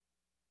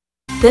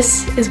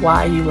This is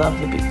why you love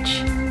the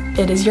beach.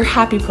 It is your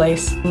happy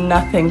place.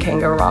 Nothing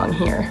can go wrong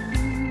here.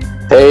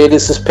 Hey,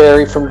 this is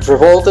Perry from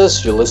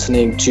Travolta's. You're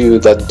listening to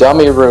The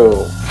Dummy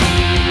Room.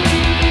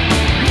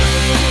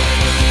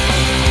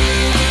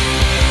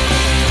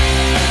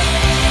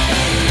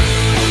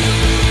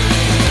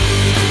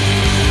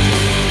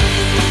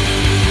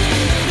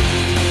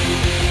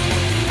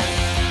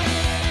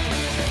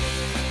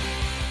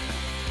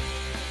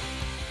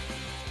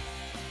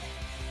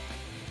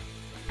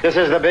 This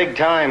is the big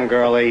time,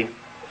 girlie.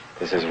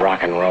 This is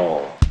rock and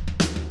roll.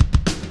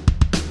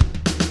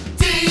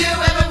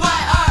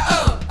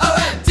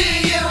 D-U-M-M-Y-R-O-O-M.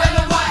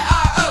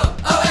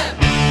 D-U-M-M-Y-R-O-O-M.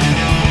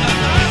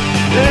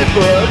 Hey,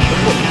 bud.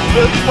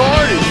 Let's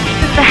party.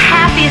 This is the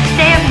happiest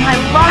day of my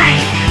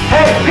life.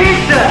 Hey,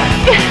 pizza!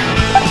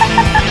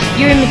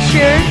 You're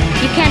immature.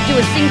 You can't do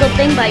a single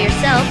thing by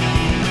yourself.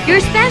 You're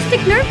a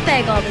spastic nerve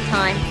bag all the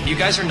time. You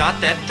guys are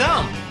not that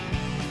dumb.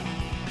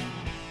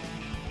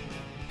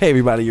 Hey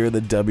everybody, you're in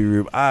the Dummy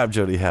Room. I'm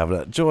Jody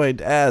Havana,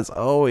 joined as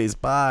always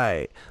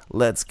by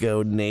Let's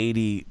Go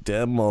Nady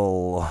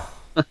Demmel.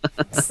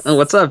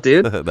 What's up,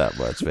 dude? Not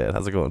much, man.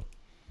 How's it going?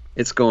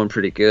 It's going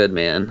pretty good,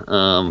 man.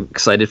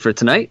 Excited for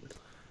tonight?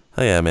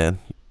 Oh yeah, man.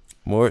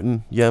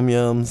 Morten,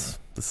 yums.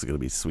 This is gonna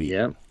be sweet.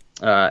 Yeah.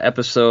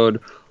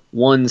 Episode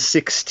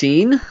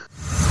 116.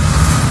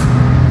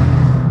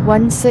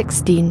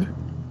 116.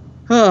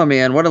 Oh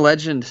man, what a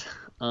legend.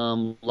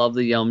 Love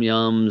the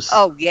yums.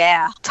 Oh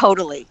yeah,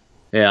 totally.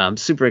 Yeah, I'm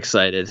super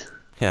excited.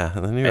 Yeah,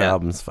 and the new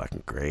album's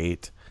fucking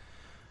great.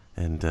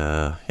 And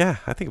yeah,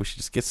 I think we should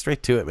just get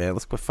straight to it, man.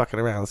 Let's quit fucking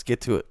around. Let's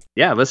get to it.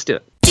 Yeah, let's do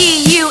it.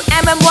 D-U-M-M-Y-R-O-O-M.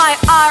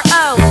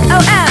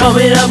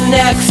 Coming up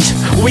next,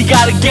 we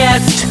got a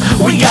guest.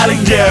 We got a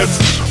guest.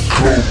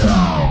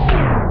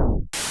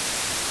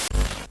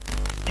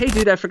 Hey,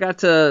 dude, I forgot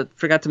to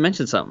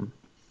mention something.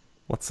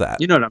 What's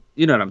that? You know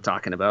what I'm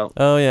talking about.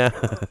 Oh yeah.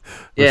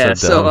 Yeah.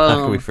 So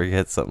how can we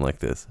forget something like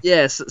this?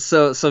 Yes.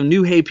 So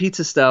new Hey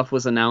Pizza stuff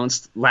was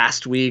announced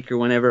last week or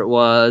whenever it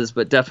was,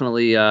 but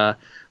definitely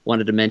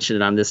wanted to mention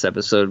it on this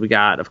episode. We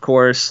got, of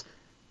course,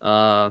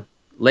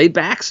 Laid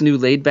Back's new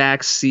Laid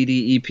Back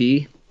CD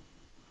EP.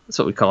 That's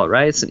what we call it,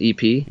 right? It's an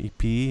EP.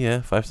 EP,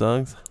 yeah, 5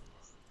 songs.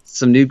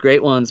 Some new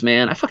great ones,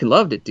 man. I fucking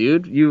loved it,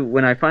 dude.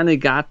 When I finally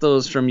got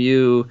those from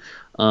you,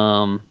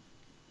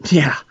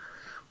 yeah.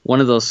 One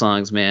of those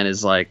songs, man,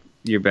 is like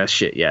your best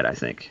shit yet, I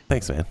think.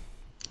 Thanks, man.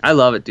 I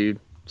love it, dude.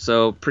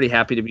 So pretty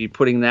happy to be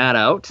putting that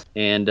out.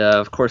 And,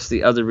 of course,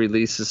 the other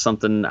release is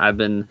something I've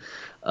been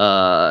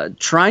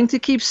trying to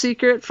keep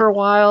secret for a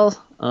while.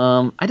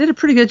 I did a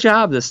pretty good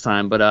job this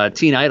time, but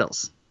Teen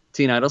Idol's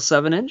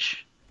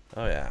 7-inch.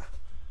 Oh, yeah.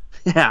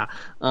 Yeah.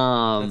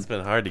 It's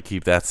been hard to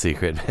keep that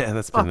secret, man.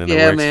 That's been in the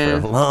works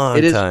for a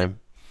long time.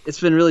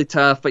 It's been really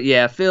tough, but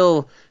yeah,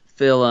 Phil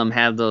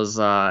had those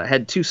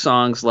had 2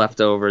 songs left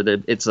over.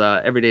 It's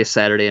Everyday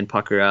Saturday and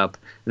Pucker Up,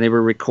 and they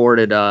were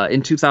recorded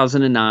in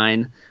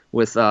 2009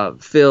 with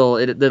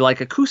Phil. They're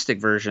like acoustic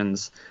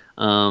versions,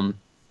 but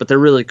they're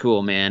really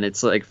cool, man.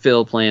 It's like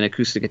Phil playing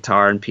acoustic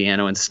guitar and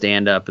piano and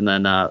stand up, and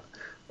then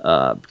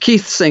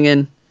Keith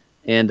singing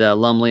and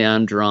Lumley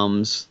on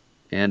drums,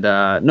 and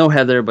no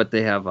Heather, but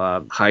they have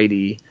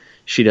Heidi.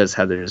 She does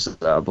Heather's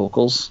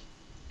vocals,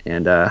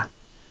 and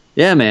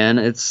yeah, man,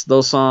 it's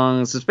those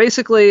songs. It's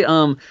basically,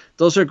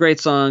 those are great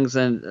songs,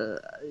 and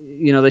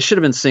they should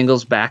have been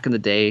singles back in the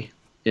day,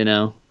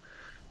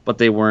 but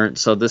they weren't.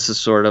 So this is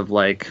sort of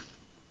like,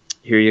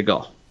 here you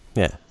go.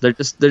 Yeah, they're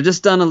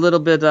just done a little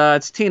bit.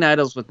 It's Teen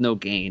Idols with no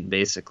gain,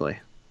 basically.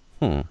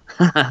 They're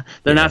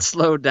not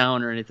slowed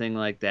down or anything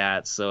like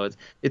that. So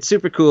it's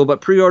super cool.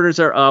 But pre-orders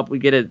are up. You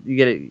get it.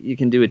 You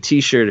can do a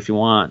T-shirt if you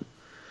want.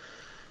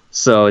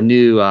 So a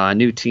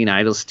new Teen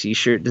Idols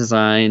T-shirt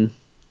design.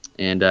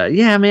 And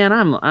yeah, man,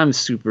 I'm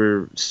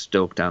super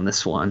stoked on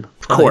this one.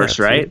 Of course,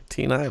 right?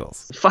 Teen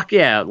Idols. Fuck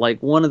yeah,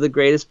 like one of the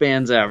greatest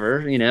bands ever,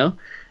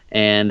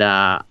 And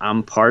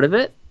I'm part of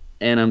it,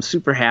 and I'm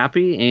super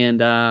happy. And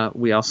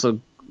we also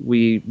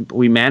we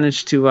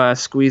managed to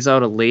squeeze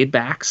out a Laid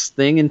Backs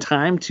thing in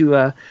time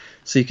to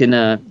so you can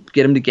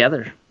get them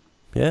together.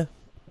 Yeah,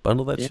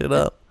 bundle that shit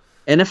up.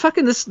 And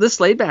fucking this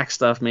Laid Back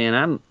stuff,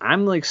 man,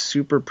 I'm like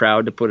super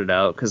proud to put it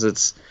out because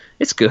it's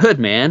good,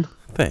 man.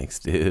 Thanks,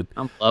 dude.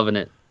 I'm loving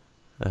it.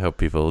 I hope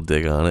people will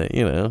dig on it,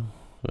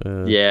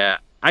 Yeah,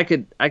 I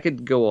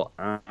could go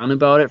on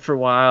about it for a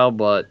while,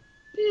 but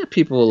yeah,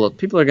 people are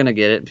gonna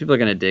get it. People are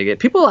gonna dig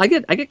it.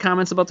 I get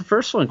comments about the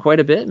first one quite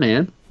a bit,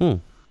 man.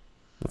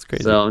 That's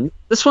crazy. So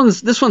this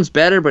one's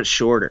better but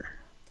shorter.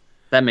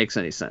 If that makes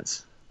any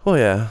sense. Oh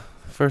yeah,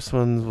 the first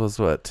one was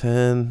what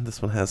 10.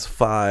 This one has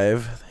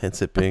 5,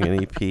 hence it being an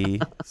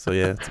EP. So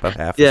yeah, it's about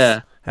half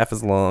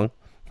as long.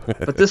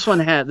 But this one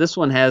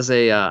has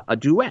a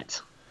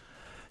duet.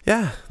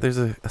 Yeah, there's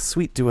a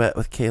sweet duet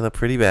with Kayla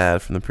Pretty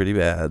Bad from the Pretty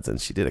Bads, and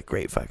she did a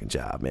great fucking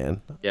job,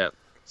 man. Yep,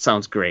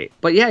 sounds great.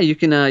 But yeah, you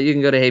can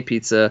go to Hey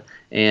Pizza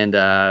and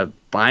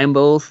buy them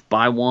both.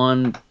 Buy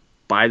one,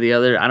 buy the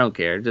other. I don't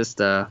care. Just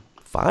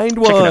find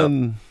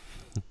one.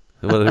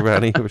 What did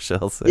Ronnie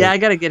Rochelle say? Yeah, I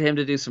got to get him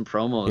to do some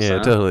promos. Yeah,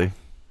 totally.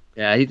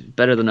 Yeah, he's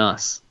better than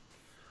us.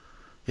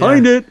 Yeah.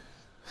 Find it.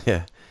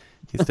 Yeah,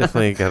 he's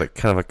definitely got a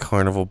kind of a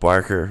carnival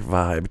barker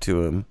vibe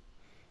to him.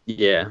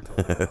 Yeah.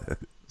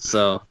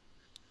 So,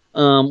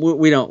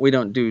 we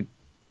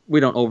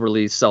don't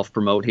overly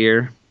self-promote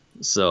here,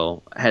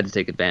 so I had to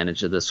take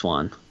advantage of this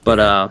one.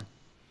 But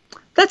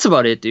that's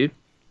about it, dude.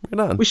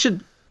 Right on. We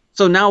should.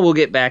 So now we'll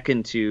get back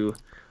into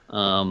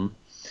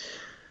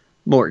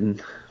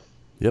Morten.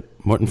 Yep,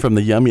 Morten from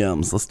the Yum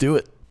Yums. Let's do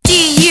it.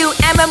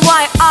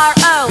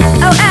 DUMMYROOM.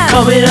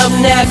 Coming up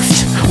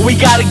next, we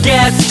got a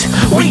guest.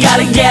 We got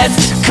a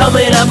guest.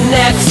 Coming up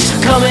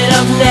next. Coming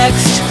up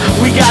next,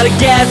 we got a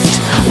guest.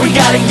 We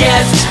got a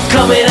guest.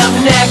 Coming up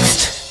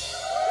next.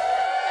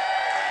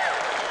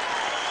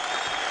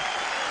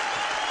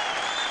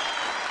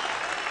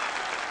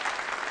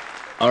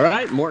 All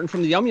right, Morten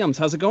from the Yum Yums.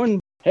 How's it going?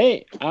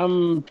 Hey,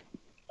 I'm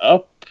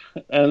up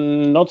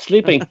and not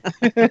sleeping.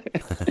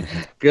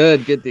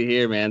 Good to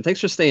hear, man.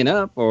 Thanks for staying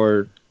up.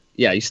 Or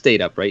yeah, you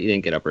stayed up, right? You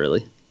didn't get up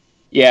early.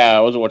 Yeah,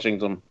 I was watching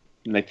some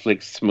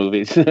Netflix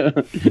movies.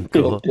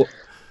 Cool.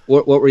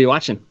 What were you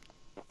watching?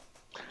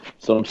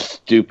 Some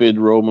stupid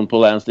Roman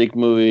Polanski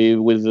movie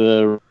with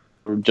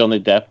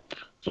Johnny Depp,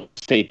 some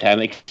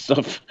satanic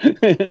stuff.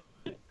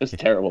 It's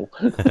terrible.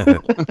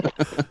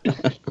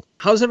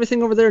 How's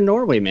everything over there in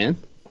Norway, man?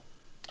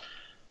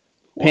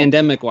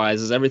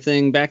 Pandemic-wise, is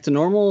everything back to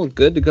normal,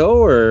 good to go,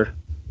 or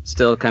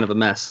still kind of a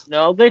mess?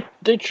 No, they're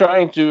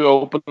trying to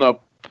open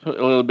up a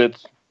little bit.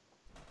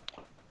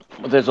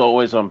 But there's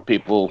always some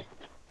people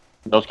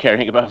not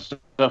caring about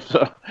stuff,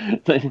 so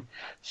they're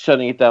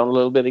shutting it down a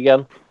little bit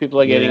again. People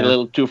are getting a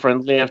little too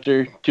friendly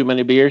after too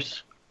many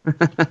beers.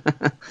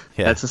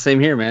 That's the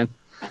same here, man.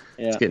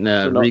 Yeah. It's getting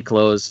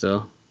reclosed,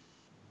 so.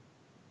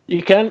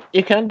 You can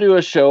do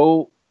a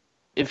show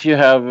if you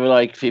have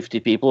like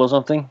 50 people or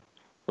something.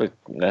 Like,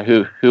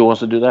 who wants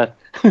to do that?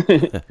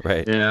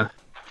 Right. Yeah.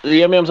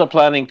 The MMs are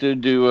planning to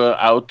do an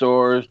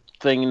outdoor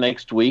thing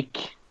next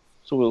week,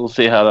 so we'll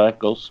see how that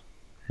goes.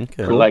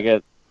 Okay. For like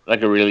a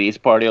release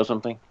party or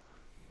something.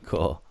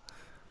 Cool.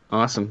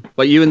 Awesome.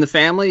 But you and the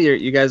family,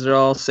 you guys are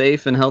all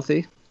safe and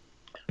healthy?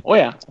 Oh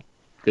yeah.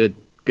 Good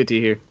to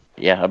hear.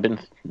 Yeah, I've been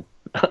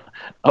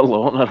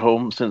alone at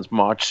home since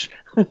March.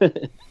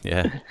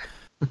 Yeah.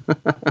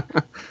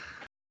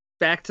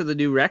 Back to the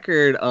new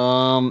record.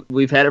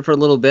 We've had it for a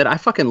little bit. I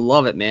fucking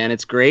love it, man.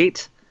 It's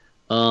great.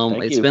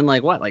 It's been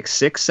like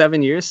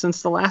 6-7 years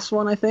since the last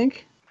one, I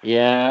think.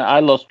 Yeah,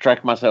 I lost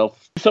track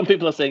myself. Some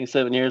people are saying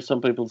 7 years,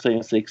 some people are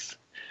saying 6.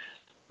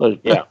 But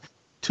yeah.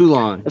 Too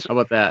long. How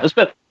about that? It's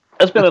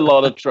been a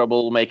lot of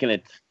trouble making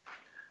it.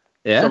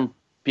 Yeah. Some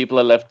people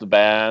have left the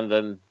band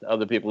and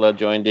other people have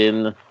joined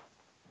in.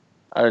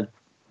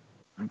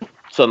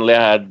 Suddenly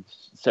I had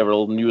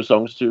several new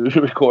songs to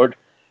record.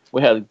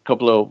 We had a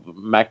couple of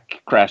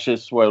Mac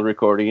crashes while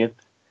recording it.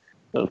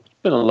 So it's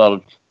been a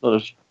lot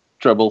of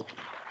trouble.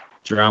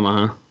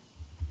 Drama, huh?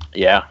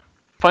 Yeah.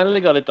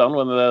 Finally got it done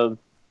when the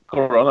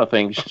Corona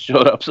thing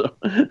showed up. So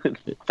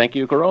thank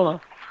you,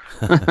 Corona.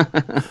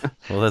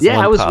 Well, that's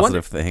one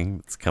positive thing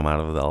that's come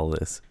out of all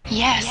this.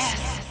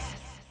 Yes.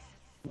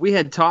 We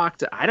had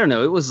talked, I don't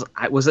know, was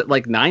it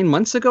like 9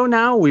 months ago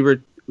now?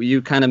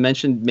 You kind of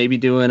mentioned maybe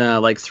doing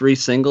like 3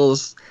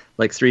 singles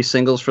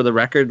for the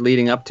record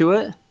leading up to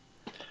it.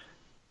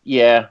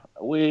 Yeah,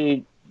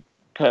 we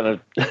kind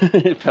of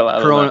fell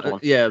out Corona, of that one.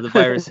 Yeah, the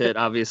virus hit,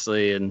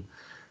 obviously, and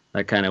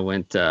that kind of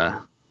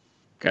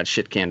got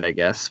shit canned, I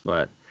guess.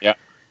 But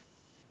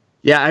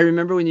yeah, I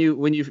remember when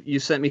you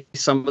sent me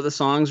some of the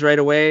songs right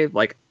away,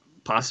 like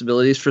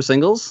possibilities for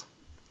singles.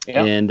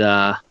 Yeah. And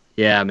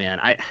yeah, man,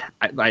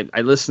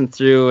 I listened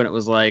through, and it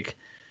was like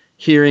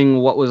hearing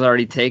what was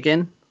already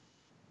taken,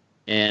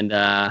 and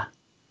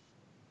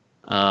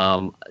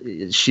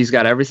She's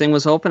Got Everything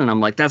was open, and I'm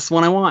like, that's the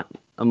one I want.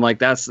 I'm like,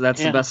 that's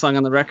the best song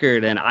on the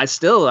record, and I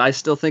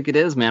still think it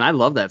is, man. I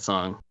love that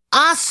song.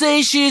 I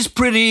say she's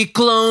pretty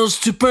close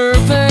to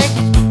perfect,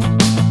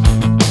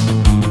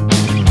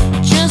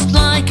 just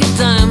like a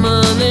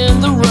diamond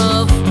in the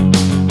rough.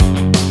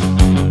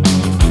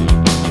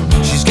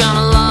 She's got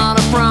a lot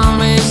of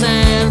promise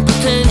and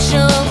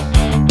potential.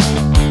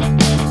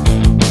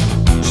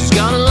 She's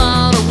got a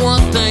lot of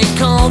what they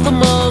call the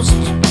most.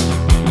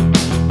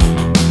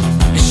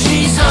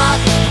 She's hot,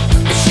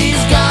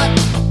 she's got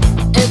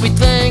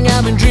everything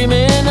I've been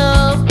dreaming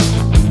of.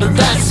 And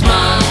that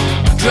smile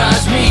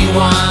drives me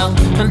wild,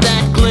 and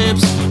that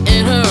glimpse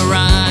in her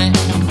eye.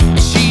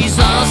 She's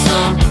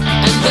awesome,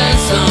 and then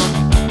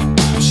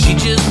some. She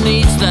just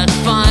needs that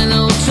final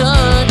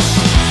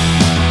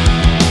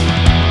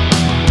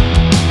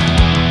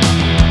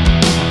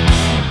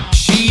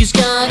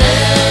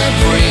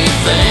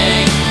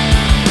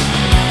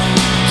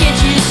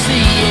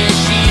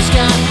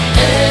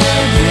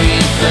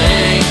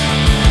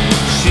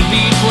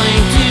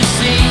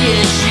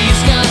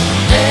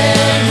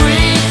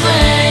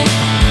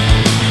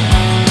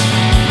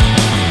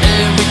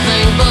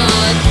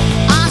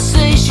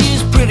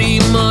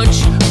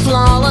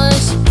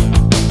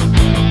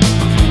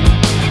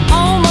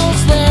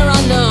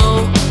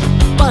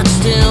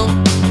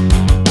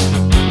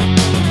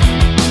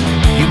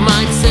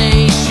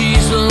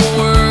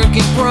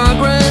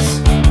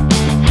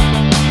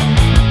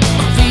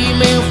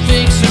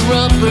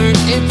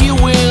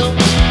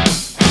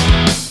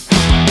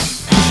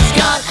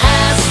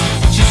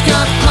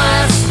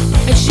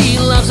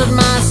laughs at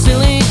my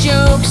silly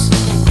jokes.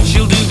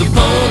 She'll do the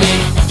pony,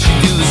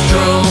 she'll do the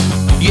stroll.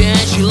 Yeah,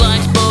 she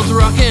likes both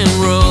rock and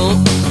roll.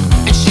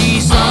 And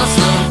she's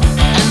awesome,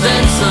 and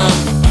then some.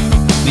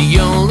 The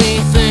only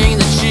thing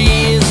that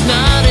she is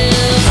not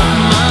is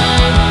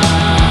mine.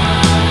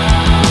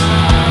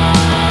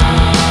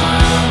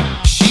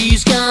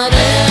 She's got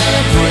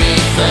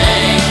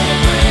everything.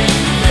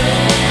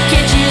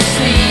 Can't you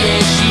see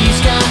it?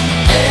 She's got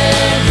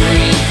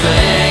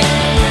everything.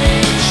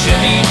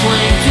 Should be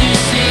plain to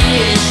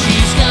see it.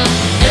 She's got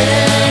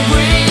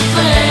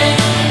everything.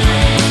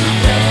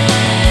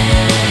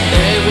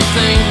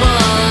 Everything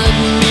but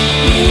me.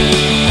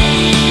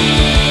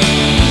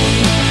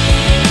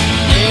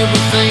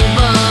 Everything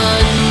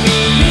but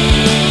me.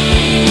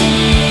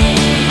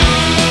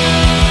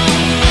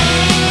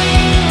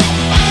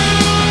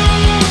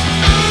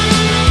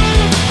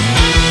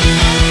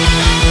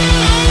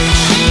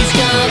 She's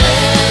got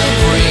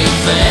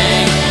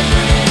everything.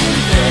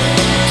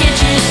 Can't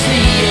you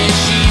see it?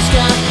 She's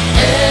got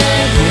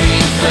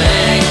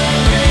everything.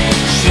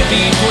 Should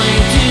be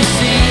plain to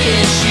see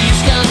it.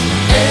 She's got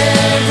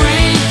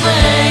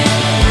everything.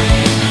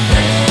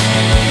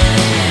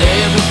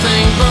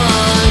 Everything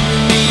but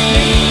me.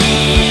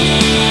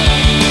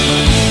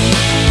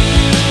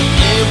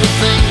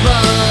 Everything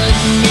but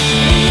me.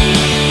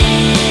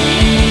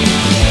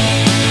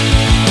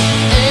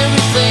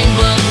 Everything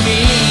but me.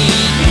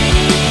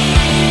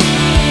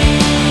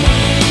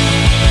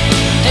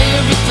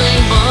 Everything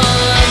but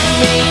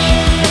me.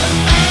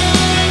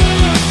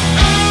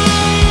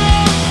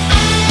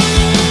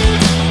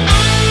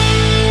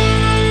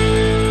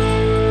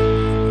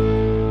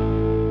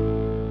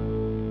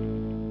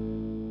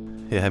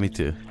 Yeah, me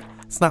too.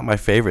 It's not my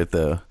favorite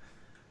though.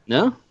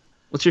 No?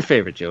 What's your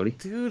favorite, Jody?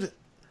 Dude,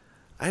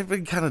 I've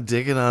been kind of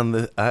digging on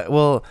the.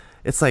 Well,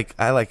 it's like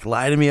I like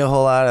Lie to Me a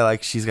whole lot. I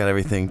like She's Got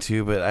Everything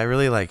too, but I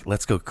really like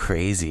Let's Go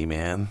Crazy,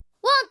 man.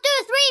 1,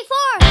 2, 3,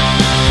 4.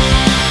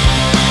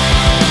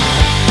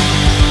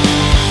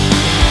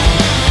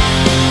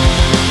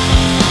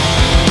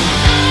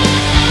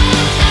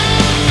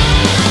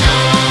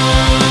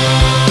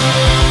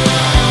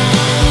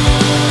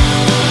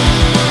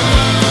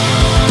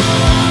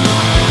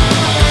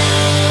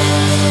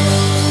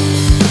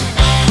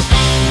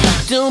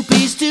 Don't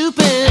be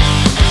stupid.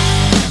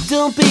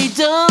 Don't be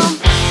dumb.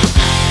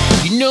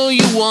 You know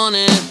you want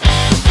it.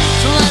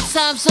 So let's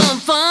have some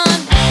fun.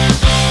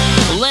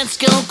 Let's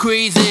go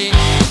crazy.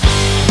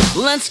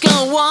 Let's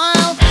go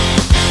wild.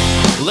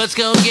 Let's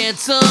go get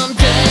some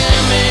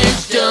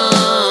damage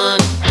done.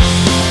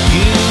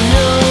 You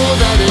know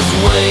that it's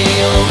way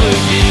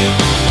overdue.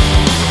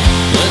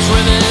 Let's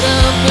rev it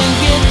up and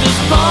get this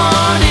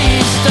party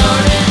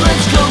started.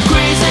 Let's go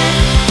crazy.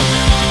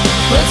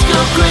 Let's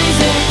go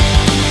crazy.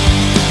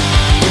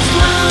 Let's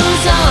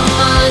lose our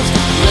minds.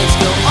 Let's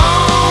go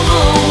all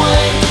the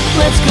way.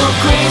 Let's go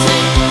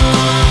crazy.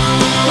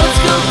 Let's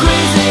go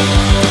crazy.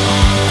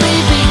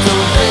 Baby,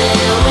 don't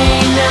fail me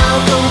now.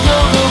 Go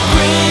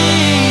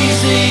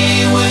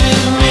crazy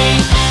with me.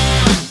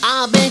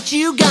 I bet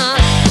you got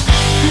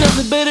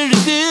nothing better to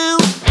do.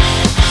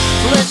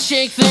 Let's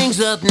shake things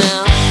up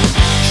now.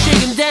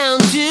 Shake 'em down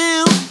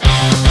too.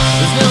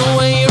 There's no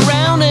way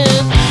around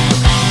it.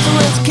 So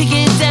let's kick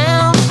it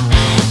down.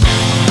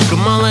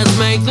 Come on, let's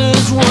make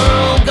this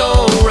world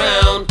go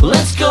round.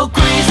 Let's go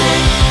crazy.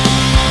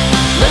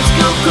 Let's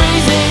go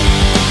crazy.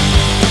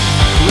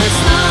 Let's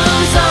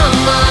lose our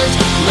minds.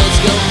 Let's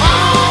go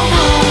all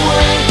the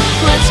way.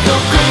 Let's go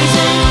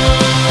crazy.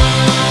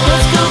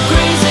 Let's go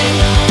crazy.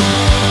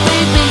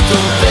 Baby,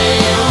 don't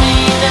fail me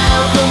now.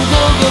 Come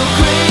go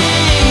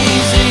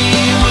crazy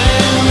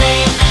with me.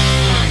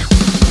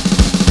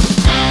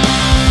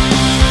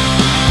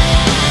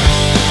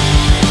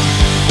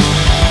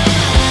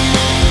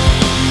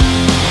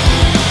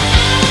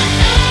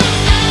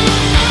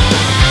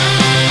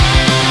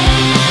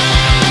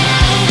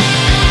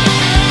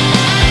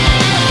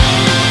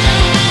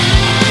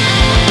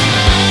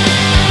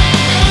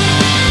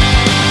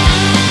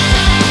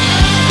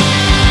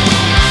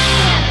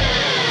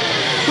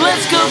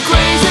 Let's go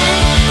crazy.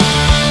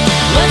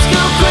 Let's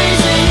go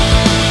crazy.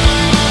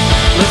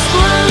 Let's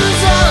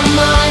lose our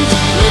minds.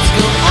 Let's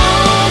go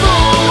all the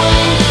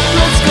way.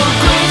 Let's go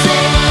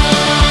crazy.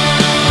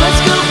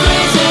 Let's go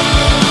crazy.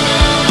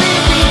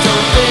 Baby,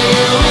 don't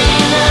fail me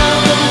now.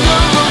 Come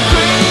go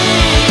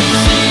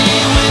crazy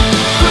with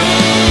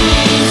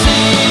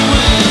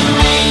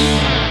me.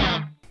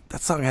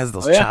 That song has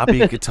those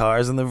choppy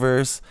guitars in the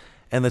verse,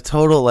 and the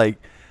total like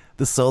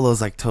the solo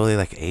is like totally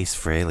like Ace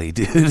Frehley,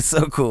 dude. It's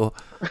so cool.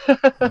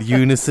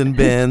 Unison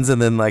bends, and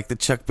then like the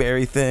Chuck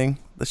Berry thing.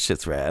 This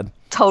shit's rad.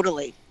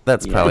 Totally.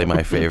 That's probably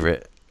my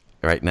favorite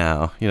right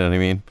now. You know what I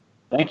mean?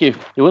 Thank you.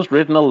 It was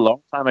written a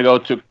long time ago.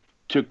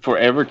 Took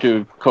forever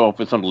to come up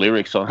with some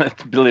lyrics on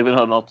it. Believe it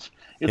or not,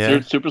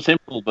 it's super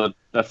simple, but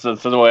that's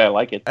the way I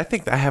like it. I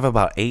think I have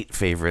about 8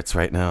 favorites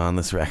right now on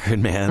this record,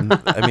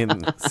 man. I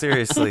mean,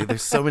 seriously,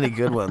 there's so many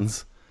good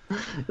ones.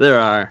 There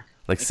are.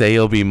 Like "Say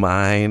You'll Be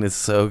Mine" is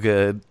so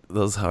good.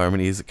 Those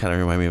harmonies kind of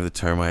remind me of the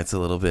Termites a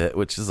little bit,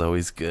 which is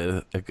always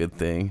a good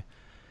thing.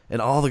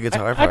 And all the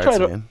guitar parts,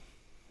 man.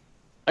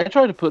 I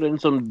try to put in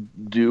some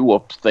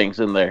doo-wop things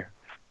in there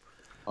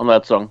on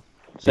that song.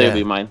 "Say You'll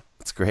Be Mine."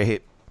 It's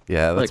great.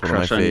 Yeah, that's like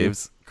one of my Crush on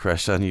faves.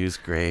 "Crush on You" is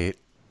great.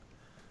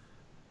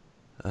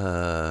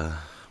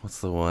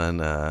 What's the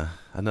one?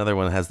 Another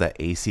one that has that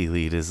AC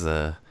lead is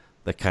 "That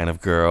Kind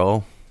of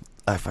Girl."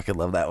 I fucking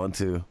love that one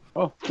too.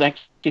 Oh, thank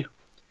you.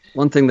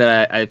 One thing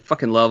that I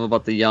fucking love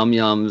about the Yum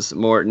Yums,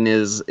 Morton,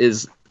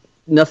 is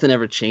nothing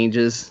ever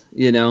changes.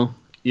 You know,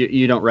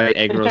 you don't write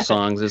aggro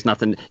songs. There's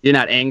nothing. You're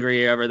not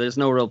angry ever. There's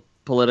no real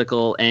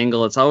political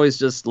angle. It's always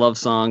just love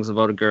songs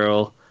about a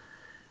girl.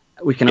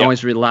 We can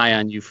always rely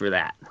on you for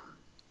that.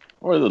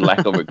 Or the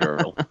lack of a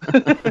girl.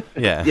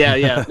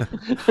 Yeah.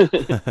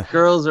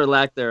 Girls or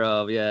lack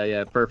thereof.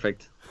 Yeah.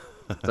 Perfect.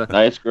 So,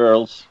 nice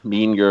girls,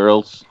 mean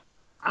girls.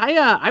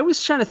 I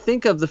was trying to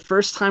think of the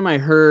first time I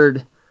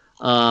heard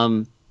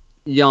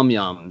Yum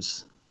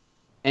Yums,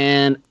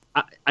 and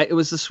it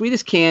was the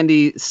Sweetest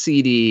Candy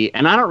CD,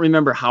 and I don't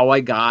remember how I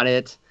got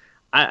it.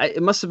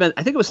 It must have been,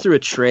 I think it was through a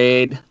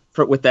trade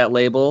with that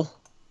label.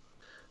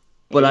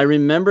 But I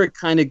remember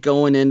kind of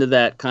going into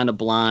that kind of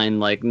blind,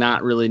 like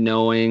not really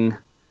knowing,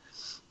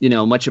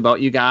 much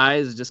about you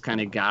guys. Just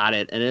kind of got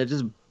it,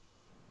 and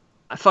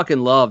I fucking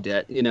loved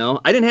it.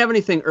 I didn't have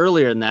anything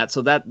earlier than that,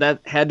 so that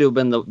had to have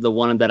been the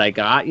one that I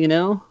got.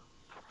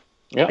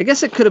 Yeah. I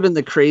guess it could have been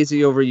the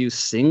Crazy Over You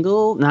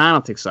single. No, I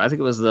don't think so. I think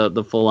it was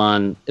the full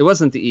on. It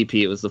wasn't the EP.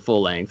 It was the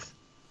full length.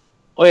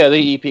 Oh yeah,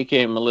 the EP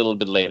came a little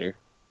bit later.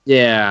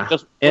 Yeah,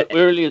 because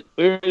we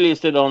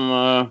released it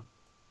on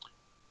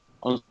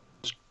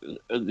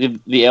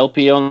the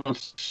LP on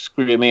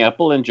Screaming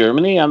Apple in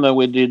Germany, and then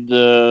we did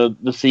the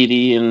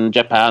CD in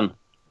Japan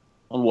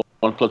on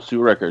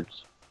 1+2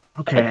 Records.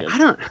 Okay,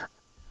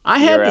 I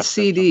had the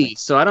CD,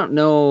 so I don't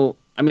know.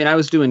 I mean, I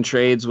was doing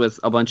trades with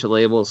a bunch of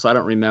labels, so I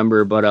don't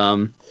remember. But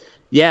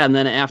yeah, and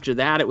then after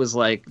that, it was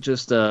like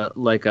just a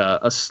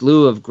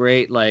slew of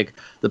great, like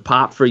the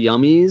Pop for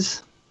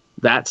Yummies,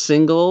 that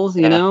single,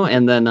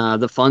 and then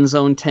the Fun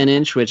Zone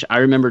 10-inch, which I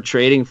remember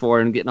trading for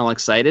and getting all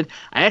excited.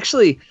 I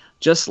actually,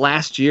 just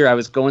last year, I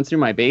was going through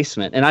my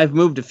basement, and I've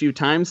moved a few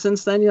times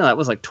since then. That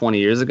was like 20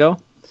 years ago.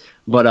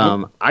 But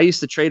I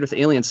used to trade with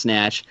Alien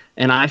Snatch,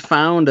 and I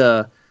found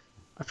a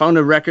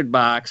record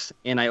box,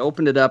 and I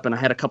opened it up, and I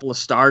had a couple of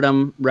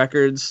Stardom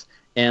records,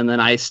 and then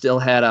I still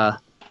had a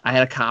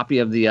copy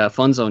of the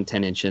Fun Zone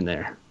 10-inch in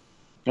there.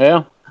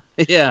 Yeah.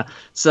 Yeah.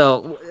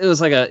 So it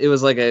was like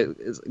a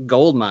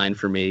gold mine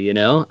for me,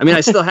 I mean,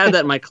 I still had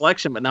that in my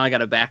collection, but now I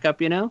got a backup,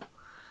 Good.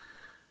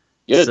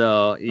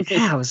 So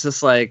yeah, I was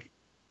just like,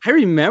 I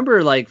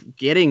remember like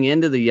getting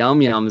into the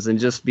Yum Yums and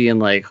just being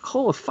like,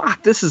 oh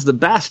fuck, this is the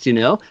best,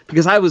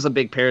 because I was a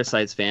big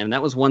Parasites fan, and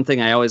that was one thing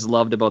I always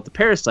loved about the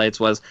Parasites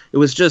was it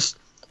was just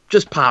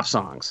pop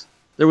songs.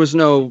 There was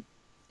no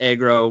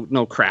aggro,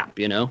 no crap,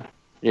 Yeah,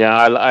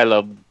 I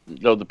love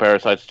the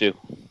Parasites too.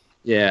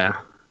 Yeah.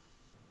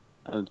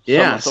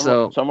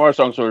 Some of our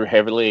songs were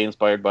heavily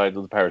inspired by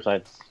the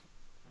Parasites.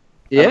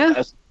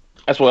 Yeah.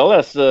 As well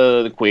as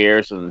the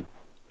Queers and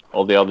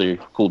all the other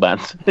cool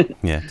bands.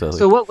 Yeah, totally.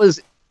 So what was,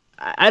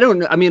 I don't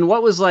know, I mean,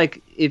 what was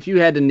like, if you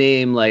had to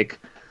name like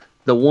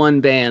the one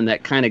band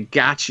that kind of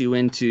got you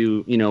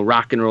into,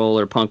 rock and roll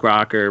or punk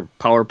rock or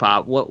power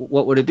pop, what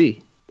would it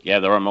be? Yeah,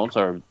 the Ramones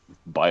are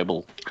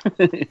Bible.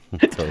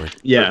 Totally.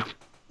 Yeah.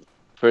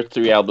 First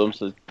 3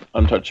 albums is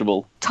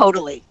untouchable.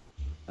 Totally.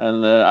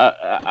 And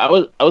I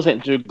was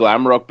into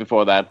glam rock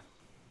before that,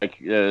 like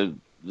the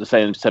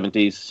same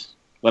 70s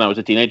when I was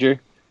a teenager,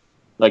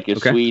 like your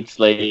Sweet,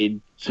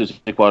 Slade, Susie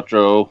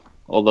Quattro,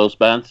 all those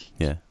bands.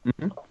 Yeah.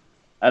 Mm-hmm.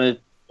 And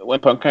when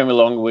punk came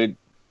along, we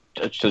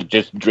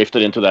just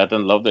drifted into that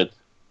and loved it.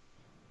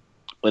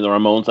 With the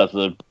Ramones as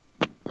the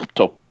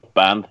top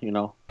band,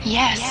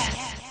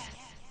 Yes.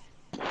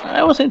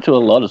 I was into a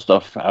lot of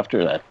stuff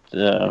after that.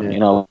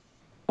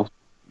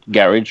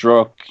 Garage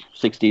rock,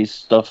 60s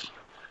stuff.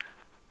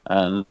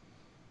 And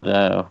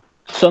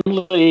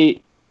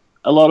suddenly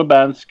a lot of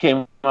bands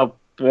came up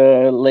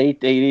late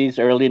 80s,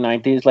 early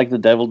 90s, like the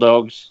Devil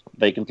Dogs,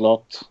 Vacant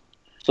Lot,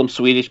 some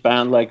Swedish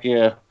band like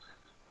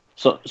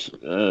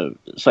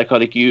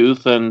Psychotic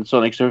Youth and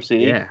Sonic Surf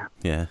City.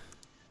 Yeah.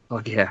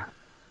 Oh, yeah.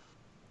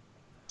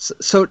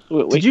 So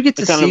did you get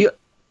to see...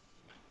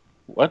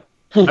 What?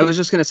 I was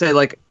just going to say,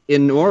 like,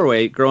 in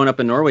Norway, growing up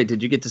in Norway,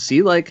 did you get to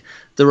see, like,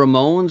 the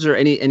Ramones or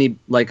any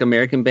like,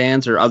 American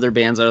bands or other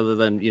bands other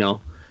than,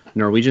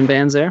 Norwegian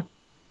bands there?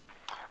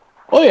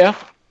 Oh, yeah.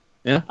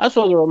 Yeah? I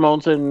saw the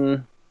Ramones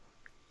in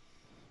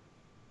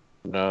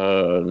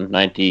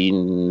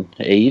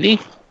 1980,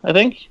 I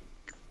think.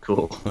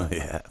 Cool. Oh,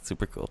 yeah,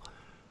 super cool.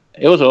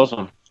 It was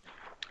awesome.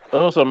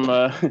 There was some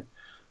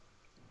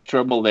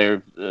trouble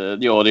there.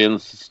 The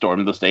audience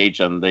stormed the stage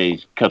and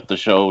they cut the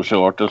show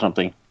short or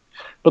something.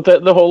 But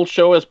the whole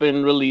show has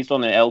been released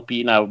on an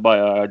LP now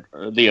by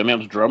the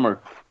Yum drummer.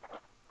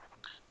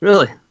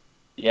 Really?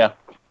 Yeah.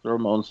 The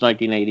Ramones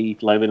 1980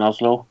 live in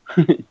Oslo.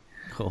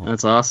 Cool.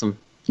 That's awesome.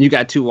 You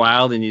got too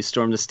wild and you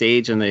stormed the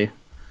stage, and they.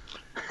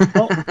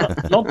 Well,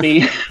 not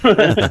me.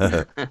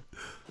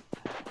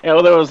 Yeah,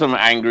 there was some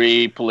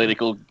angry,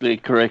 politically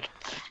correct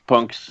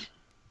punks.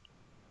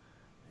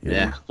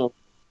 Yeah. So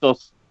the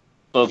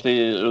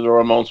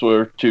Ramones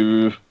were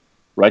too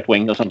right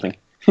wing or something.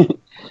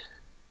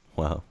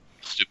 Wow.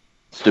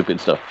 Stupid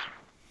stuff.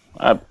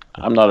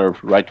 I'm not a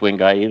right wing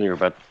guy either,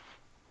 but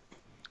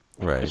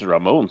Right. it's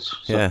Ramones.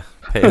 So. Yeah.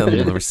 Pay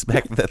them the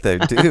respect that they're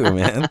due,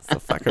 man. It's the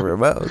fucking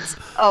Ramones.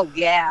 Oh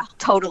yeah,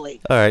 totally.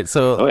 All right,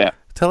 so Oh yeah.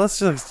 tell us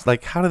just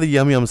like how did the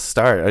Yum Yums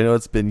start? I know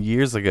it's been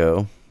years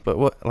ago,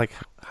 but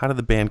how did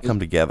the band come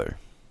together?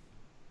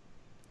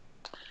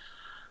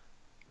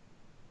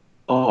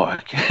 Oh,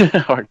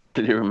 hard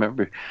to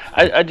remember.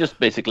 I just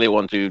basically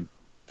want to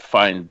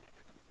find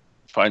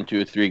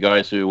 2 or 3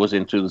 guys who was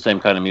into the same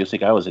kind of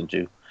music I was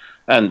into,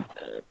 and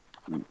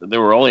they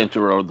were all into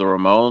the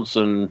Ramones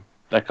and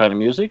that kind of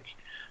music.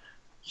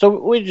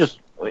 So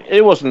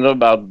it wasn't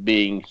about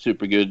being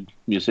super good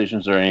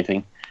musicians or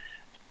anything.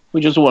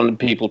 We just wanted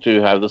people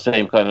to have the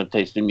same kind of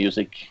taste in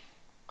music,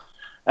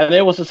 and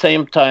it was the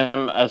same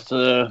time as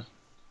the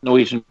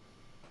Norwegian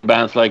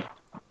bands like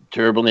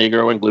Turbo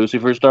Negro and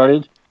Glucifer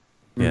started.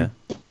 Yeah.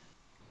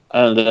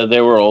 And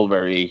they were all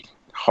very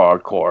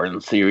hardcore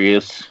and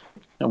serious.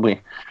 And we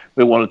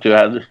wanted to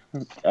add,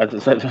 as I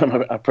said,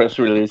 a press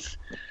release,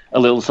 a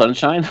little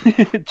sunshine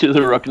to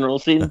the rock and roll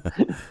scene.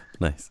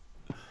 Nice.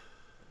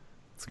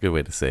 It's a good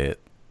way to say it.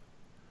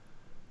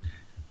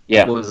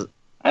 Yeah.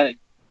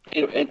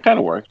 It kind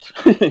of worked.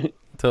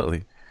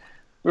 Totally.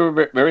 We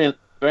were very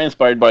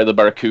inspired by the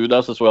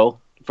Barracudas as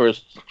well.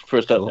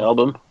 First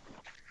album.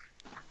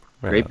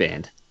 Right Great on.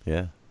 band.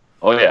 Yeah.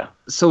 Oh yeah.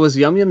 So was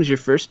Yum Yums your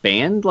first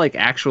band, like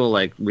actual,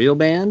 like real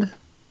band?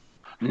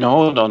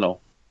 No. No?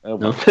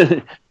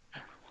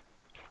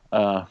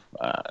 I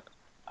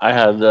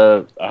had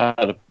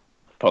a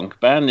punk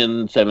band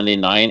in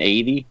 79,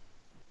 80.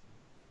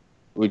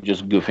 We were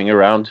just goofing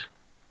around.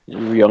 We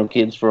were young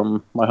kids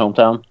from my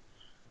hometown.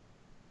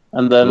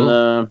 And then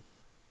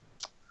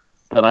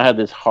then I had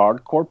this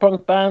hardcore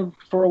punk band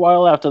for a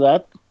while after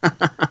that.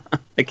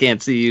 I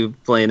can't see you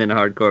playing in a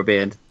hardcore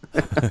band.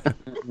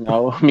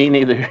 No, me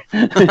neither.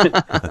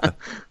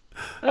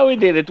 No, we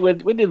did it.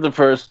 We did the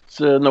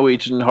first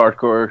Norwegian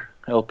hardcore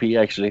LP,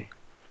 actually.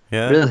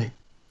 Yeah. Really?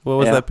 What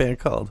was Yeah. that band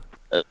called?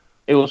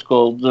 It was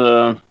called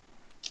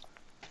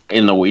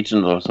in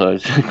Norwegian, though, so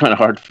it's kind of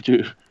hard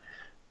to.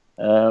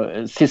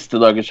 Siste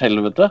dagers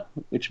helvete,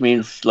 which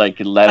means like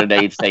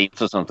Latter-day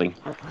Saints or something.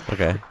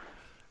 Okay.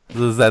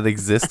 Does that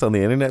exist on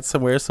the internet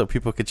somewhere so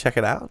people could check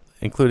it out,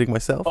 including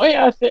myself? Oh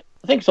yeah, I think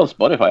it's on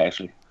Spotify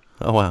actually.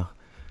 Oh wow.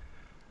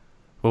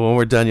 Well, when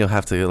we're done, you'll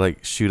have to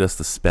like shoot us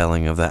the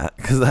spelling of that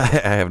because I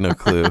have no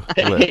clue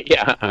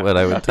what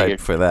I would type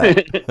for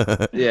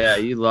that. Yeah,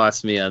 you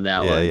lost me on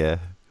that one. Yeah.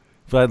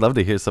 But I'd love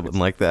to hear something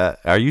like that.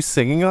 Are you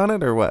singing on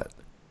it or what?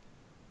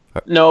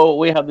 No,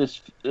 we have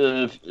this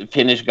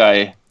Finnish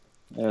guy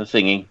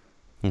singing.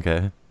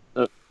 Okay.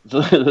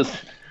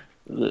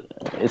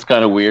 It's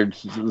kind of weird.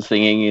 The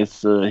singing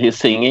is he's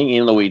singing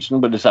in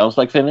Norwegian, but it sounds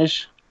like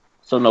Finnish,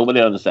 so nobody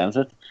understands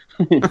it.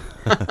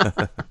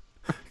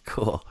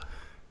 Cool.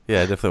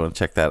 Yeah, I definitely want to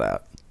check that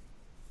out.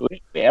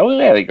 Yeah, we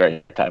had a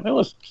great time. It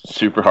was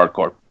super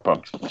hardcore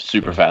punk,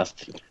 super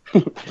fast.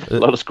 A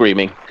lot of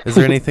screaming. Is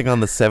there anything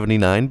on the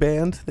 79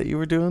 band that you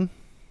were doing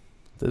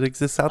that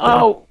exists out there?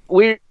 Oh,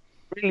 we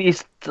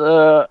released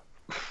a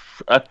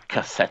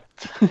cassette.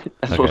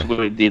 That's what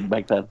we did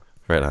back then.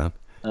 Right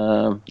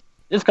on.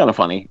 It's kind of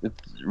funny.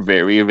 It's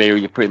very,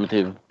 very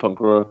primitive punk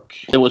rock.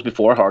 It was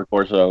before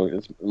hardcore, so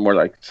it's more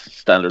like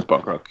standard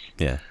punk rock.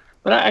 Yeah.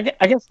 But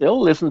I can still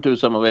listen to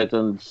some of it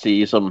and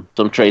see some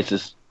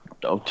traces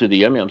to the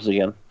Yum Yums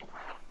again.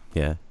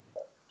 Yeah.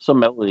 Some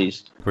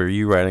melodies. Were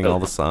you writing all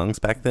the songs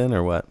back then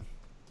or what?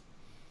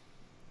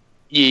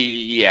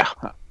 Yeah,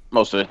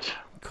 most of it.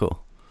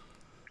 Cool.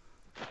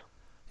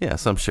 Yeah,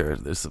 so I'm sure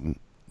there's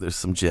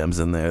some gems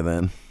in there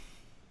then.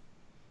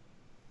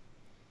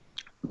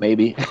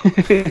 Maybe.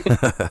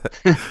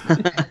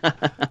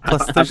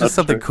 Plus, there's just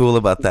something cool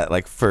about that,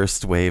 like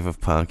first wave of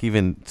punk,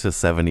 even to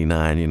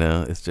 '79. You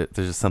know, there's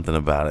just something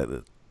about it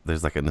that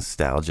there's like a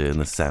nostalgia in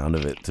the sound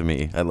of it. To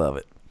me, I love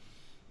it.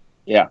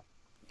 Yeah,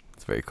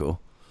 it's very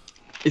cool.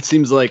 It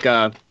seems like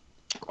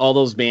all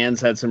those bands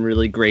had some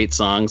really great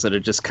songs that are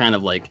just kind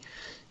of like,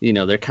 you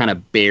know, they're kind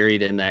of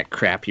buried in that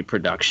crappy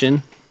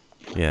production.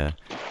 Yeah.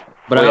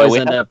 But I always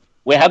end up.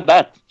 We had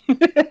that.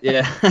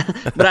 Yeah,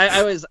 but I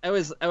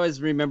always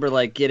remember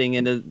like getting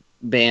into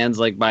bands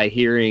like by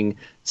hearing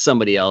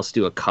somebody else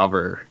do a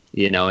cover,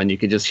 you know, and you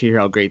could just hear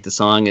how great the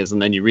song is,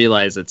 and then you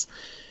realize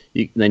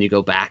then you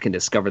go back and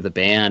discover the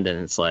band,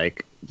 and it's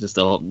like just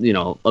a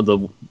new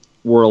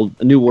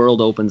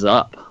world opens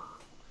up.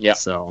 Yeah.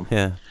 So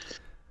yeah.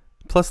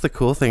 Plus, the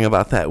cool thing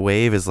about that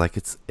wave is like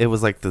it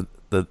was like the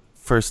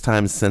first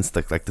time since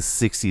the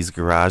 60s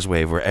garage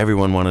wave where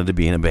everyone wanted to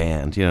be in a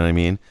band. You know what I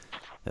mean?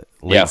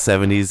 Late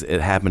 70s, it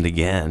happened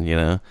again, you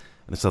know?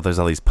 And so there's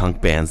all these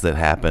punk bands that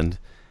happened.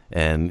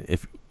 And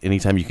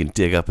anytime you can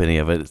dig up any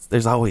of it,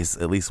 there's always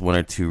at least one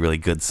or two really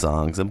good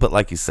songs. But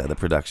like you said, the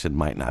production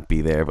might not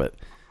be there, but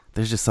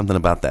there's just something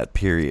about that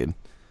period.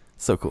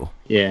 So cool.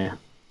 Yeah.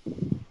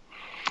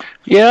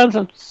 Yeah,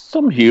 and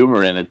some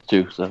humor in it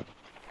too. So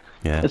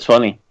yeah, it's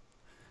funny.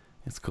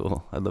 It's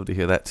cool. I'd love to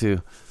hear that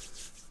too.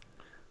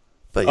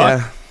 But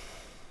yeah,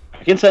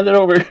 I can send it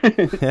over.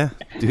 Yeah,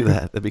 do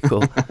that. That'd be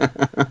cool.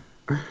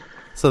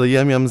 So the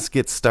Yum Yums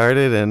get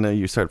started, and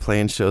you start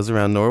playing shows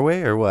around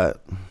Norway, or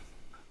what?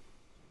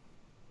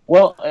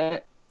 Well,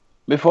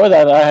 before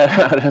that, I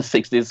had a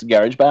 '60s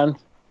garage band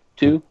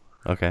too.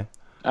 Okay.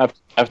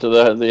 After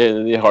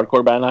the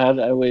hardcore band I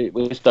had,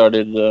 we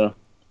started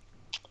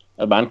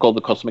a band called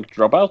the Cosmic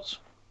Dropouts,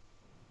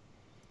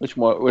 which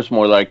was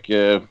more like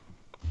the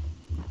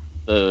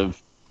 '80s,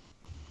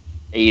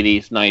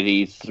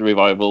 '90s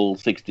revival,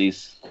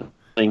 '60s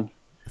thing.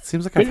 It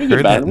seems like I've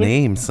heard that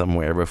name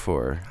somewhere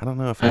before. I don't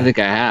know if I think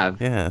I have.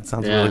 Yeah, it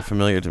sounds really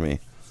familiar to me.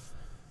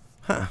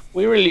 Huh.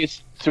 We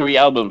released 3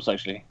 albums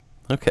actually.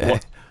 Okay.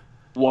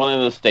 One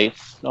in the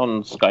States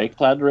on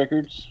Skyclad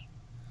Records.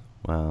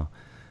 Wow.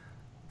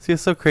 See,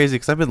 it's so crazy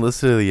because I've been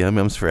listening to the Yum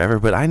Yums forever,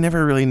 but I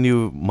never really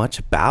knew much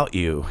about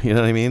you. You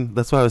know what I mean?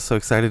 That's why I was so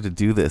excited to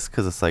do this,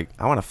 because it's like,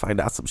 I want to find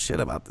out some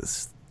shit about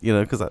this. You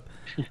know, because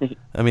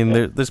I mean,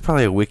 there's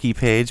probably a wiki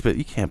page, but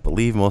you can't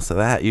believe most of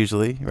that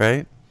usually,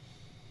 right?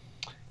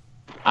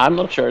 I'm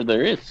not sure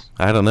there is.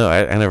 I don't know.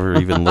 I never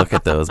even look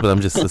at those, but I'm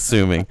just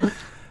assuming.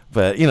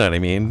 But you know what I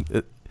mean?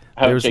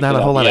 There's not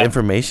a whole lot of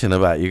information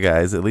about you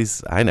guys. At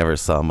least I never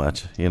saw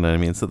much. You know what I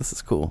mean? So this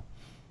is cool.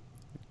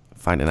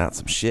 Finding out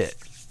some shit.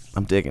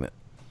 I'm digging it.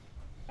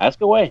 Ask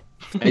away.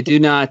 I do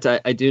not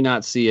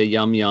see a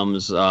Yum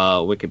Yums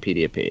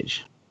Wikipedia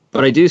page,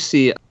 but I do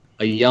see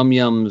a Yum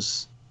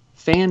Yums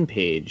fan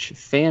page,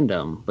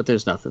 fandom, but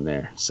there's nothing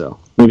there. So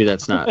maybe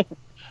that's not.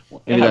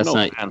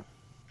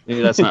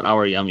 Maybe that's not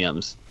our Yum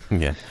Yums.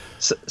 Yeah.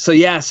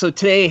 So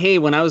today, hey,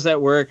 when I was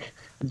at work,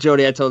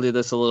 Jody, I told you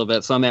this a little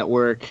bit. So I'm at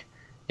work,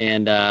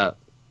 and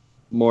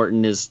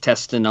Morten is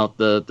testing out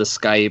the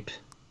Skype,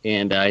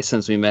 and he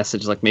sends me a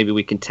message like maybe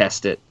we can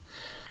test it.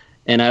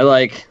 And I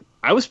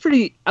was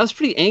pretty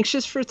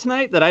anxious for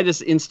tonight that I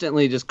just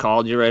instantly just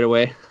called you right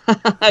away.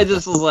 I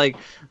just was like,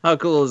 how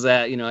cool is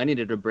that? You know, I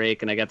needed a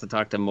break, and I got to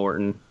talk to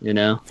Morten. You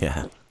know.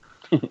 Yeah.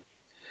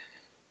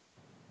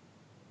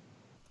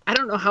 I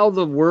don't know how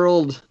the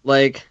world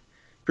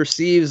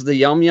perceives the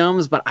Yum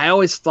Yums, but I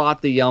always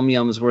thought the Yum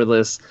Yums were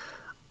this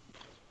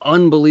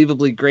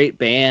unbelievably great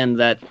band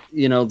that,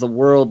 you know, the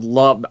world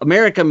loved.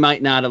 America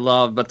might not have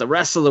loved, but the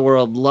rest of the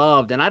world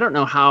loved. And I don't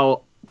know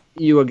how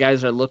you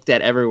guys are looked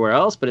at everywhere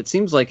else, but it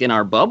seems like in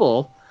our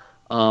bubble,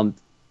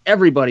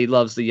 everybody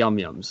loves the Yum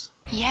Yums.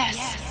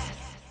 Yes.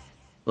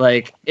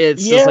 Like,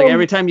 it's just like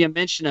every time you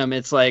mention them,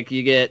 it's like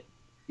you get,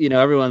 you know,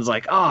 everyone's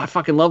like, oh, I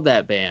fucking love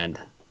that band.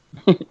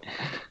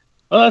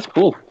 Well, that's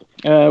cool.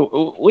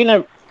 We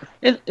never.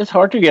 It's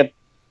hard to get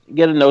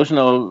a notion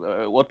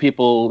of what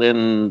people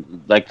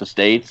in like the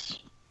States,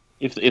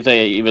 if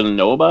they even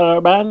know about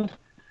our band.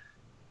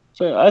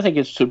 So I think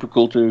it's super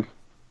cool to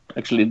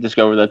actually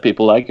discover that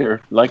people like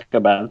a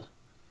band.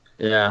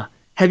 Yeah.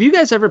 Have you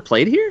guys ever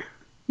played here?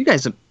 You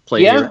guys have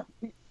played here.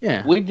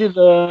 Yeah. We did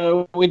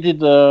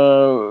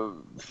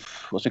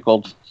what's it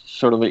called?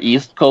 Sort of an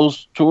East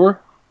Coast tour.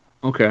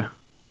 Okay.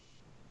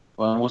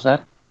 When was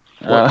that?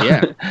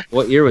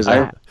 What year was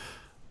that?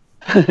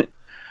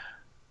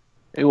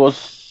 It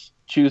was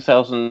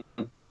 2000.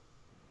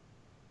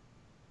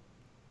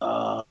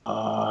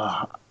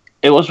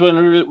 It was when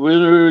we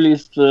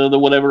released the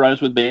Whatever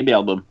Rhymes with Baby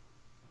album.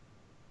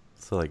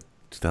 So like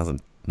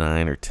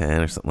 2009 or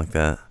 10 or something like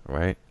that,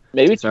 right?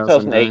 Maybe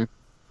 2008.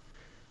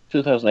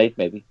 2008,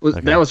 maybe.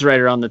 That was right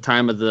around the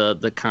time of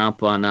the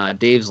comp on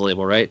Dave's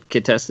label, right?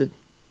 Kid Tested.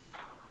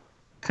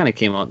 Kind of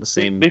came out in the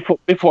same.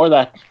 Before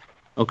that.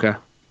 Okay.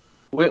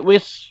 We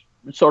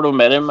sort of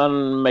met him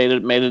and made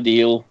a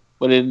deal,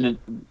 but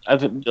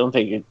don't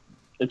think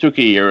it took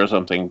a year or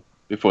something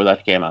before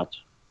that came out.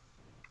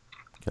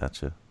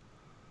 Gotcha.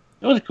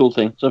 It was a cool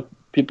thing. So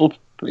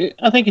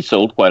I think he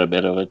sold quite a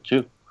bit of it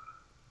too.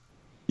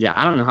 Yeah,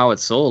 I don't know how it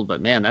sold,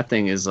 but man, that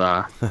thing is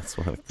that's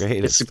one of the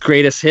greatest. It's the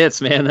greatest hits,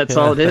 man. That's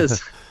all it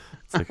is.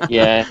 Like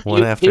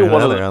one after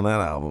another on that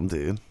album,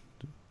 dude.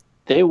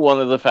 They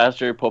wanted the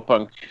faster pop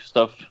punk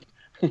stuff.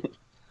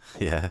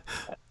 Yeah,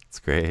 it's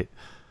great.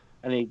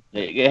 And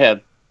they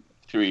had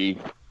three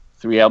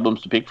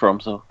albums to pick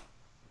from, so.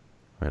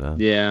 Right on.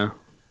 Yeah,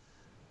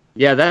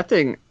 that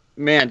thing,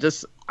 man.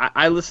 Just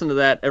I listen to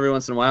that every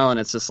once in a while, and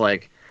it's just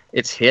like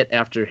it's hit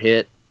after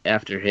hit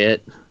after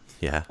hit.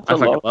 Yeah, I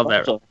fucking love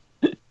that.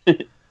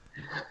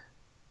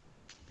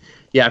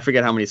 Yeah, I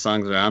forget how many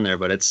songs are on there,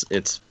 but it's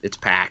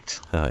packed.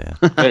 Oh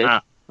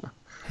yeah.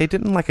 Hey,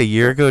 didn't a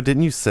year ago?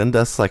 Didn't you send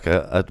us like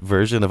a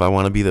version of "I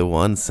Want to Be the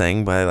One"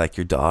 sang by like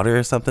your daughter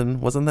or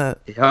something? Wasn't that?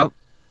 Yep.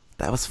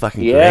 That was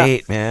fucking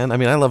great, man. I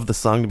mean, I love the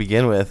song to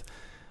begin with,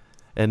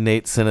 and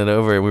Nate sent it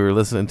over, and we were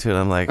listening to it.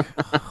 And I'm like,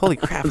 holy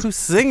crap, who's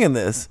singing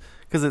this?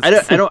 Because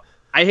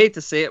I hate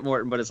to say it,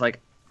 Morten, but it's like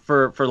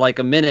for like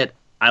a minute,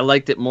 I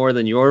liked it more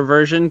than your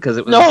version because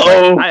it was.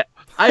 No!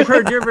 I've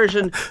heard your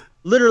version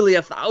literally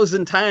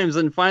 1,000 times,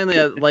 and finally,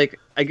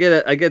 I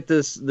get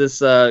this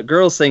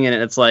girl singing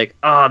it. It's like,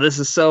 oh, this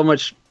is so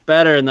much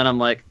better, and then I'm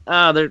like,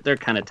 oh, they're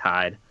kind of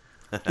tied.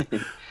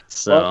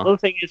 So well, the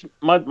thing is,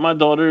 my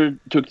daughter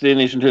took the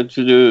initiative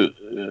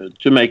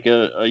to make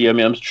a Yum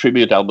Yums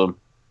tribute album.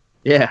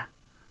 Yeah,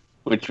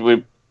 which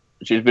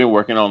she's been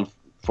working on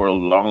for a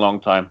long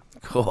time.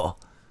 Cool.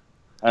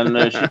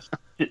 And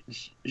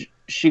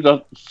she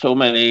got so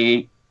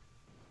many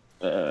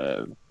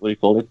what do you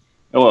call it?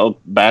 Oh, well,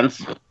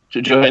 bands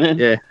to join in.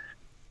 Yeah.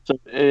 So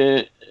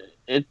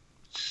it's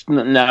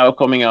now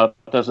coming out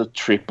as a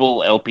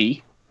triple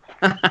LP.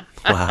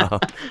 Wow.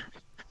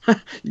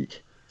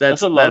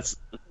 That's a lot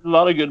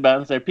of good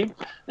bands there.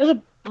 There's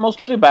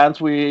mostly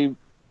bands we've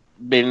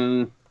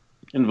been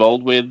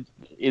involved with,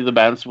 either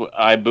bands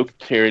I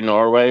booked here in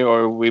Norway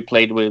or we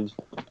played with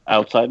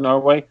outside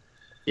Norway.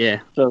 Yeah.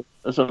 So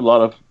there's a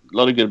lot of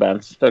good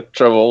bands. The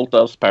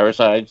Travoltas,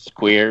 Parasites,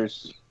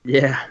 Queers.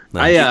 Yeah.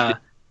 Nice.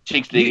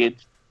 Chicks Dig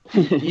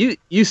It.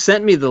 You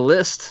sent me the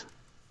list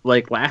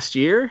like last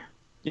year.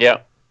 Yeah.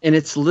 And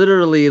it's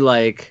literally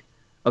like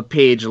a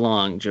page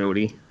long,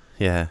 Jody.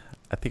 Yeah,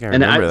 I think I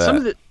remember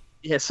that.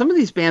 Some of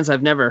these bands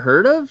I've never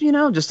heard of,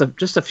 just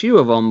a few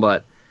of them,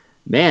 but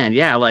man,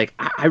 yeah, like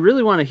I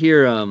really want to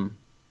hear I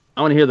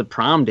want to hear the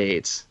Prom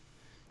Dates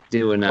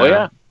doing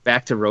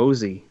Back to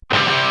Rosie.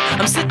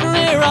 I'm sitting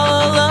here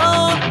all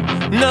alone,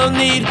 no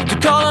need to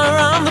call her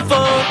on the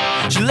phone.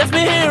 She left me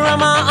here on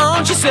my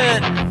own, she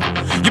said,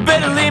 you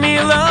better leave me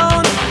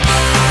alone.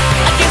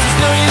 I guess it's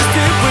no use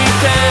to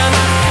pretend,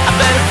 I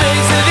better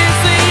face it, it's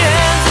the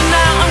end. So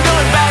now I'm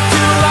going back to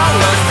a long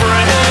lost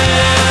friend.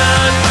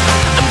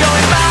 I'm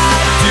going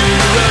back to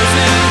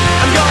Rosie,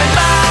 I'm going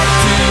back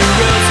to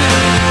Rosie,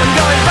 I'm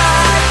going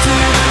back to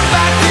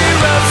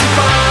Rosie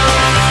Farm.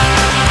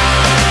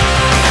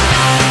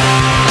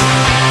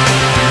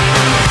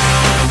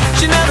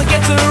 She never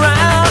gets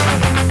around,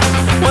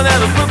 will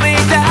never put me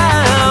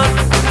down.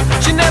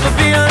 She'll never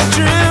be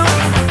untrue,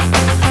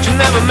 she'll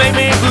never make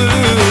me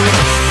blue.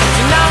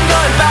 So now I'm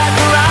going back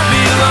where I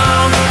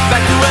belong,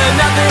 back to where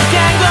nothing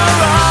can go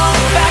wrong,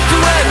 back to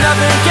where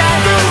nothing can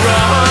go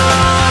wrong.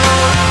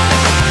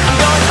 I'm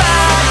going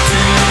back to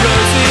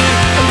Rosie,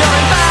 I'm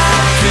going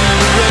back to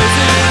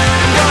Rosie,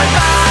 I'm going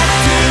back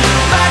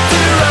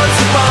to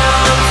Rosie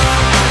Farms.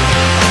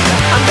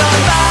 I'm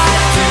going back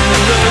to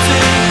Rosie,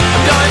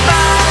 I'm going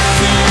back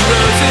to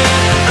Rosie,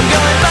 I'm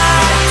going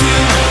back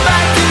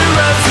to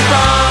Rosie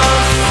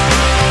Farms.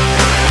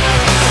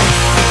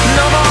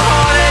 No more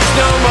heartaches,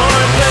 no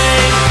more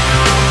pain,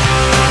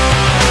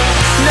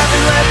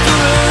 nothing left to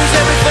lose,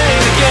 everything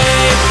to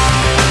gain.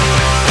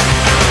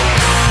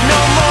 No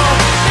more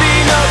be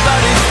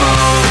nobody's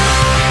fool.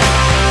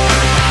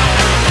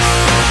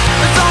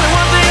 There's only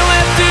one thing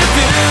left to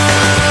do.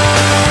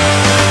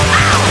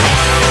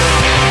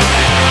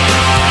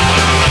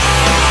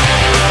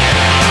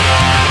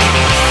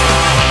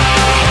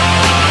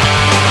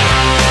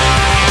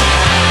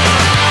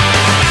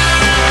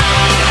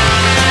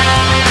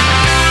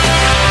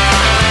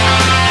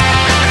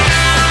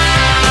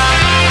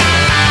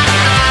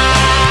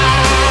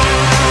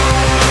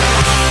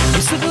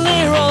 I'm sitting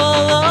here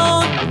all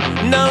alone,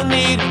 no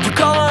need to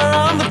call her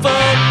on the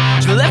phone.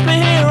 She left me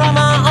here on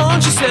my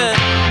own, she said,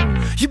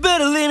 you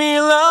better leave me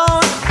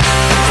alone.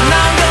 So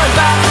now I'm going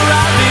back where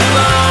I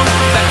belong,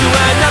 back to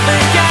where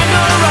nothing can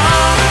go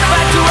wrong,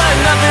 back to where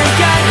nothing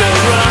can go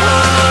wrong.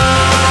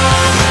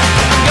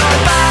 I'm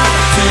going back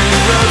to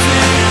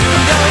Rosie,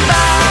 I'm going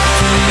back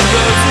to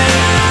Rosie,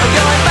 I'm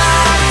going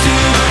back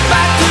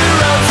to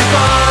Rosie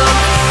Farm.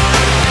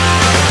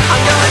 I'm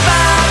going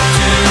back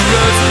to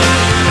Rosie,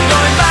 I'm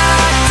going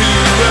back to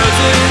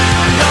Rosie,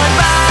 I'm going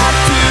back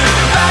to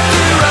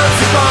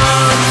Rosie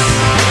Farms,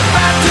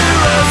 back to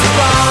Rosie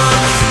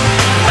Farms,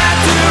 back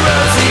to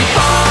Rosie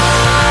Farms.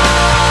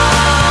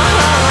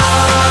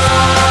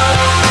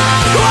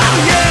 Oh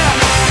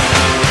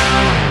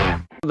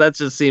yeah! That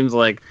just seems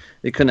like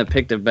they couldn't have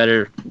picked a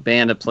better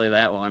band to play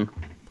that one.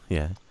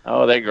 Yeah.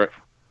 Oh, they're great.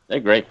 They're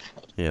great.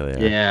 Yeah, they are.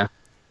 Yeah.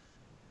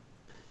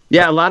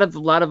 Yeah, a lot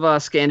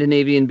of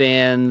Scandinavian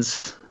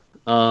bands.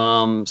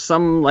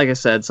 Some, like I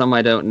said, some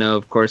I don't know.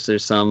 Of course,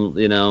 there's some,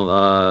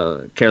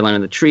 Carolina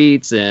and the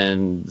Treats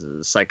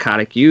and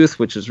Psychotic Youth,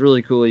 which is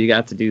really cool. You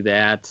got to do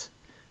that,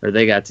 or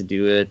they got to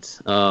do it.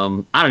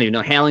 I don't even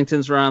know.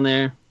 Hallingtons were on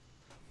there.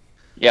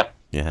 Yeah.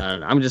 Yeah.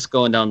 I'm just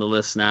going down the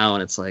list now,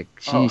 and it's like,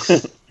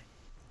 jeez,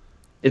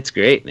 it's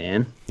great,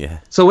 man. Yeah.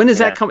 So when does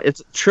that come?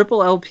 It's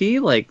triple LP.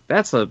 Like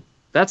that's a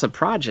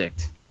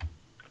project.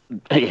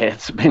 Yeah,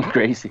 it's been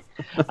crazy.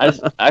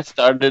 I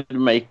started to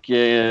make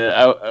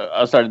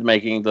I started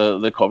making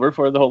the cover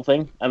for the whole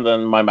thing, and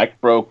then my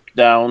Mac broke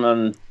down,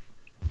 and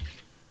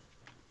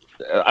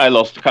I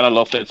lost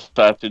it.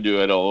 So I have to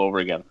do it all over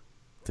again.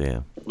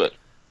 Damn. But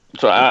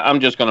so I'm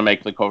just gonna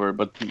make the cover,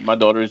 but my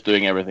daughter is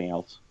doing everything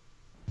else.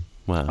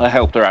 Wow. I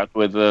helped her out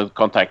with the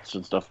contacts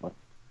and stuff.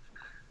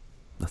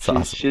 That's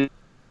awesome.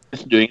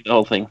 She's doing the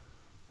whole thing.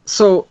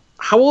 So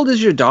how old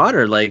is your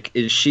daughter? Like,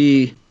 is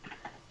she's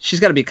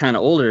got to be kind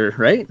of older,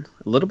 right?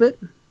 A little bit?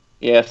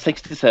 Yeah,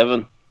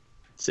 67.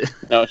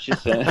 No, she's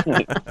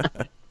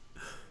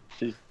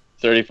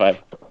 35.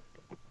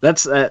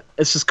 That's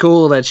it's just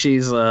cool that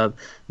she's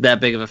that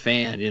big of a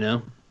fan, you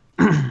know?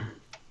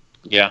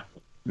 Yeah.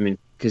 I mean,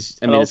 because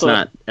it's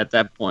not at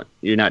that point.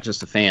 You're not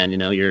just a fan, you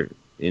know.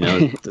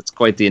 It's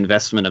quite the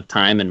investment of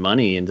time and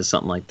money into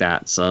something like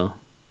that. So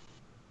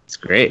it's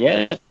great.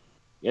 Yeah,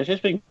 she's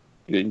been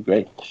doing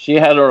great. She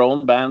had her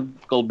own band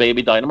called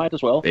Baby Dynamite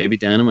as well. Baby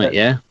Dynamite,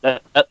 yeah.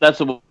 That's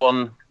the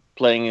one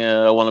playing.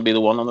 I Want to Be the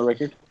One on the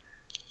record.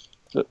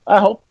 So I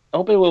hope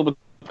it will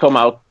come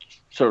out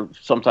sort of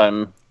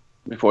sometime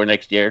before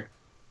next year.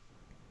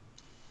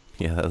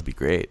 Yeah, that would be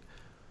great.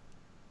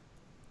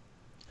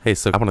 Hey,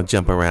 so I'm going to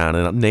jump around,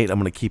 and Nate, I'm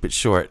going to keep it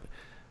short.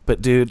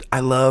 But, dude, I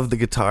love the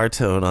guitar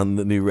tone on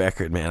the new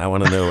record, man. I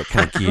want to know what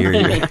kind of gear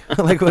you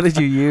like, what did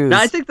you use? No,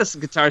 I think this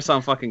guitar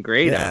sound fucking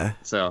great. Yeah.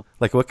 So,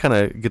 like, what kind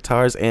of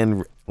guitars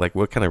and, like,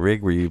 what kind of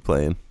rig were you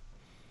playing?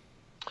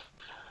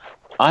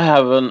 I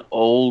have an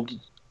old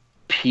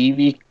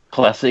PV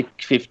Classic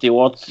 50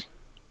 watts.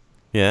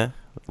 Yeah?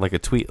 Like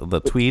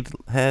the tweed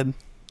head?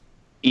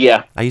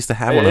 Yeah. I used to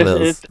have one of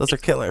those. Those are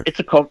killer. It's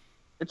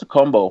a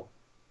combo.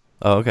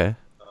 Oh, okay.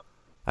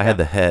 I had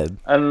the head.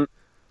 And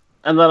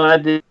then I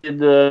did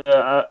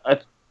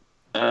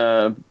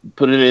I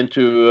put it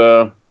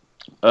into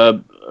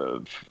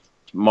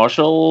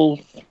Marshall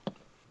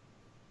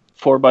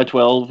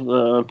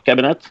 4x12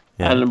 cabinet,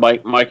 and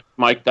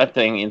mic that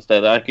thing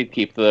instead. I could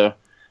keep the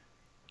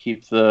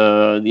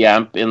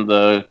amp in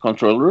the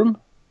control room.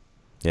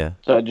 Yeah.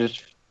 So I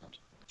just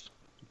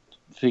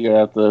figured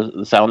out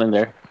the sound in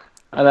there,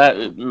 and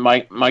I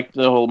mic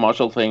the whole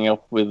Marshall thing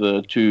up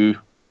with two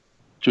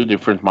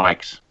different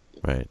mics.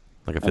 Right,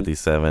 like a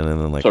 57,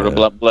 and then like sort of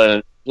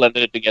blended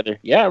it together.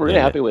 Yeah, really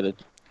happy with it.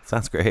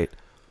 Sounds great.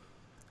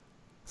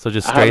 So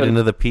just straight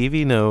into the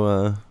PV,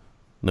 no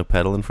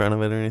pedal in front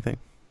of it or anything.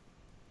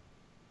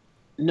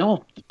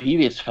 No, the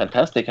PV is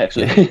fantastic,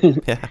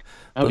 actually. Yeah,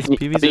 I've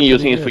been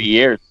using it for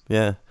years.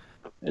 Yeah,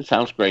 it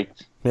sounds great.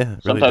 Yeah,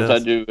 it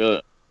sometimes really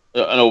does. I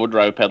do an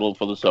overdrive pedal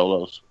for the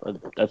solos, but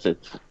that's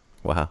it.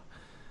 Wow,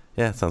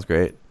 yeah, it sounds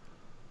great.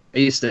 I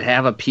used to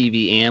have a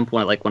PV amp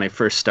when I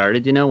first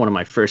started. You know, one of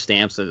my first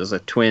amps. It was a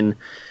twin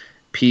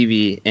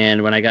PV,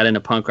 and when I got into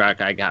punk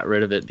rock, I got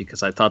rid of it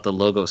because I thought the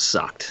logo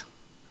sucked.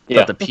 I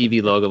thought the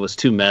PV logo was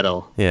too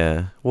metal.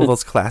 Yeah, well,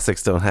 those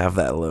classics don't have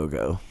that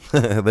logo.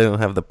 They don't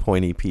have the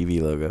pointy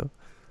PV logo.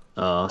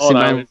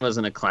 Mine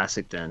wasn't a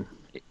classic then.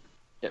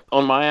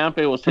 On my amp,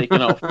 it was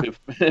taken off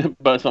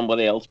by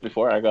somebody else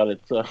before I got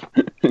it. So.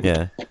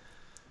 Yeah,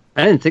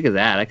 I didn't think of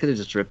that. I could have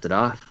just ripped it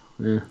off.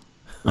 Yeah.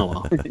 Oh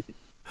well.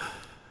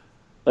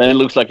 And it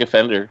looks like a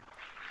Fender.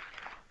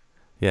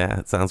 Yeah,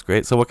 it sounds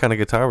great. So what kind of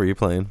guitar were you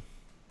playing?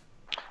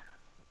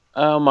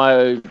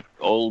 My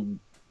old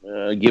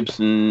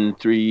Gibson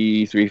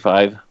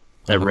 335.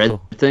 That red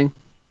thing?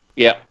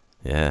 Yeah.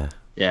 Yeah.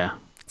 Yeah.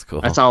 That's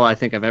cool. That's all I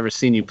think I've ever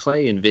seen you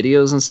play in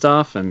videos and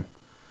stuff and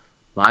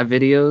live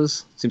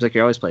videos. Seems like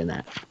you're always playing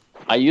that.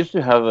 I used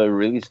to have a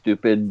really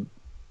stupid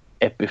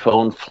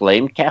Epiphone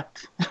Flame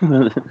Cat.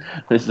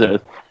 There's a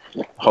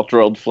hot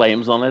rod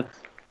flames on it.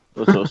 It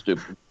was so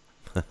stupid.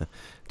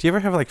 Do you ever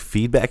have like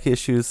feedback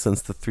issues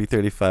since the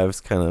 335's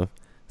kind of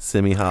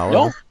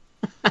semi-hollow?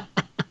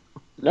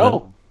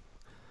 No.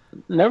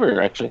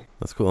 Never, actually.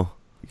 That's cool.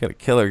 You got a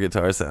killer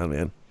guitar sound,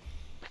 man.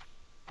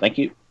 Thank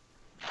you.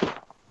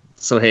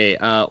 So, hey,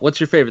 what's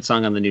your favorite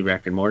song on the new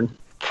record, Morten?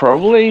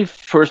 Probably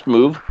First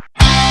Move.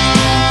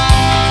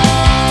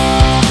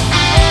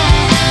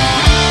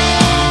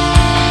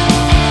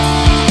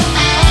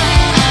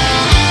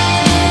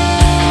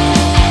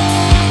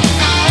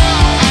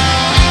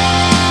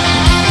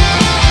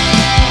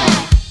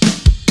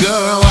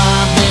 Girl,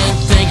 I've been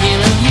thinking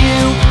of you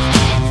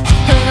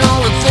and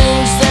all the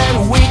things that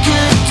we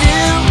could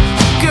do.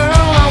 Girl,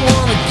 I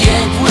wanna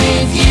get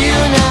with you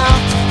now.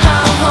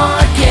 How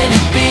hard can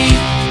it be?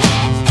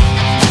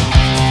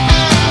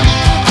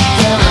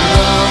 Fell in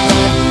love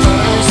at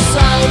first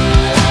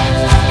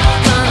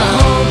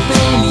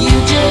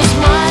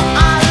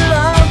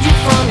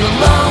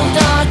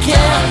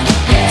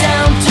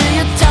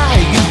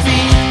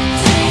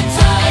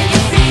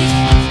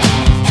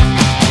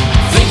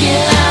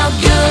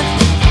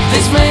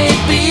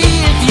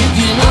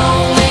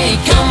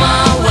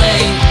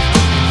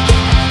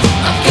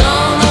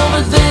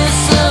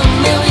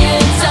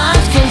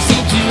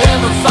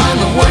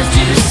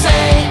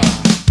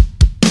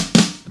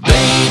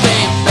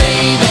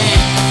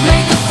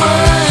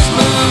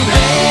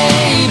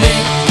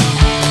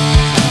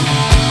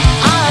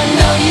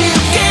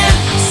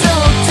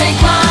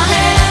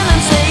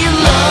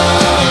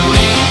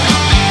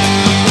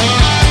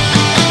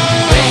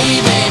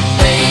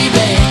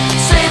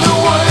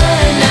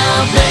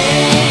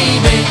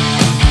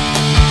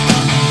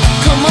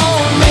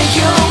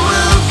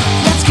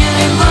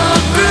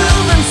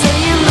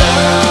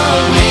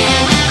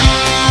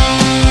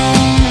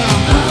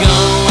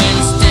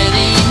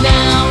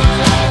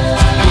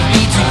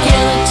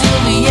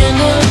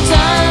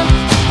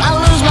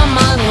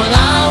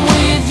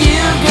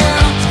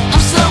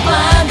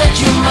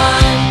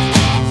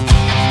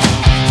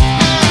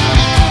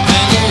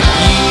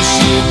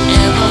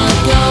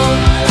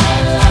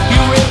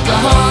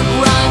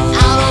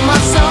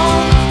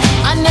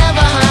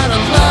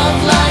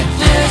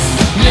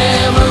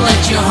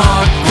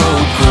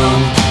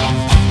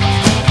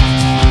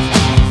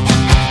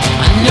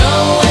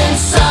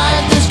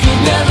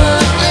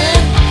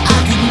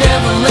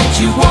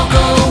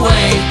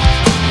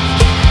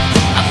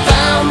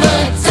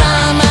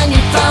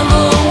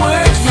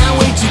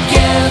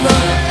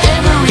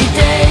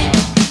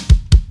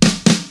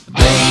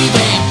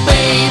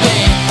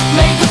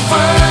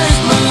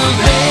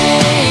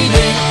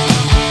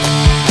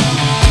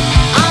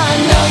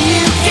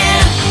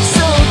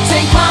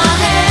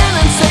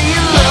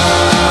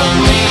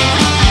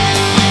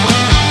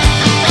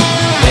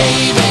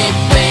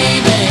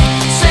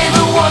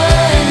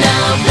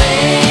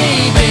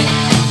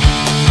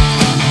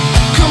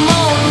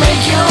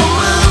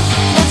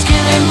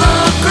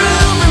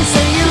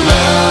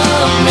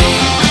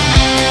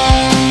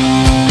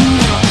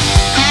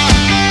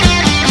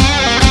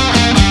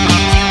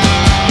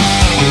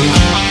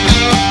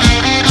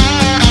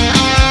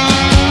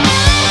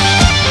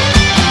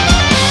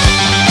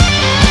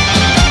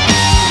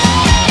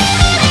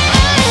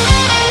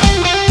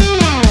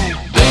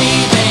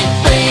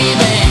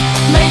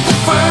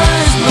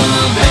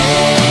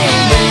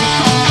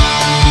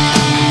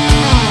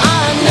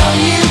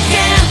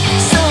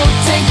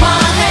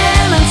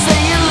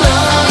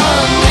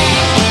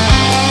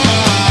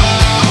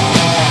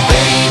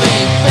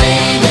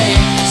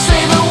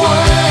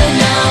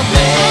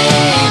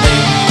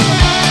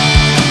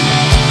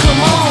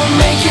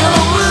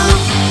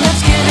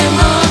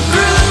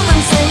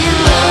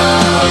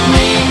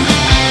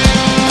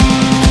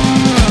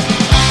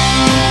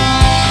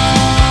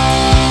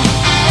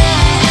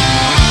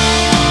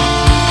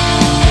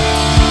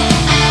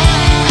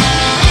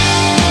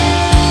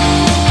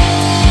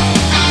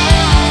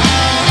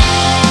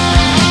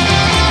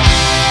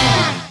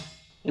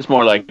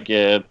more like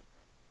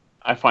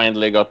I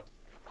finally got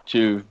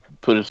to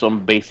put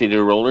some Bay City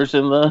Rollers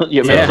in the songs.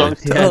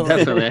 Yeah,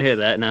 definitely. I hear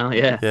that now.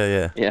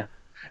 Yeah. Yeah.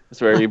 It's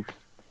very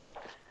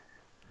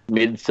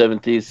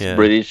mid-70s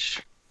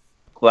British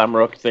glam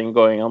rock thing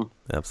going on.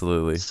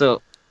 Absolutely.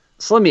 So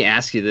let me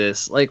ask you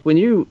this: like when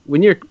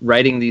you're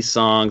writing these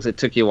songs, it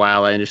took you a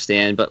while, I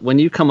understand, but when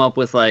you come up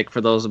with like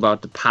for those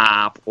about to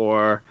pop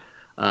or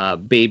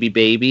Baby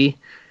Baby,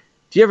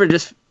 do you ever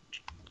just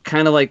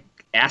kind of like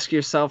ask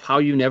yourself how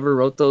you never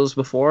wrote those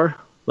before?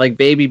 Like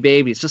Baby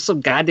Baby, it's just so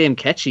goddamn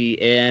catchy,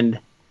 and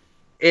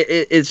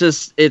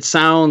it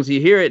sounds,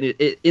 you hear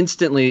it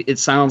instantly, it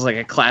sounds like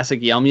a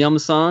classic Yum Yum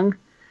song,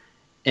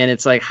 and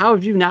it's like, how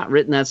have you not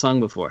written that song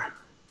before?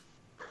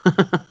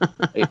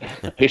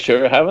 You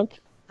sure haven't?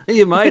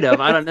 You might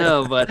have, I don't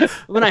know, but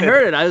when I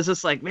heard it, I was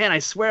just like, man, I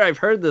swear I've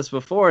heard this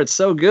before. It's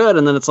so good,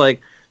 and then it's like,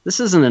 this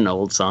isn't an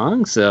old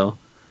song, so.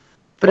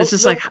 But it's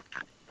just like.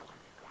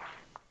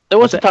 There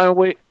was a time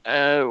when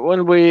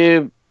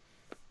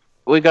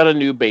we got a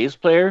new bass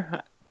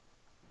player,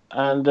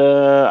 and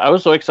I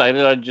was so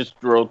excited I just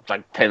wrote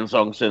like 10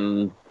 songs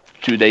in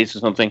 2 days or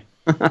something.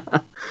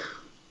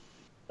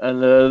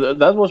 And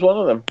that was one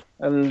of them,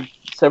 and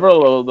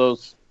several of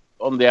those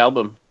on the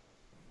album.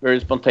 Very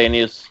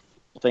spontaneous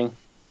thing.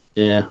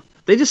 Yeah,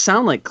 they just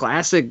sound like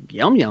classic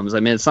Yum Yums. I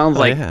mean, it sounds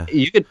like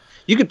you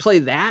could play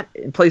that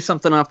and play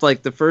something off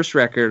like the first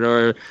record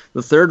or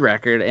the third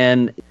record,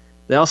 and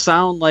they all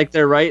sound like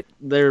they're like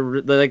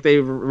they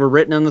were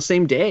written on the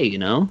same day. You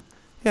know?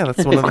 Yeah,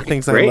 that's one of the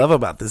things I love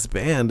about this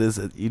band is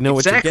that you know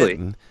what you're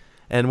getting.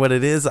 And what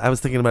it is, I was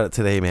thinking about it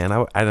today, man.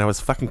 I was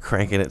fucking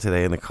cranking it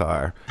today in the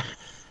car,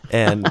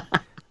 and.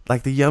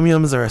 Like the Yum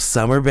Yums are a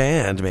summer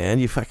band, man.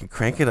 You fucking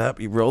crank it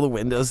up, you roll the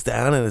windows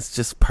down, and it's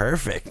just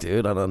perfect,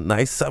 dude. On a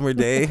nice summer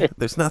day,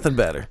 there's nothing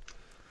better.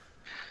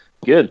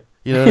 Good.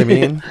 You know what I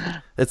mean?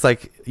 It's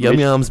like Yum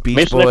Yums,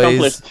 Beach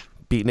Boys,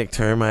 Beatnik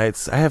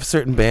Termites. I have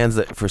certain bands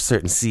that for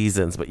certain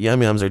seasons, but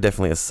Yum Yums are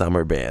definitely a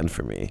summer band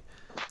for me.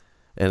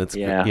 And it's,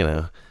 you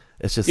know,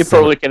 it's just... You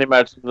probably can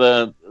imagine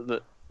the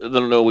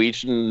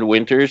Norwegian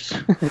winters.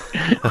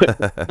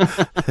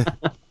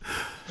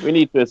 We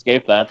need to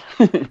escape that.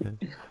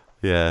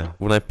 Yeah,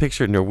 when I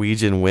picture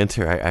Norwegian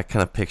winter, I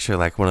kind of picture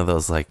like one of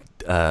those like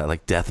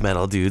death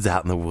metal dudes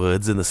out in the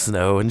woods in the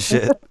snow and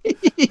shit.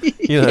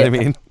 You know what I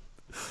mean?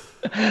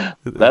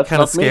 That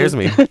kind of scares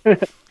me.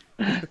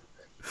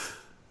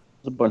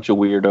 A bunch of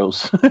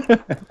weirdos.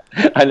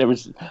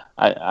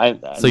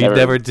 So you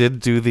never did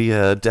do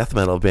the death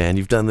metal band?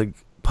 You've done the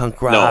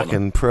punk rock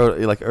and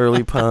like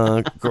early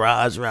punk,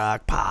 garage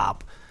rock,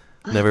 pop.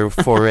 Never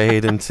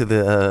forayed into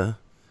the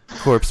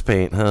corpse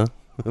paint, huh?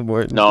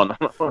 Morten? No.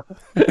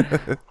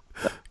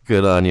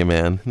 Good on you,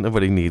 man.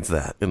 Nobody needs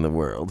that in the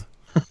world.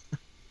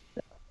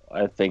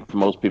 I think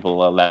most people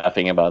are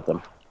laughing about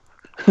them.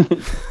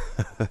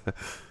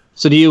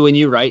 So do you, when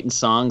you write in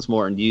songs,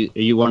 Morten, are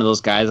you one of those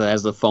guys that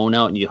has the phone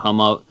out and you hum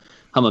a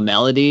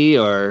melody,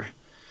 or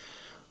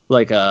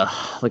you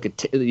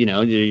know,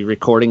 are you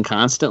recording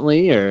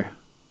constantly or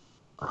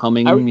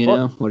humming?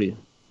 What do you?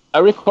 I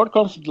record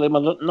constantly,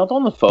 but not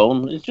on the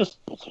phone. It just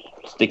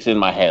sticks in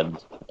my head.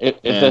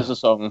 If there's a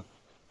song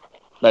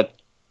that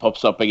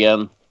pops up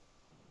again,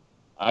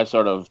 I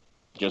sort of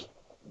just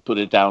put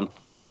it down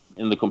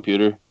in the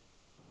computer.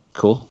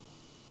 Cool.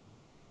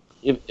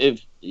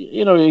 If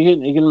you know,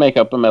 you can make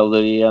up a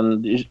melody,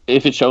 and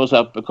if it shows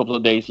up a couple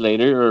of days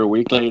later or a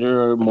week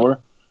later or more,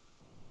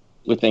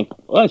 we think,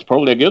 well, it's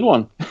probably a good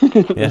one.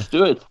 Let's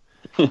do it.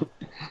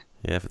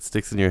 Yeah, if it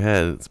sticks in your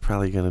head, it's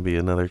probably going to be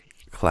another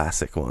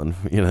classic one,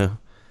 you know?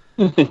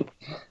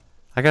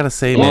 I gotta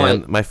say,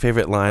 man, my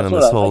favorite line on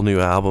this whole new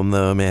album,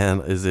 though,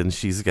 man, is in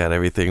She's Got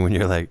Everything, when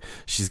you're like,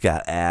 she's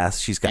got ass,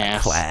 she's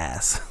got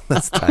class.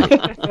 That's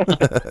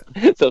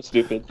tight. So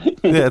stupid.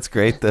 Yeah, it's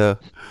great, though.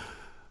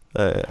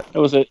 It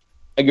was a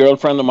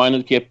girlfriend of mine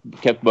who kept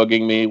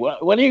bugging me,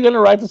 when are you going to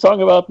write a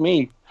song about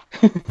me?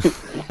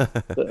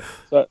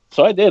 so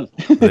I did.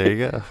 There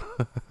you go.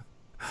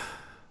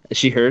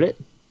 She heard it?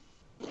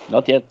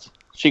 Not yet.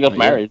 She got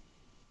married.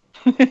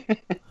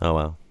 Oh,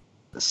 wow.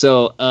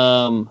 So,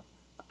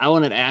 I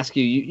wanted to ask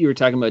you, you were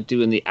talking about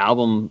doing the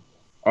album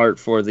art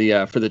for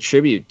the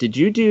tribute.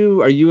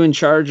 Are you in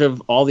charge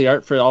of all the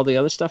art for all the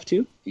other stuff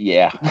too?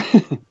 Yeah.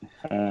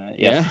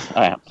 Yes,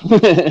 I am.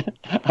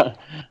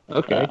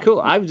 Okay,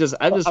 cool. I'm just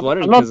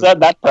wondering. I'm not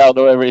that proud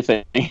of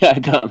everything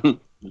I've done.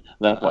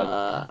 That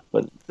one.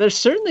 But there's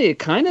certainly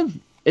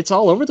it's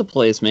all over the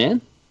place,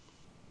 man.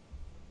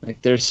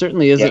 Like there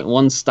certainly isn't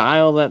one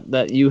style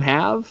that you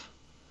have.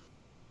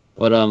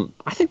 But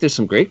I think there's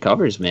some great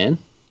covers, man.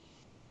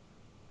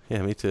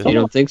 Yeah, me too. You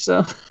don't think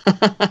so?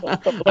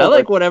 I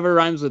like whatever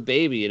rhymes with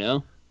baby, you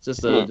know?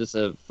 Just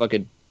a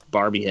fucking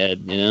Barbie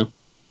head, you know?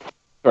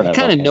 You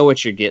kind of know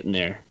what you're getting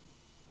there.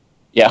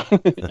 Yeah.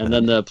 And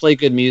then the play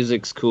good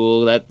music's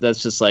cool.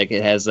 That's just like,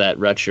 it has that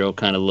retro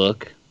kind of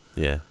look.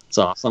 Yeah. It's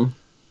awesome.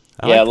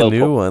 I like the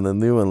new one. The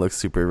new one looks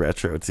super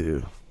retro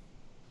too.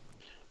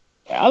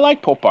 I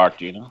like pop art,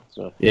 you know?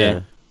 So.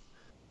 Yeah.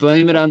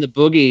 Blame It on the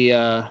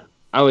Boogie.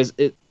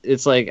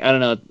 it's like, I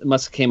don't know, it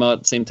must have came out at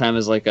the same time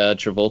as like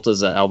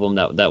Travolta's album,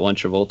 that one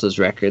Travolta's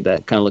record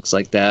that kind of looks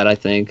like that, I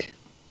think.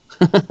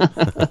 You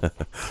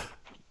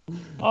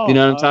know what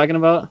I'm talking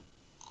about?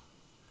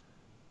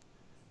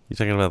 You're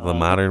talking about the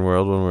Modern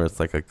World one where it's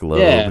like a globe.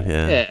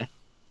 Yeah.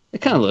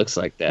 It kind of looks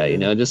like that,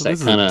 just Well,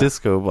 that kind of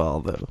disco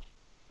ball though.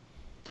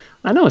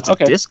 I know it's a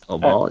disco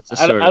ball. It's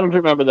I don't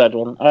remember that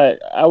one.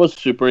 I was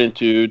super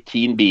into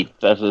Teen Beat.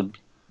 That's a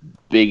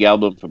big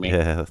album for me.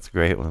 Yeah, that's a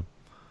great one.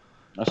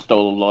 I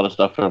stole a lot of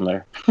stuff from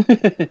there.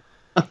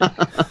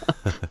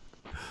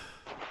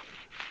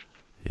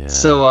 Yeah.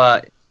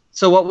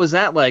 So what was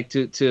that like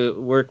to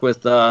work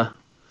with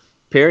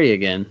Perry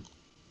again?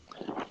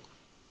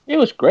 It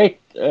was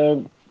great.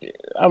 I'm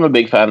a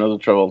big fan of the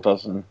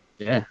Travoltas, and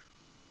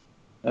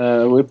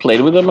we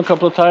played with them a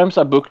couple of times.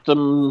 I booked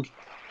them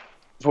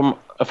from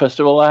a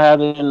festival I had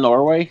in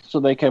Norway, so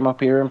they came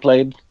up here and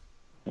played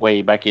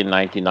way back in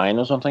 '99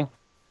 or something,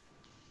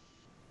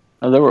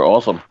 and they were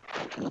awesome.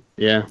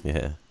 Yeah,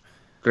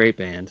 great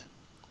band.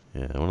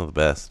 Yeah, one of the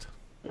best.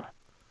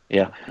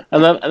 Yeah,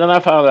 and then I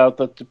found out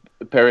that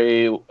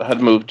Perry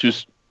had moved to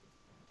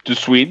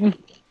Sweden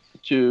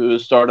to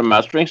start a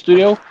mastering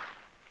studio.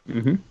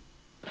 Mm-hmm.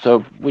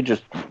 So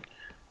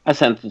I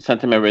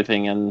sent him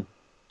everything, and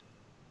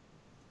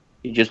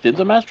he just did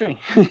the mastering.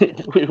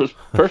 It was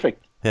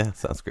perfect. Yeah,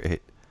 sounds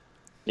great.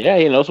 Yeah,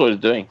 he knows what he's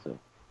doing. So.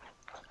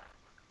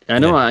 I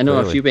know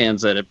clearly. a few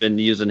bands that have been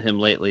using him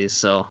lately,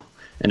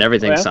 and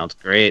everything sounds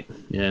great.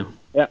 Yeah.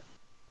 Yeah.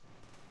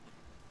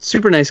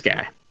 Super nice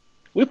guy.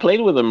 We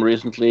played with him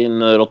recently in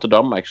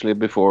Rotterdam, actually,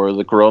 before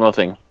the Corona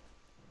thing.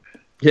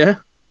 Yeah.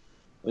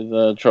 With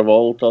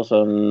Travoltas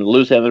and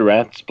Lucy and the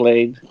Rats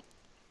played.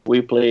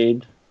 We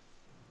played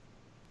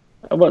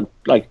about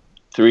like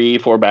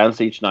 3-4 bands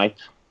each night.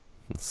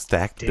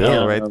 Stacked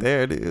bill right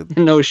there, dude.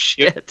 No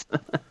shit.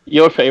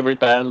 Your favorite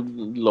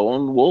band,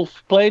 Lone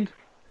Wolf, played?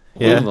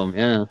 Yeah. One of them,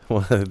 yeah.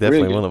 Well,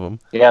 definitely one of them.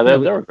 Yeah, they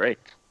were great.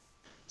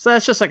 So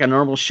that's just like a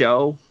normal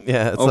show.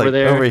 Yeah, it's over like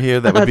there. over here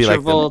that would be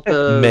like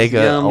the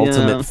mega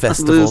ultimate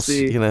festivals,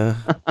 Lucy.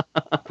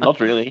 Not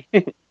really.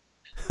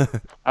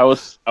 I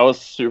was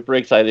super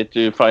excited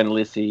to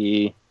finally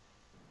see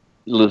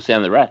Lucy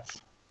and the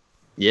Rats.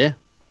 Yeah.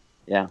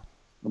 Yeah.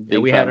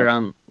 We had her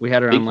on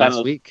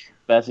last week.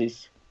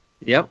 Bessie's.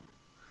 Yep.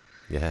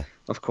 Yeah.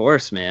 Of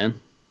course, man.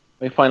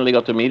 We finally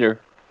got to meet her.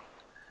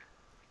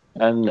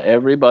 And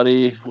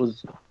everybody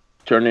was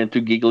turned into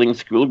giggling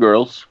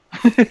schoolgirls.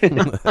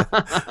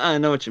 I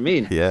know what you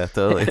mean. Yeah,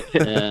 totally.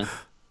 Yeah.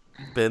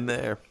 Been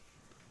there.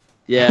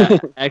 Yeah,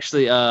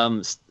 actually,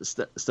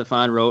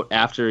 Stefan wrote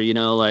after,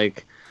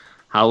 like,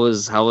 how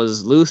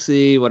was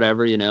Lucy,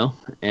 whatever,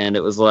 and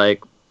it was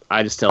like,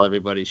 I just tell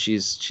everybody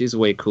she's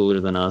way cooler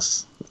than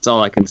us. That's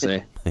all I can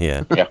say.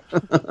 Yeah. Yeah.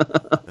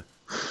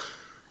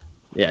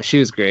 Yeah, she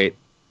was great.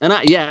 And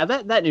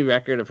that new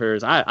record of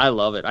hers, I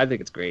love it. I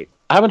think it's great.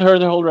 I haven't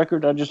heard the whole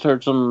record. I just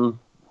heard some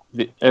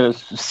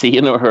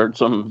seen or heard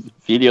some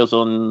videos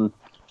on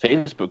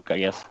Facebook, I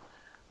guess.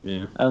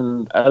 Yeah.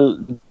 And I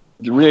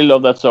really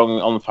love that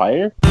song On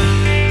Fire.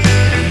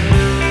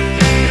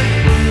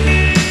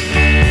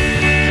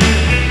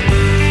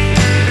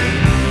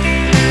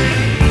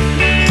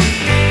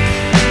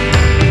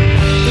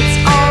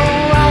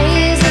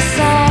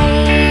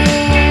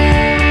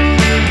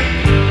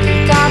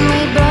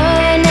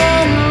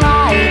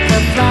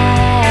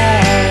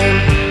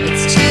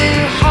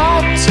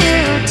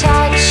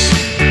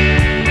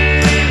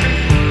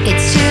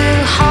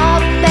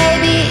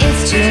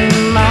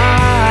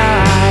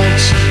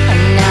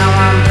 Now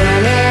I'm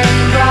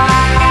burning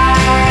bright.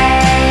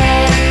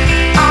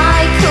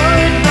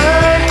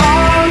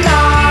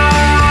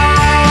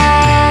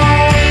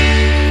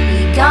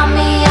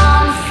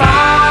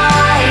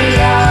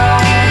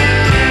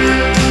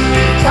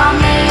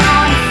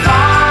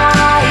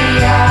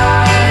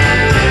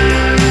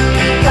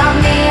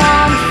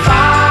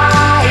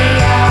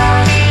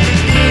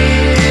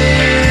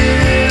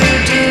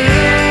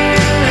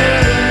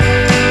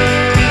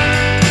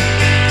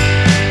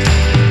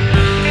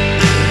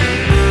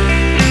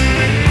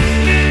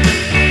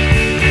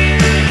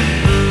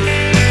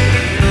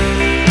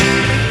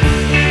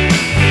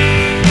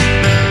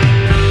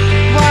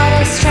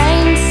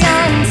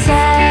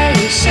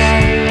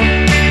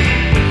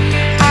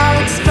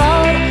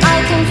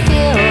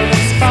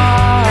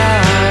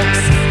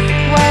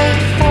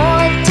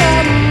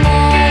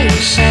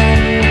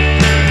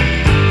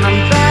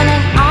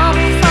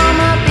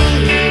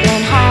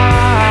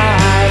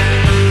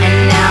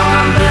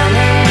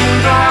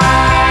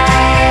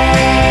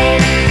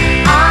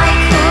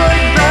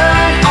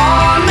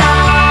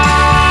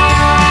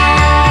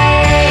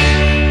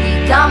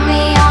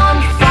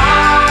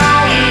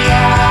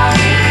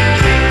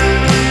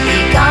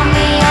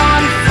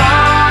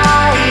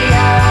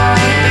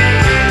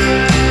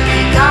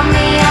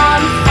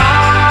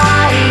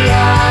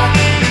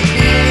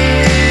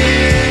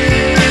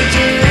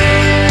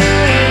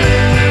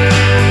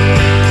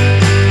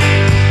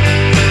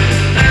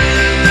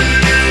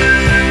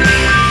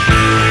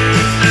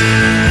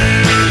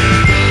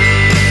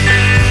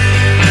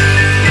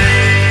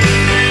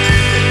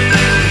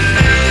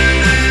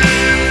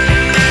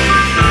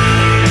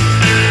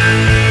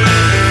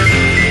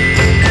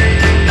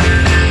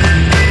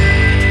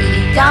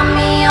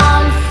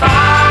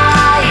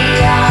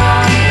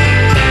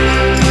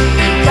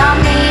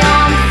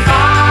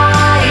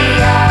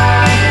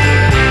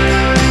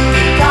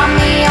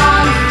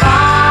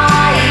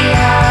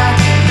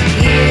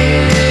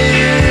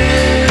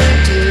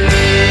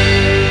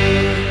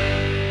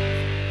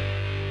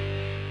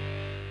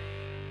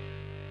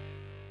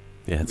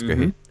 Yeah, it's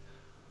great.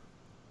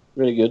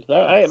 Really good.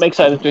 I'm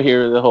excited to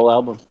hear the whole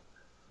album.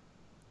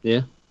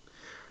 Yeah,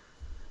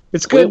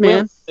 it's good,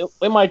 man.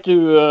 We might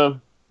do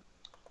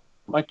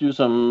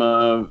some.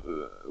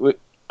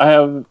 I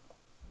have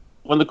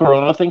when the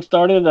Corona thing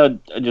started.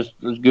 I just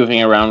was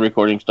goofing around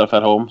recording stuff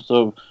at home.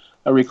 So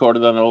I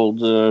recorded an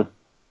old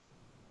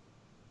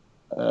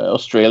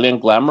Australian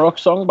glam rock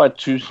song by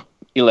two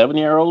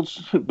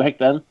 11-year-olds back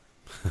then,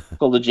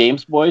 called the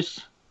James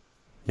Boys.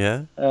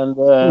 Yeah. And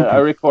I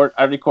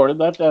recorded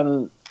that,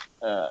 and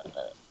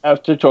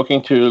after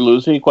talking to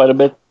Lucy quite a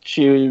bit,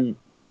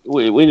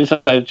 we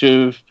decided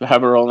to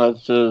have her on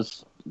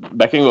as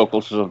backing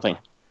vocals or something.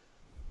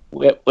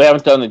 We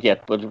haven't done it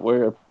yet, but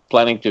we're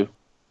planning to.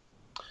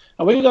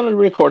 And we're gonna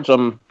record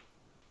some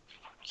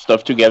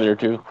stuff together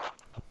too.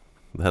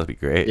 That'll be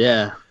great.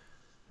 Yeah.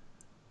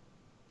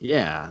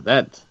 Yeah,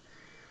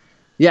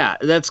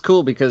 that's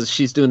cool because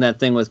she's doing that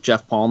thing with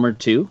Jeff Palmer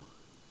too.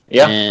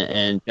 Yeah.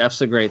 And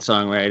Jeff's a great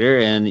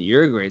songwriter, and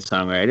you're a great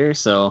songwriter,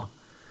 so.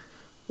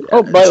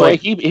 Oh, by the way,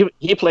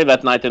 he played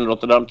that night in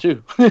Rotterdam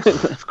too.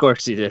 Of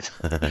course he did.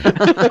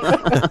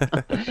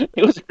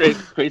 It was a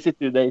crazy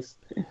 2 days.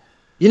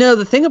 You know,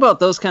 the thing about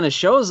those kind of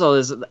shows though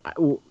is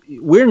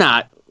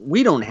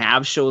we don't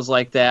have shows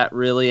like that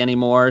really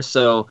anymore.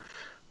 So,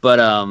 but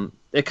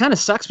it kind of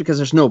sucks because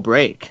there's no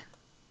break.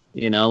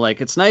 You know,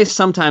 like it's nice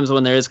sometimes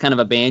when there is kind of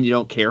a band you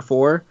don't care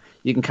for.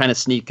 You can kind of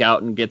sneak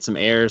out and get some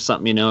air or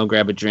something, you know,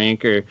 grab a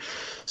drink or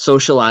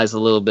socialize a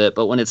little bit.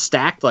 But when it's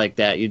stacked like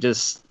that, you're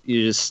just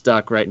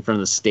stuck right in front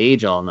of the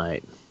stage all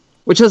night,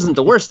 which isn't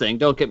the worst thing.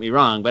 Don't get me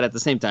wrong, but at the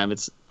same time,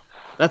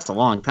 that's a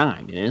long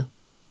time, you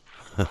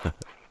know.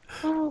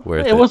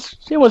 It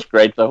was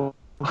great though.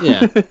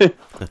 Yeah,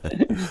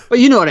 but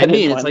you know what I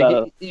mean. It's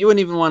like you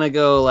wouldn't even want to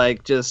go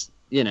like just,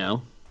 you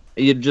know,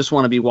 you just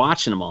want to be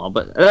watching them all.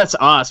 But that's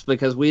us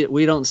because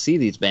we don't see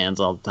these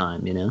bands all the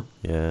time, you know.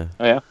 Yeah.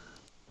 Oh yeah.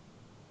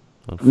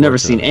 I've never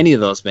seen any of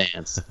those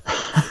bands.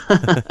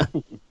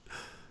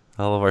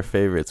 All of our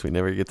favorites. We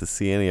never get to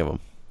see any of them.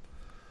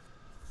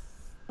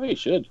 Oh, you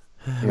should.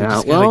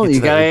 Yeah, well,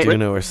 you gotta do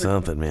know or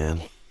something, man.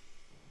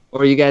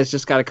 Or you guys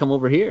just gotta come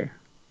over here.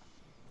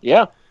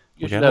 Yeah.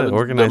 We gotta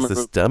organize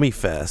this Dummy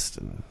Fest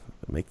and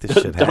make this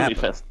shit happen. Dummy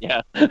Fest,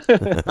 yeah.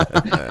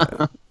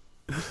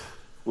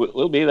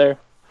 We'll be there.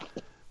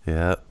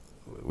 Yeah.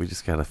 We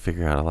just gotta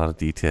figure out a lot of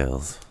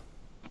details.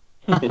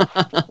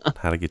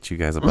 How to get you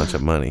guys a bunch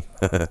of money.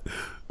 And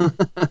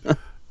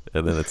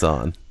then it's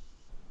on.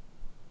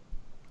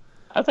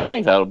 I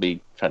think that'll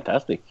be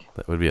fantastic.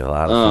 That would be a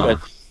lot of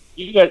fun.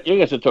 You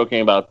guys are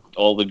talking about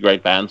all the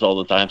great bands all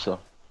the time, so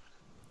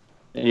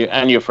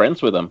and you're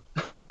friends with them.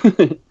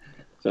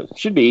 So it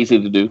should be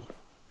easy to do.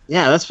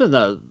 Yeah, that's been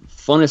the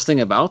funnest thing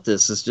about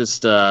this is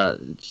just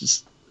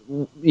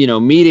you know,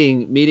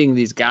 meeting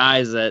these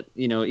guys that,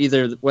 you know,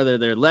 either whether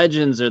they're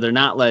legends or they're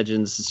not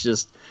legends. It's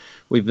just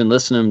we've been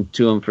listening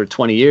to them for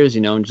 20 years,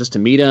 you know, and just to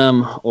meet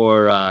them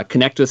or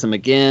connect with them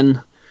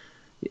again,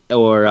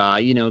 or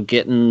you know,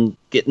 getting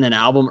an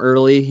album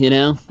early, you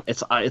know,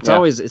 it's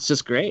always it's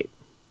just great.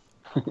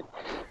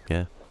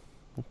 Yeah,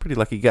 we're pretty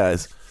lucky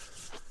guys.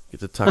 Get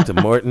to talk to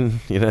Morten,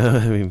 you know.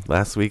 I mean,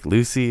 last week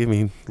Lucy. I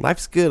mean,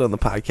 life's good on the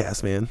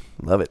podcast, man.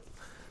 Love it.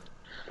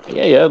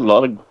 Yeah, a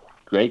lot of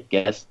great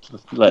guests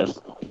last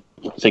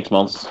 6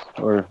 months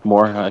or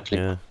more, actually.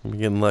 Yeah, I'm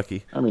getting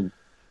lucky. I mean,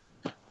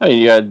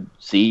 you had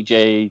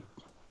CJ,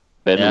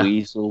 Ben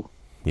Weasel.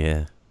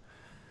 Yeah.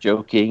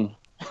 Joe King.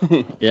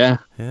 Yeah.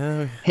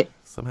 Yeah.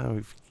 Somehow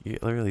we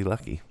get really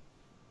lucky.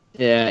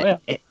 Yeah. Oh,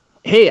 yeah.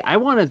 Hey, I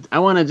want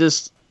to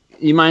just.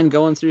 You mind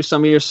going through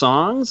some of your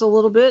songs a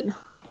little bit?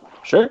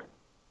 Sure.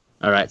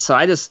 All right. So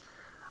I just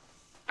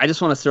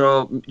want to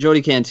throw.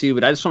 Jody can too,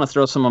 but I just want to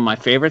throw some of my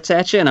favorites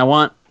at you, and I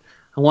want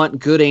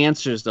good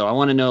answers though. I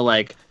want to know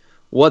like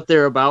what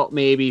they're about,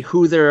 maybe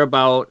who they're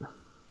about.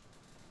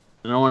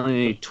 I don't want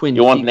any Twin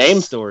Peaks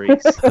names?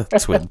 Stories.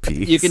 Twin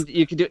Peaks.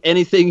 You can do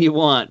anything you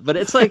want, but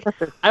it's like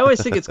I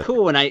always think it's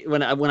cool when I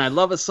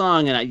love a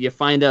song and you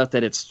find out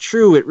that it's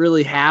true, it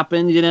really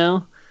happened, you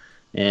know.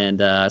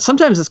 And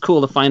sometimes it's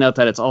cool to find out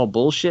that it's all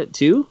bullshit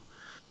too,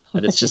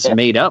 that it's just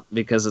made up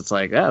because it's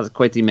like it's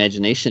quite the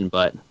imagination.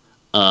 But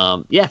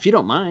yeah, if you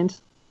don't mind,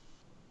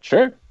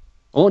 sure.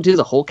 I won't do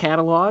the whole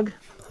catalog,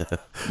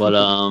 but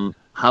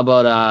how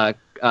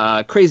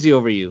about Crazy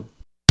Over You?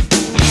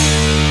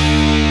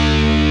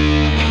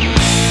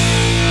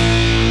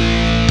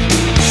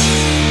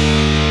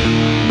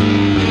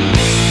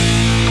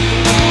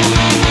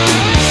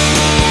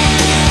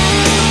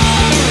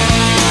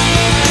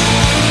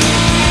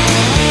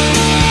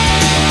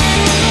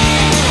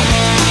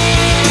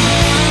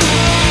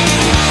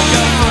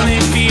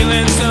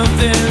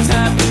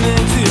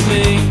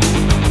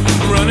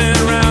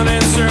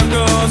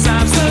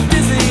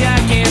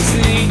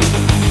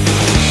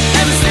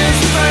 Ever since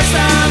the first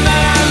time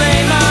that I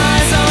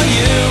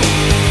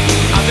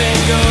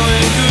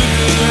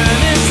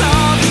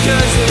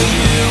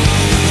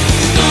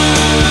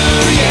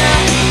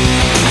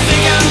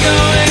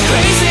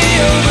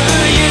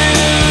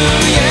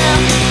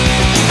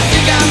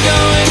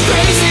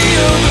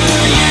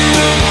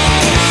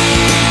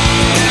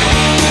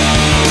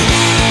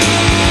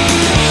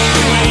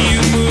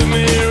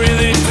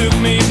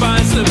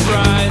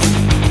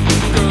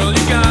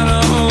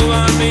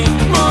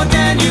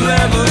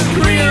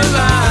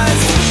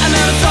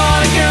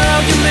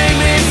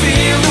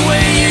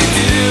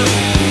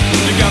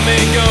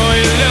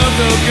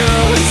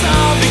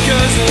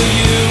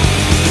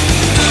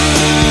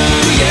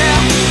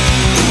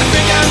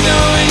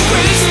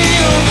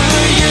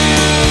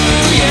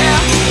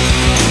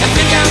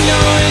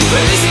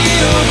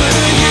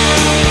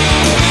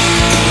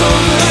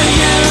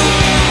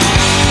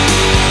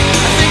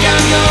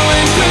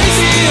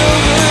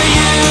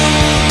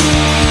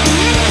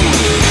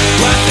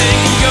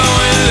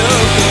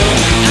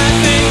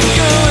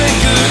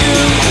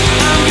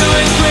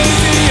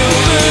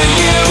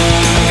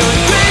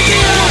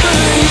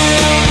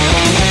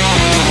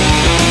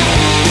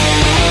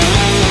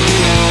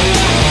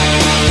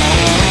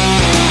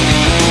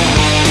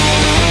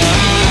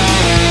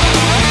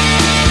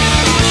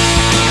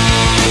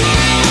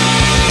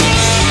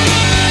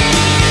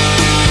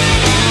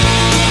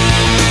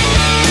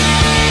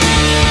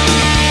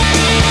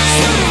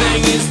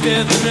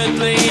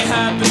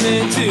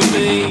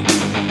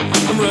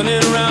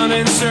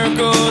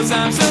circles,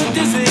 I'm so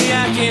dizzy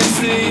I can't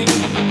see.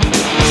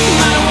 No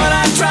matter what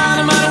I try,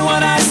 no matter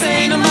what I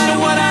say, no matter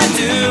what I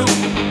do,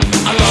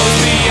 I'll always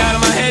be out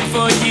of my head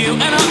for you,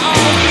 and I'll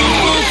always be a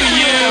fool for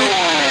you.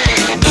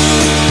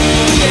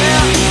 Ooh,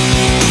 yeah,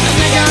 I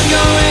think I'm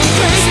going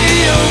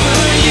crazy over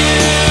you.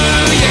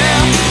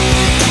 Yeah,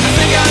 I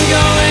think I'm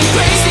going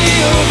crazy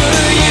over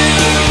you.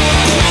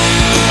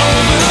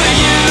 Over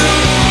you.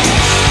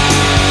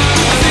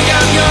 I think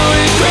I'm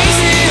going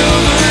crazy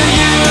over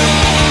you.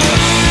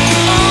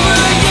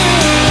 Over you.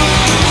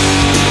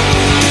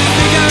 I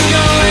think I'm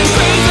going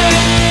crazy.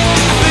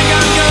 I think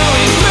I'm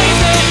going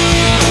crazy.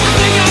 I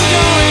think I'm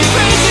going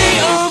crazy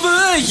over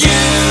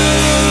you.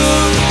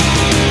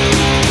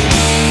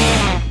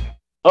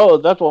 Oh,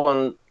 that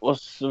one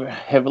was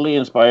heavily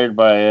inspired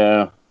by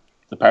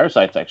the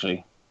Parasites,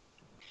 actually.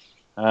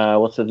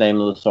 What's the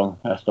name of the song?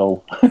 I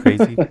stole.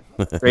 Crazy.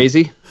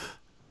 Crazy.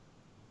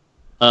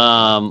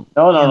 No.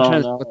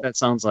 What that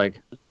sounds like.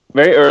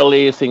 Very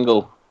early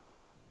single.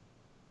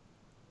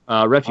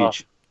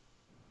 Refuge.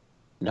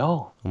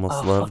 No.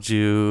 Almost loved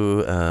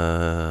you.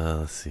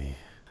 Let's see.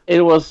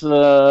 It was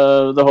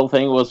the whole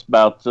thing was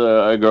about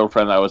a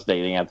girlfriend I was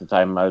dating at the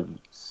time. I was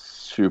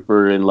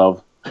super in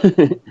love.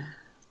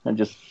 I'm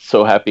just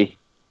so happy.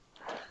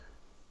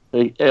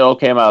 It all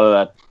came out of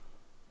that.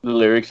 The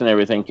lyrics and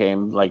everything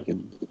came like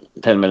in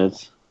 10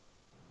 minutes.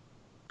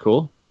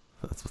 Cool.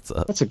 That's what's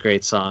up. That's a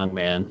great song,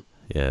 man.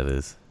 Yeah, it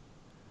is.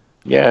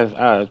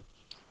 Yeah,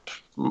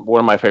 one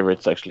of my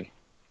favorites actually.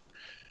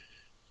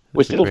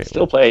 We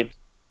still play it.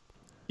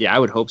 Yeah, I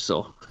would hope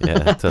so.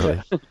 Yeah, totally.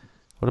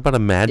 What about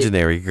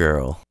Imaginary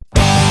Girl?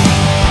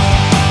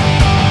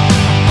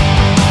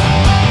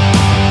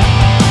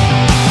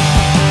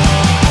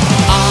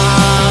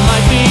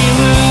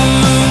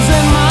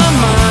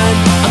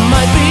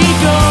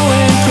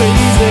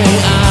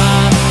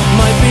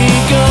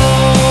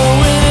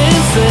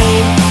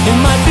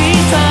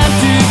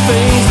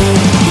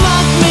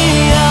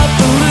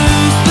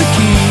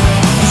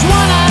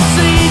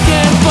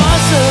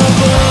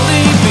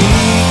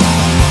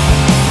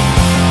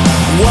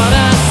 What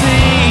I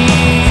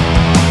see,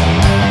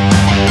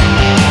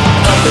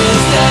 up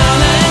is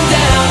down and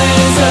down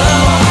is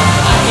up.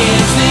 I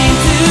can't seem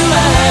to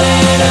add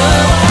it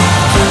up.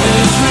 Could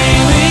this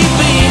really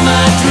be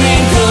my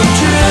dream come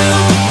true?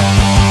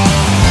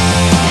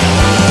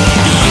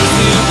 It used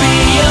to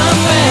be a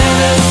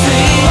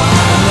fantasy,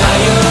 now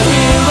you're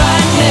here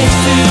right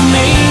next to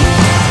me.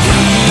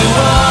 You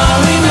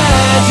are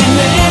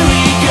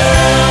imaginary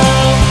girl.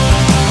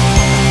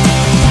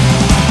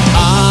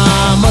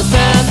 I must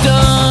have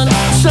done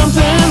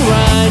something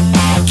right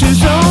to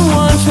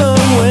someone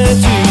somewhere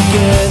to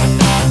get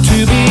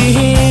to be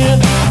here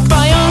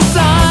by your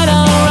side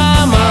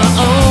around my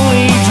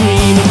only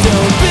dream. And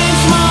don't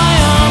pinch my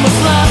arm or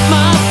slap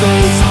my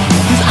face,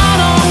 'cause I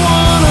don't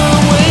wanna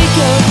wake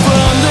up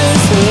from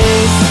this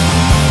haze.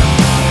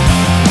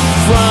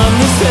 From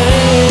this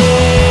haze.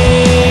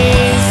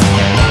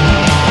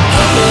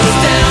 Up is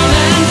down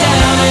and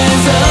down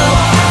is up.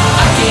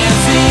 I can't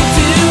seem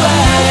to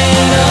add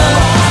it up.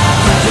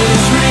 Could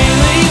this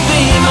really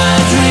be my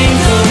dream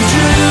come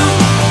true?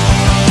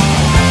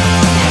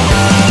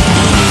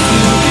 Used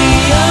to be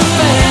a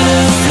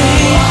fantasy,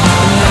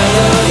 and now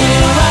you're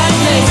here right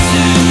next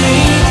to me.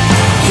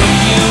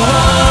 You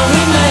are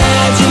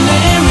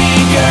imaginary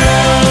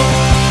girl.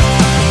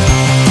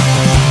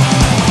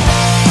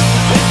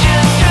 It's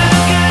just too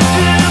good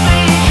to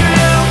be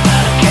true.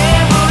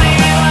 Can't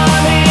believe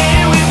I'm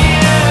here with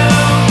you.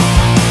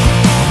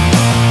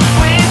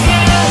 With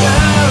you.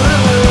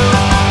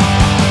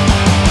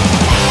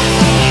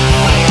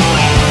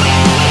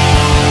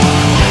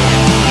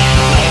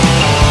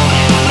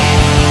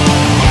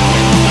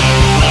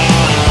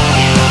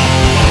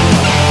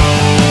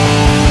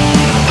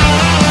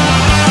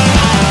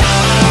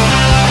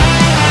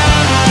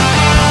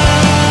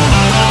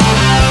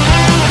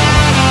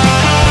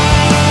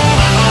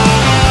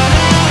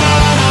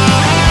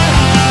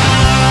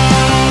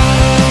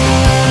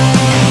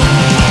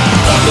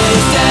 Up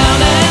is down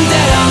and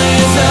down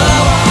is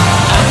up.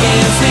 I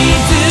can't seem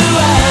to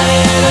add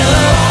it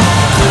up.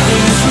 Could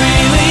this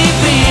really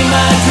be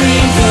my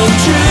dream come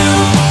true?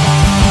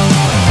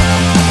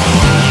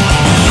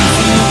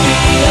 Used to be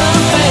a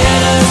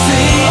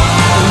fantasy,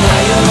 now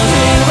you're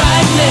here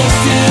right next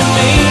to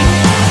me.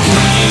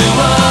 You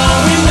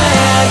are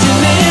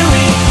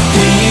imaginary.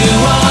 You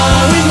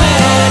are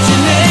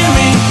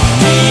imaginary.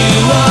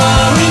 You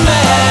are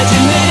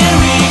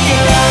imaginary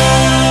girl.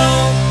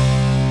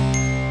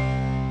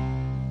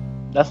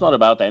 That's not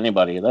about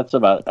anybody. That's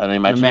about an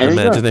imaginary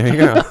girl. Imaginary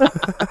Girl.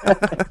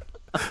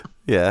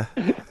 Yeah.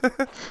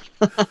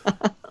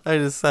 I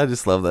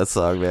just love that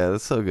song, man.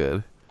 It's so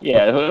good.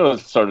 Yeah, it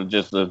was sort of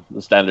just the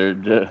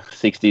standard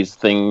 60s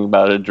thing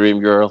about a dream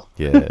girl.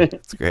 Yeah,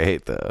 it's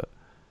great though.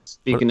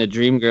 Speaking of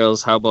dream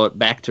girls, how about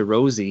Back to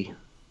Rosie?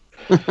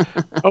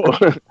 Oh,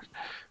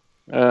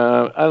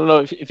 I don't know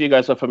if you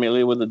guys are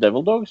familiar with the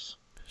Devil Dogs.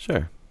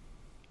 Sure.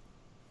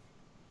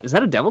 Is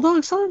that a Devil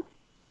Dog song?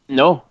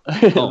 No.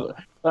 Oh.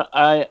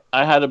 I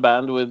had a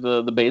band with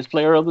the bass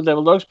player of the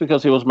Devil Dogs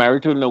because he was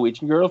married to a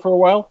Norwegian girl for a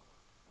while.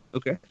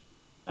 Okay.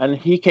 And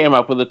he came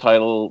up with the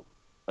title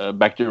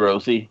Back to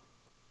Rosie,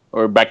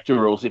 or Back to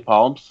Rosie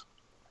Palms.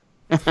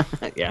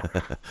 Yeah.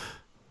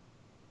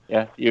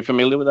 Yeah, you're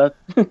familiar with that?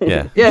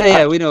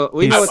 Yeah, we know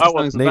what the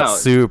song's Nate's about.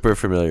 super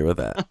familiar with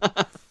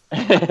that.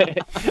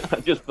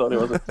 I just thought it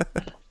was a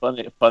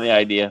funny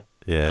idea.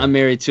 Yeah. I'm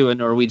married to a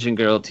Norwegian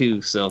girl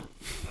too, so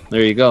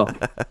there you go.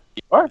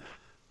 You are?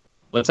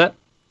 What's that?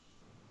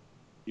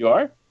 You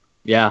are?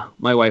 Yeah,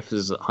 my wife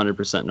is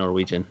 100%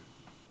 Norwegian.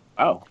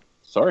 Oh,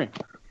 sorry.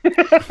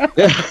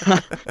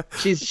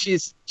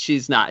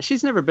 She's not.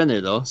 She's never been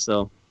there though,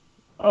 so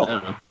I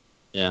don't know.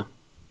 Yeah.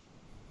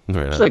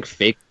 Right It's on. like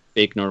fake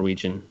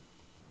Norwegian.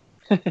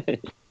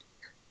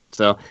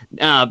 So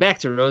back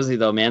to Rosie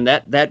though, man.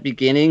 That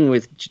beginning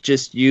with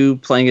just you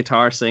playing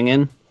guitar,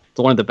 singing, it's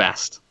one of the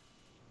best.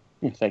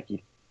 Thank you.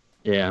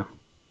 Yeah,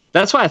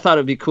 that's why I thought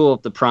it'd be cool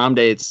if the prom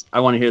dates. I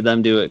want to hear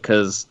them do it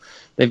because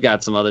they've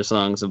got some other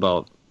songs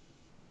about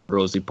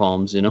Rosie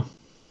Palms, you know.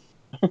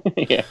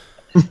 Yeah.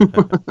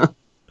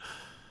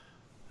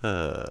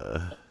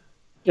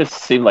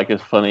 Just seemed like a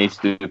funny,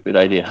 stupid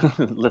idea.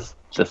 Let's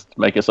just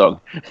make a song.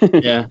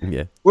 Yeah.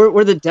 Yeah.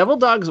 Were the Devil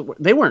Dogs?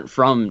 They weren't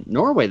from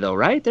Norway though,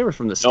 right? They were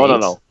from the States.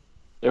 No.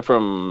 They're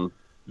from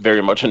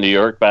very much a New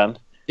York band.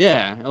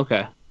 Yeah.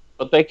 Okay.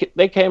 But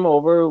they came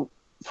over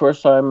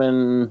first time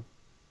in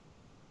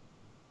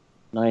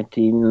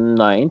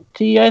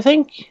 1990, I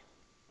think.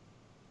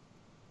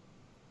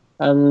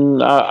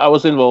 And I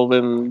was involved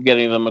in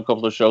getting them a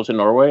couple of shows in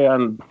Norway,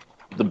 and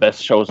the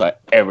best shows I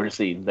ever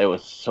seen. They were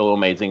so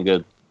amazing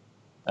good.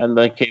 And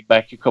they came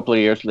back a couple of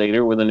years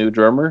later with a new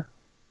drummer,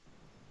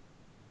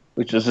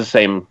 which is the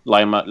same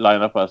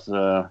lineup as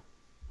the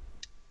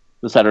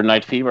Saturday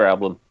Night Fever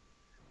album.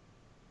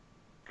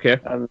 Okay.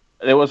 And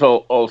it was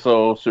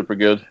also super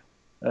good.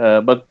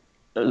 But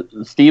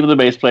Steve, the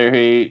bass player,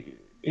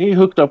 he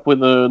hooked up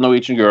with a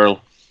Norwegian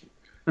girl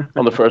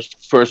on the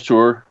first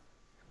tour,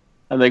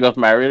 and they got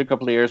married a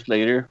couple of years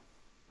later.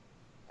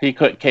 He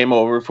came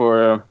over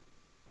for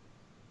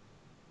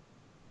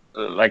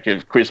like a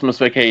Christmas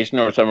vacation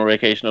or summer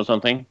vacation or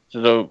something.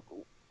 So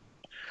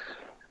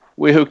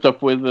we hooked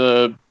up with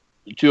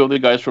two of the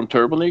guys from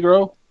Turbo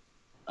Negro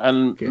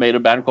and made a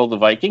band called the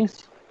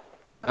Vikings.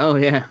 Oh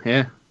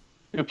yeah.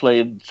 We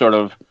played sort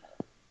of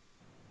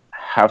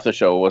half the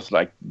show was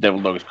like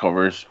Devil Dogs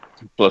covers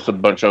plus a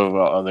bunch of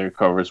other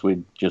covers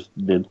we just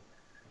did.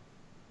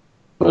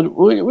 But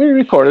we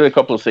recorded a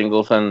couple of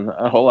singles and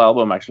a whole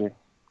album actually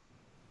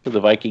with the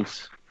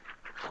Vikings.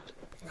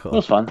 Cool. It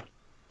was fun.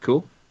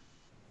 Cool.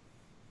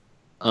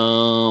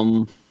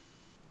 You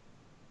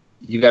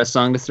got a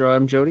song to throw at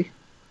him, Jody?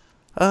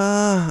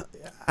 I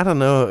don't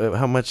know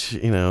how much,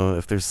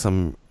 if there's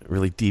some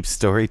really deep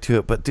story to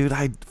it, but dude,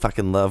 I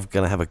fucking love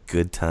Gonna Have a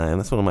Good Time.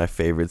 That's one of my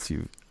favorites.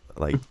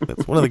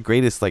 That's one of the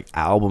greatest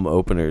album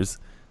openers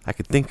I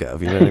could think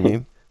of, you know what I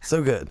mean?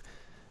 So good.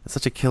 It's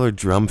such a killer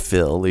drum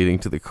fill leading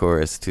to the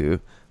chorus too.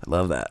 I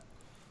love that.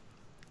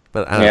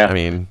 But I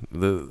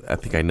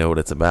think I know what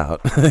it's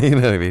about. You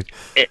know what I mean?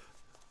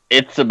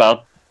 It's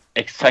about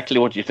exactly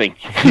what you think.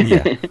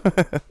 Yeah.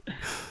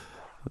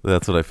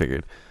 That's what I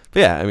figured. But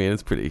yeah, I mean,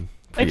 it's pretty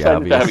excited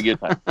obvious. to have a good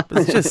time. But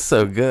it's just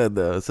so good,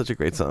 though. It's such a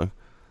great song.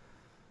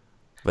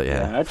 But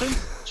yeah, I think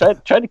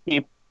try to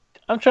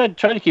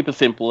keep it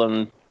simple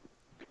and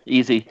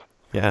easy.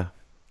 Yeah.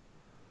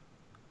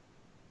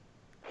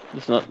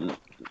 It's not.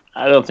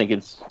 I don't think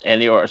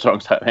any of our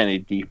songs have any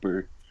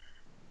deeper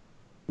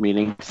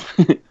meanings.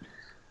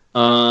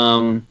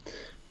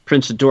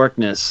 Prince of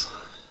Darkness.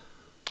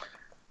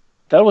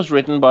 That was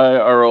written by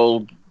our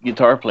old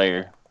guitar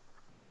player.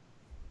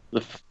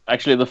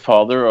 Actually, the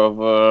father of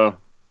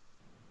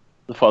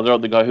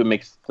the guy who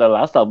mixed the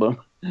last album.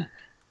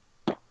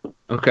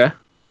 Okay.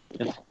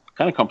 It's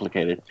kind of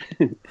complicated.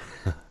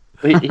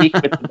 he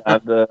quit the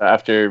band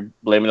after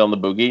Blame It on the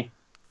Boogie.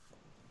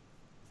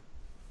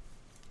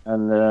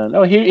 And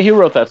no, he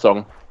wrote that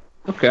song.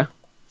 Okay.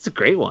 It's a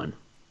great one.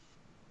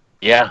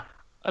 Yeah,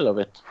 I love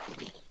it.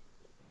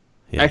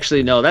 Yeah.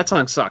 Actually, no, that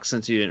song sucks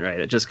since you didn't write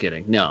it. Just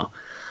kidding. No.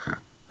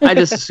 I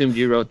just assumed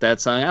you wrote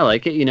that song. I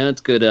like it.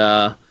 It's good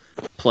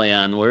play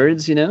on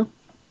words,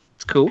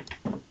 It's cool.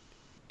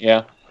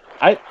 Yeah.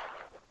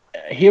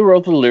 He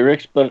wrote the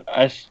lyrics, but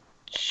I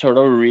sort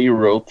of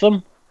rewrote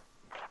them.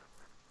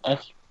 I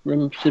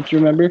seem to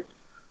remember.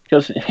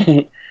 Because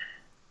he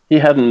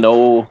had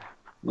no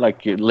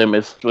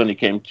limits when it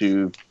came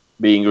to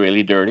being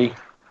really dirty.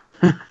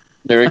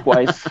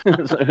 Lyric-wise.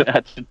 So I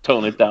had to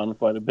tone it down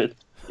quite a bit.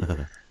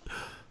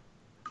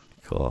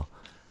 Cool.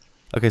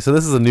 Okay, so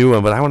this is a new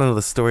one, but I want to know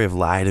the story of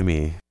Lie to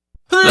Me.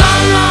 Lie, lie,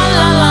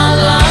 lie,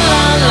 lie,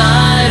 lie,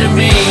 lie to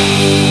me.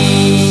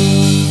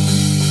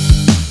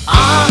 I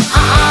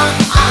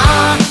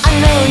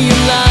know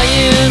you're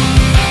lying.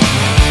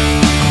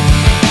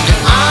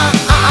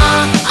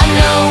 And I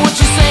know what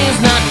you say is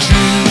not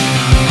true.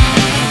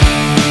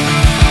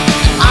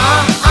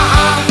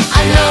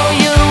 I know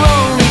you're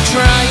only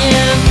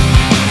trying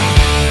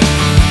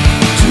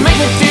to make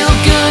me feel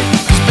good.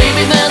 'Cause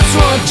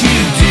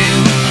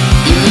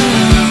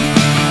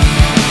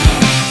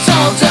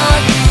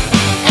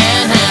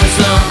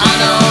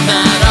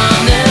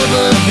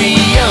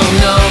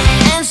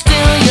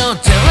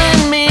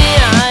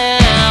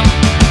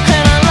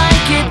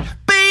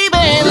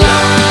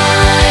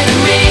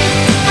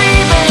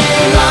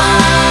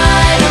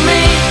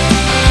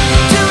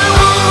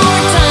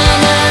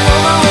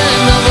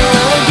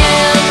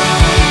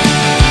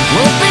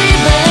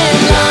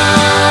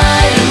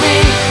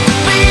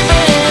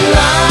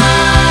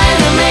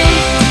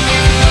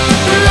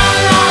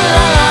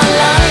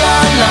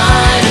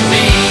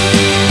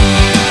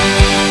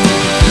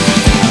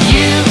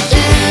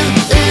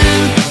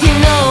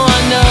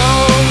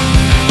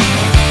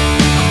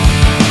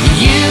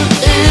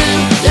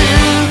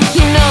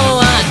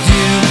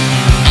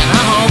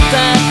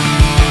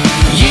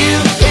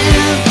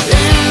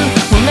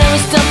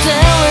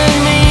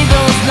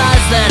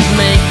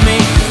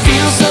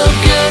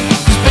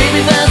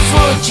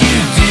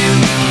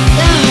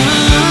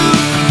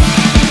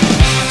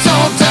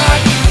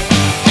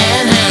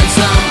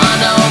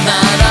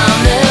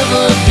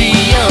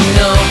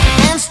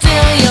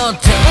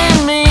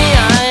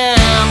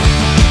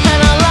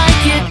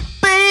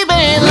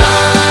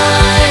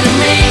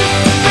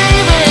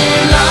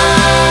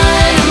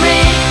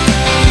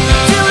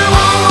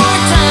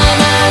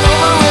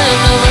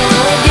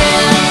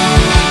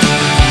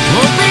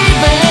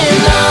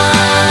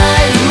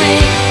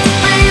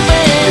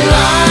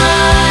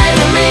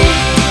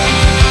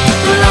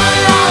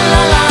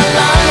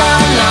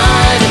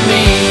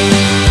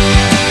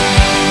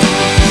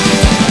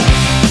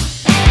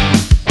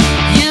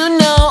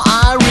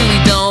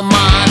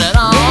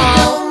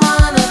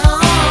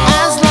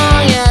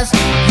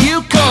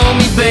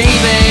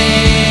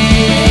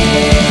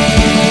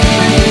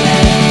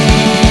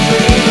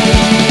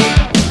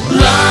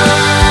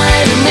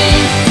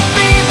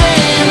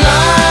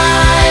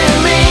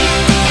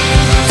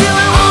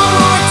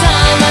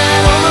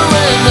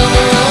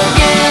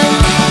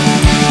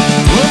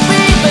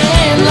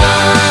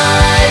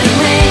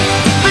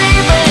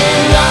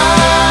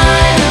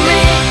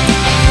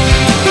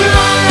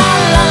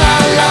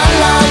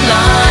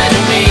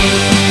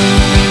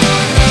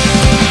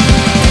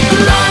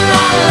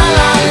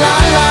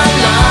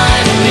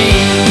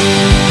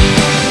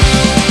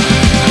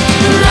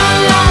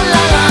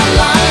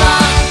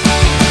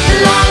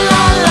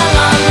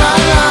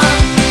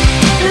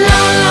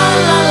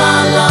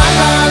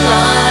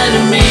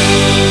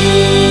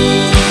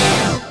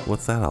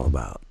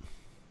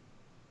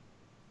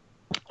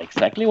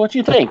exactly what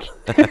you think.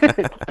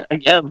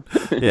 Again.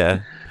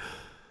 Yeah.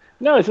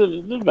 No, it's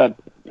about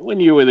when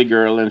you're with a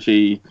girl and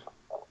she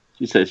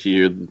says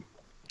you're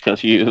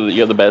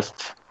the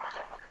best.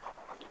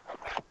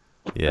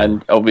 Yeah.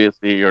 And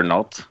obviously you're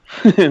not.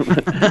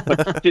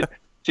 But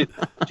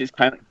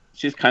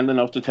she's kind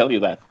enough to tell you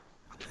that.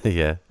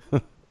 Yeah.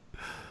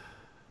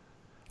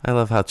 I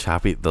love how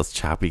those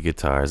choppy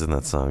guitars in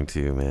that song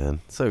too, man.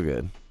 So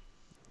good.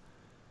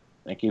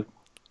 Thank you.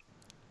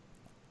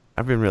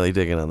 I've been really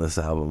digging on this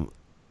album.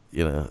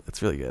 You know,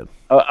 it's really good.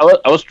 I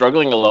was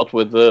struggling a lot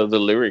with the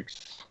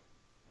lyrics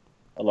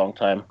a long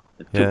time.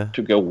 It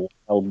took a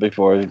while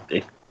before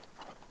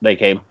they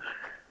came.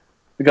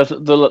 Because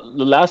the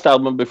last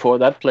album before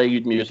that,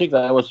 Played Music,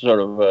 that was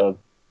sort of a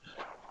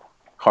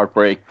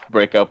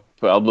breakup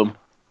album.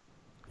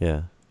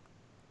 Yeah.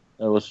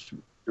 It was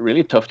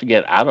really tough to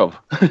get out of.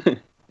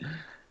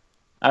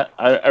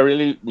 I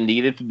really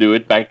needed to do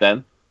it back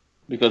then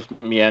because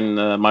me and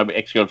my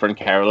ex-girlfriend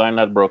Caroline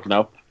had broken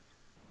up.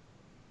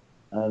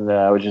 And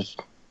I was just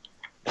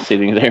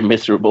sitting there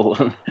miserable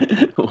and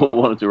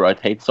wanted to write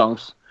hate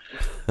songs.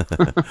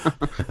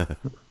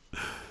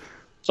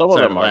 Some of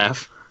them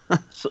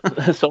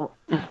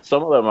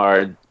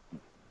are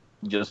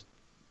just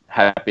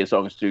happy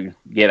songs to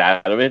get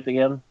out of it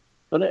again.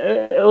 But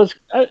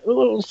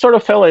it sort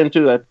of fell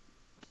into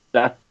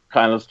that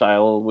kind of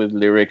style with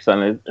lyrics,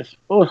 and it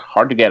was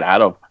hard to get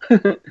out of.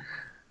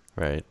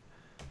 Right.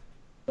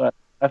 But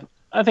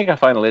I think I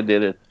finally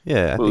did it.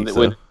 Yeah, I think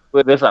so.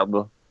 With this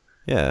album.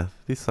 Yeah,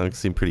 these songs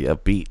seem pretty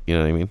upbeat. You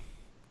know what I mean?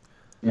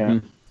 Yeah,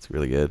 it's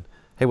really good.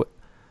 Hey,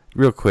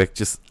 real quick,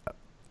 just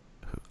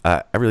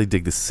I really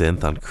dig the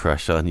synth on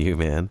 "Crush on You,"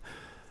 man.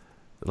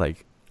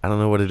 Like, I don't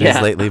know what it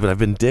is lately, but I've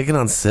been digging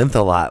on synth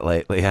a lot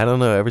lately. I don't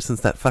know, ever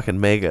since that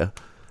fucking Mega,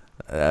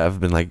 I've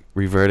been like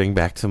reverting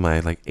back to my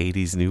like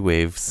 80s new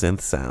wave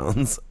synth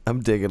sounds.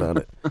 I'm digging on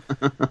it.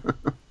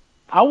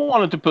 I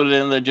wanted to put it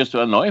in there just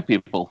to annoy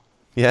people.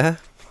 Yeah.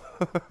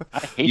 I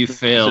hate you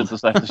failed.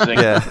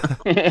 Yeah,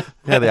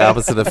 the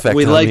opposite effect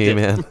we on liked me, it.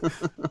 man.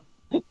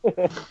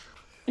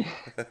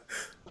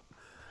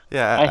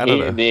 Yeah, I don't hate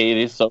know. the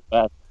 80s so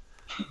bad.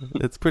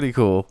 It's pretty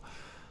cool.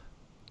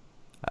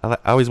 I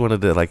always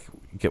wanted to like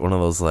get one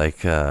of those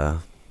like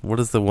what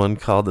is the one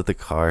called that the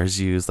cars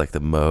use, like the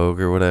Moog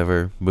or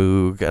whatever?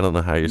 Moog. I don't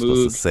know how you're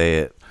supposed to say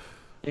it.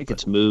 I think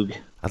it's Moog.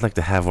 I'd like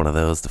to have one of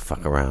those to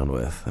fuck around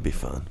with. That'd be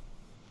fun.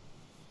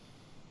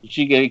 You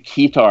should get a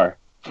keytar.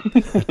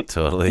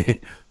 Totally.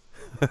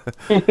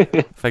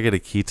 If I get a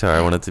keytar,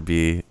 I want it to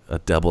be a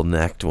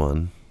double-necked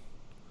one.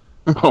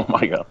 Oh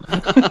my god.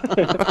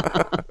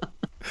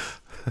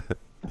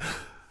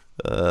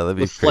 That'd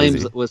be with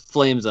crazy.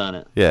 flames on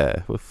it.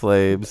 Yeah, with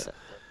flames.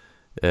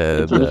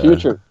 And Into the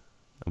future.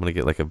 I'm gonna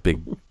get like a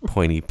big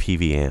pointy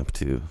PV amp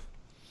too.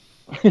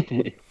 Do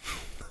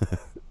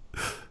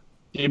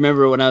you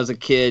remember when I was a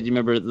kid? You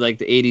remember like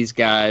the '80s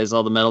guys,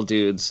 all the metal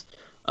dudes,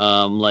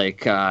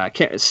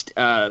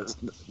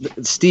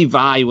 Steve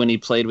Vai when he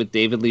played with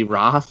David Lee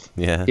Roth.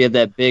 Yeah, he had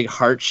that big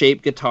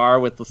heart-shaped guitar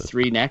with the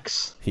 3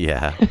 necks.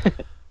 Yeah.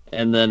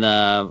 And then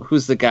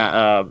who's the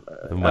guy?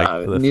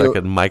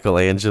 Fucking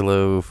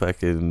Michelangelo,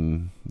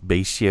 fucking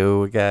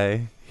Basio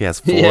guy. He has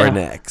 4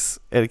 necks,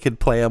 and it could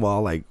play them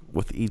all like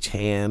with each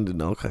hand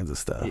and all kinds of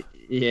stuff.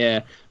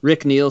 Yeah,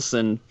 Rick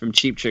Nielsen from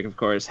Cheap Trick, of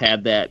course,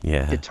 had that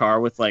guitar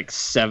with like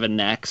 7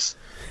 necks.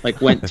 Like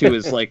went to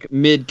his like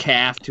mid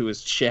calf to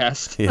his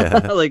chest. Yeah,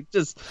 like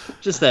just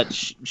that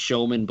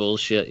showman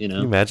bullshit, you know.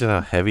 Can you imagine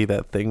how heavy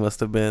that thing must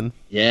have been?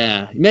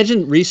 Yeah,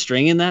 imagine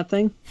restringing that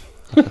thing.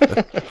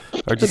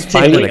 Or just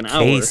finding a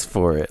case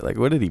for it. Like,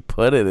 what did he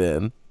put it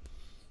in?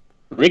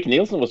 Rick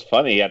Nielsen was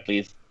funny, at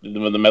least. The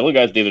metal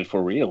guys did it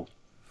for real.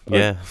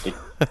 Yeah.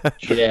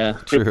 Yeah.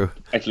 True.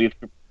 Actually,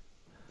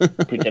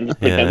 pretended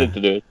to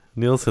do it.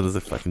 Nielsen is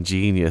a fucking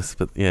genius,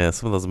 but yeah,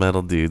 some of those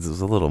metal dudes, it was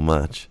a little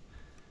much.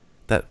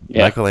 That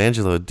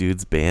Michelangelo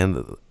dude's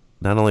band,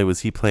 not only was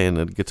he playing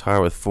a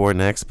guitar with 4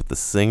 necks, but the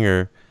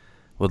singer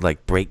would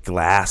like break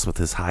glass with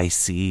his high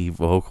C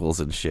vocals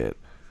and shit.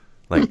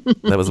 Like,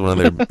 that was one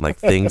of their like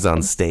things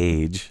on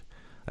stage.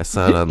 I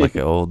saw it on like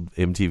an old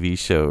MTV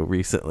show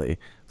recently. It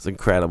was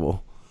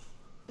incredible.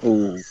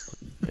 Ooh.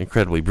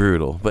 Incredibly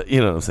brutal, but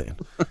you know what I'm saying.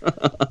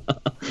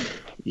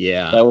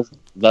 Yeah.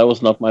 That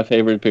was not my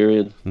favorite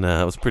period.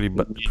 No, it was pretty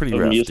rough,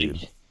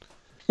 music.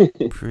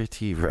 dude.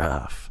 Pretty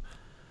rough.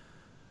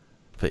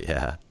 But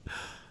yeah,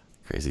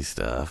 crazy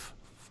stuff.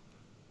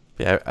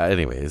 Yeah.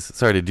 Anyways,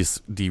 sorry to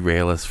just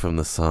derail us from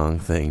the song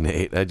thing,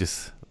 Nate. I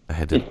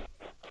had to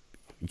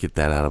get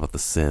that out about the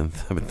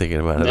synth. I've been thinking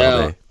about it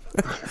all day.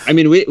 I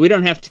mean, we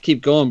don't have to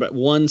keep going, but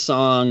one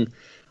song,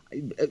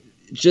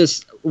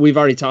 just we've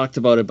already talked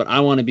about it, but I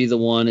Want to Be the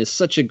One is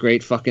such a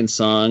great fucking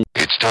song.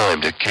 It's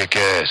time to kick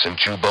ass and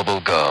chew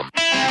bubble gum.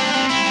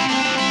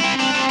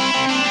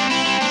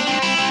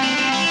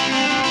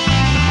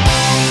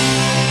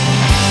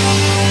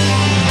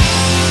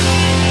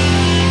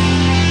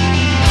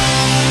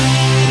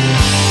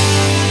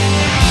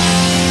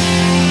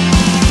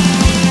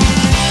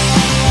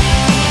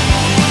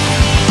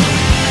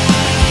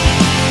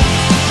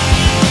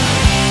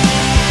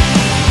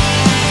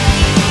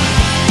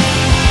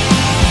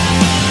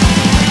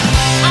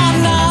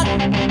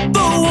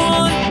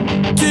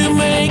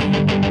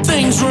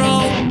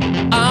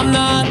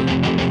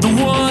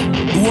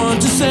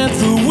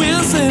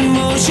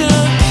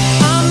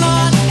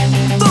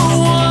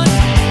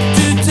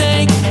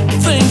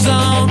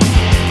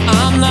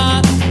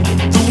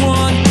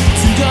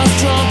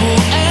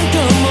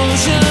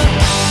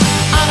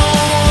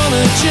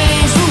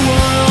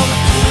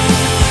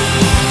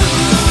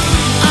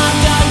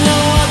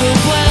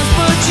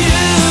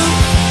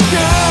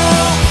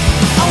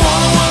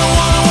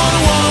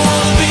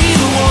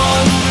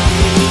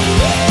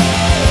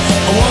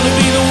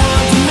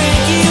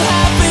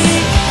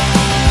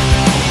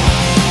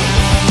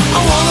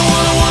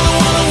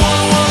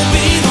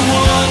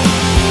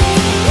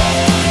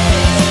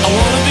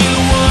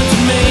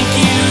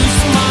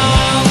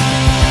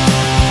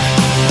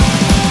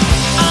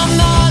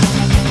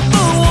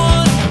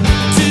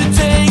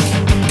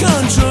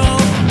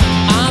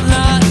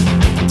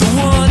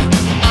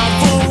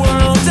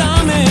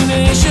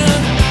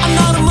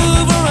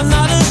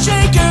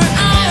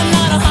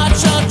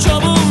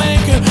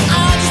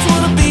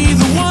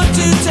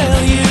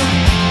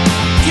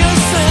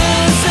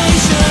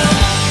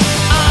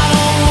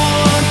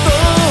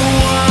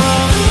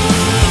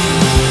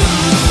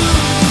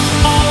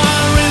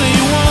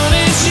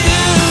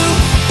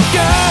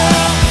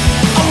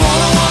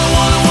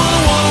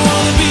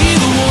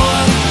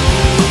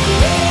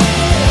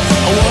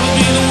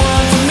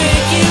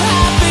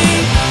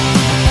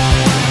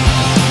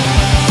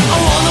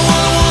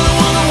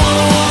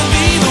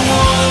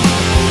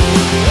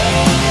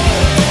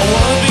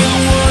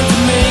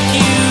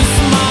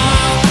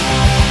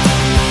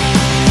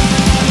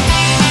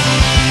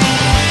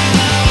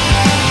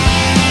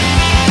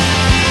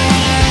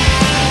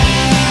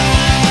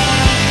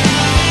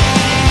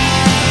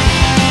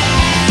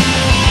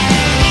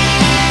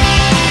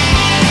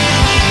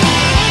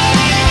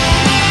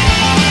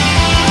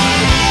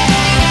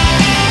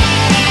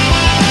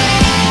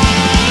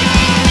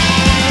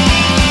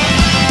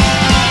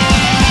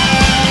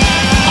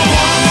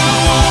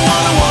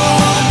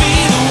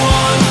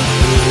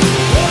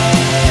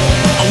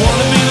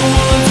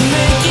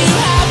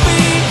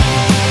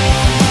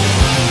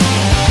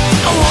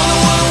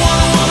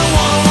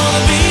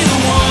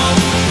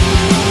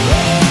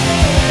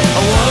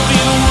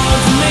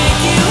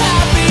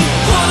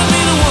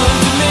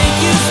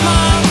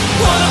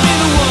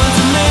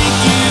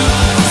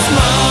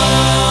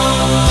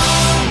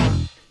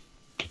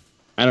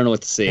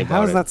 say about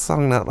How is it. that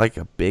song not like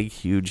a big,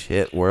 huge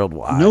hit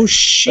worldwide? No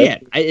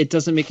shit. It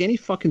doesn't make any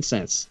fucking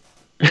sense.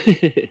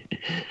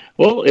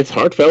 Well, it's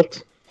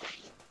heartfelt.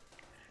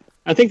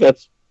 I think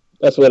that's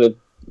what it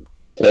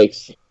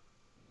takes.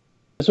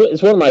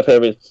 It's one of my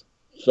favorite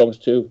songs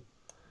too.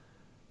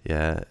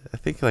 Yeah, I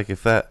think like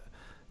if that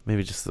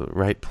maybe just the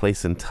right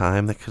place and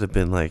time, that could have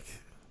been like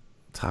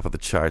top of the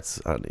charts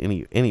on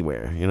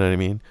anywhere. You know what I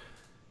mean?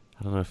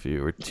 I don't know if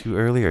you were too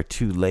early or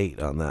too late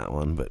on that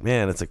one, but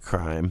man, it's a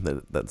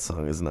crime that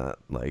song is not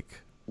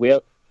like.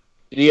 Well,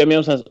 the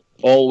Yummiest has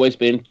always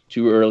been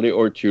too early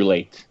or too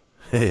late.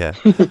 Yeah.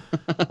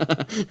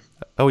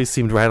 Always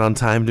seemed right on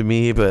time to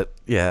me, but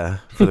yeah,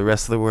 for the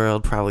rest of the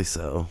world, probably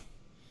so.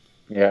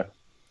 Yeah.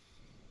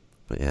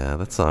 But yeah,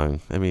 that song,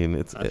 I mean,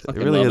 it fucking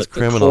really love is it. The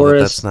criminal that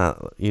chorus- that's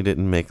not, you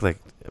didn't make like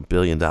 $1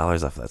 billion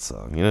off that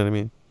song. You know what I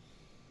mean?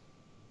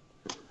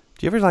 Do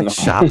you ever like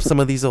shop some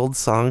of these old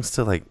songs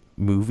to like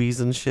movies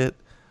and shit?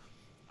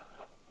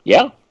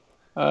 Yeah.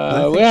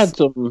 We had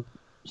some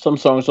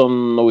songs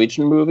on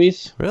Norwegian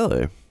movies.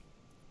 Really?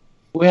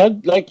 We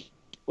had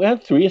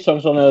 3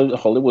 songs on a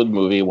Hollywood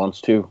movie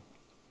once too.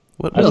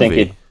 What I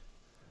movie?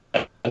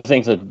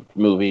 think the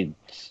movie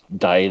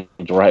died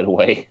right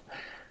away.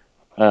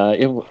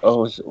 It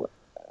was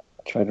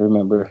try to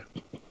remember.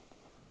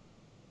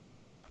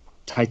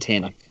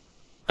 Titanic.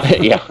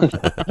 Yeah.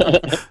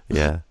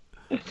 Yeah.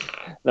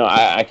 No,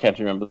 I can't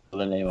remember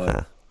the name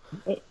of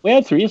it. We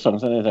had 3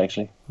 songs on it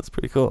actually. That's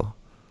pretty cool.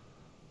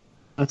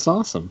 That's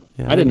awesome.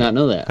 Yeah, I did not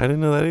know that. I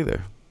didn't know that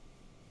either.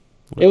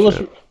 It was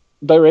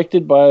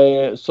directed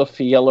by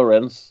Sophia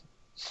Loren's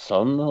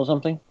son or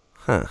something.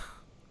 Huh.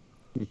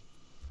 We'll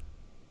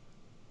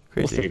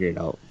Crazy. figure it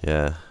out.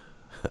 Yeah.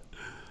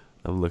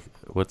 I'm look.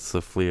 What's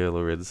Sophia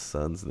Loren's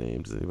son's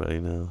name? Does anybody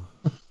know?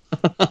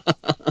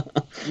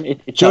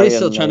 Joey's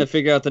still trying to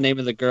figure out the name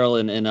of the girl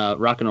in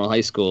Rock and Roll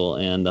High School,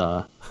 and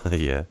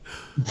Yeah.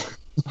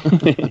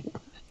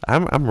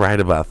 I'm right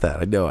about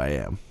that. I know I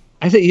am.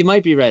 I think you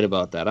might be right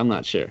about that. I'm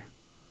not sure.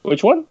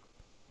 Which one?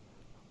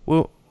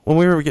 Well, when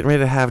we were getting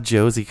ready to have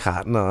Josie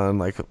Cotton on,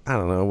 like, I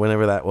don't know,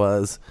 whenever that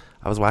was,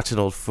 I was watching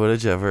old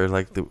footage of her,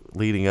 like,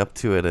 leading up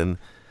to it, and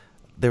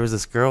there was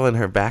this girl in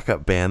her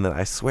backup band that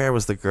I swear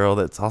was the girl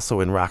that's also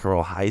in Rock and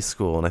Roll High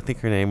School, and I think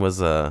her name was,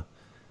 the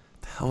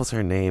hell was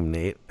her name,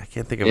 Nate? I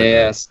can't think of it.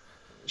 Yes.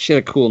 She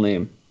had a cool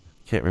name.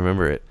 Can't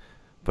remember it.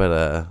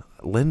 But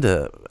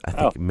Linda, I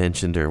think,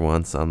 mentioned her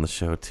once on the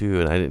show, too,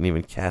 and I didn't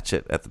even catch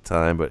it at the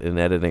time, but in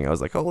editing, I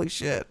was like, holy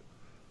shit.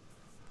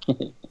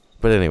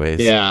 But anyways.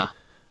 Yeah.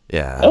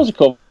 Yeah. That was a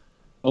couple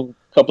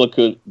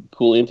of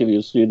cool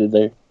interviews you did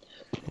there.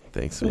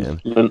 Thanks,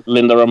 man.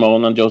 Linda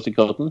Ramon and Josie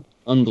Cotton.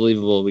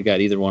 Unbelievable. We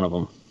got either one of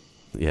them.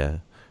 Yeah,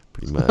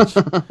 pretty much.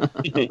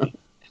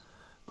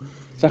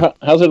 So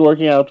how's it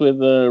working out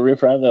with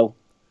Riff Ravel?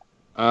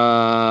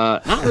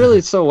 Not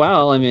really so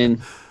well. I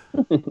mean,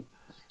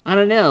 I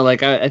don't know.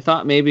 Like, I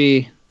thought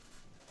maybe,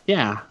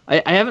 yeah.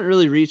 I haven't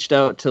really reached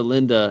out to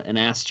Linda and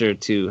asked her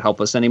to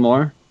help us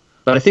anymore,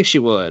 but I think she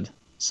would.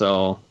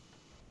 So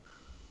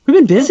we've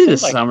been busy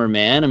this summer,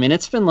 man. I mean,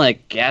 it's been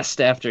like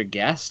guest after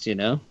guest, you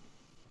know?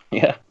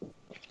 Yeah,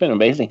 it's been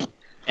amazing.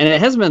 And it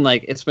has been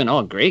like, it's been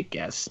all great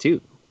guests,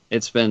 too.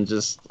 It's been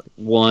just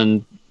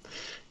one,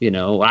 you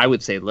know, I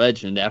would say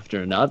legend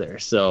after another.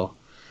 So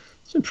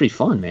it's been pretty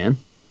fun, man.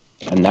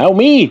 And now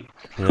me.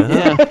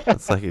 Yeah.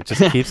 It's like it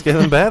just keeps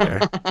getting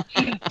better.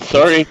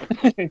 Sorry.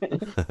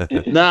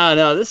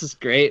 No, this is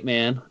great,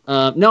 man.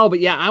 No, but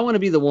yeah, I Want to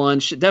Be the One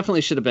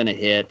definitely should have been a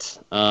hit.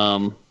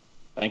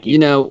 Thank you. You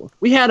know,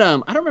 we had, I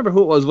don't remember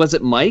who it was. Was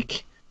it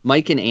Mike?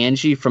 Mike and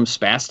Angie from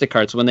Spastic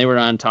Hearts when they were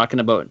on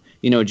talking about,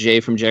 you know, Jay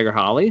from Jagger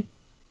Holly.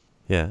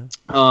 Yeah.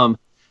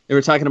 They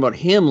were talking about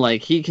him,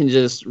 like he can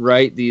just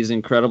write these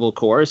incredible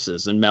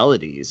choruses and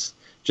melodies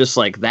just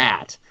like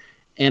that.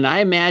 And I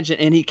imagine,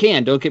 and he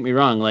can, don't get me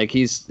wrong, like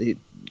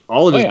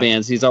all of his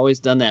bands, he's always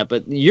done that.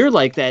 But you're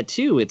like that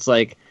too. It's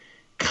like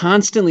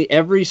constantly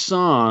every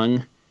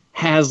song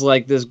has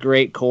like this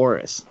great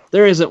chorus.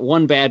 There isn't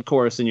one bad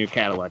chorus in your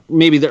catalog.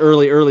 Maybe the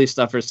early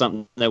stuff or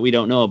something that we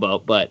don't know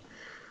about, but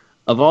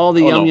of all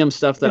the Yum Yum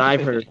stuff that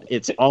I've heard,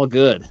 it's all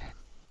good.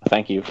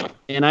 Thank you.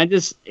 And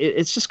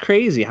it's just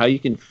crazy how you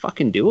can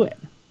fucking do it.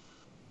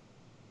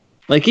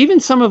 Like even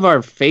some of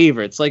our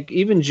favorites, like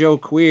even Joe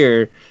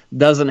Queer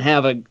doesn't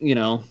have a, you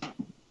know,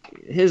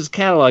 his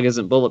catalog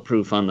isn't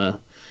bulletproof on the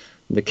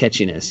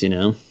catchiness, you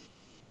know.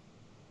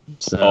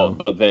 So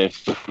but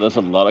there's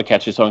a lot of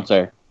catchy songs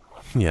there.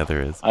 Yeah,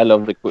 there is. I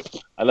love the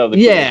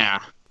yeah,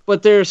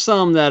 but there's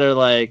some that are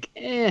like,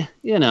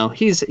 you know,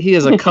 he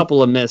has a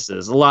couple of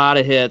misses, a lot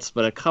of hits,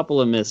 but a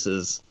couple of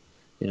misses,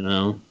 you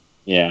know.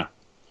 Yeah.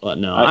 But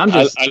no,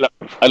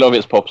 I love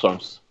his pop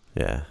songs.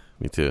 Yeah,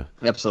 me too.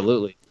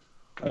 Absolutely.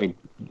 Like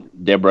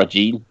Deborah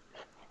Jean.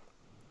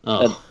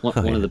 Oh,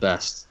 one of the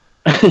best.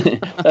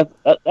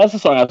 That's a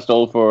song I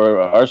stole for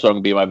our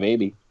song "Be My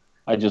Baby."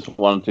 I just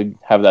wanted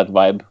to have that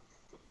vibe.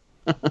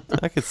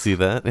 I could see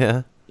that.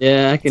 Yeah.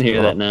 Yeah, I can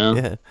hear that now.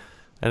 Yeah,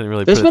 I didn't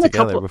really There's put it been a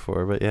together couple-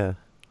 before, but yeah.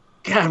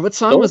 God, what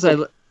song was I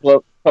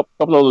couple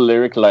of the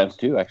lyric lines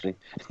too, actually.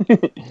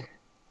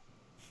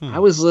 I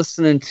was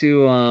listening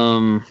to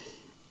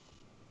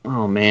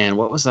oh man,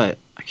 what was I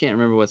can't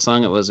remember what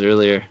song it was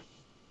earlier.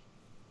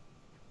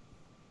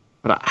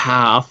 But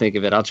I'll think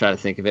of it. I'll try to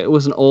think of it. It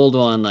was an old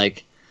one,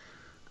 like,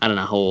 I don't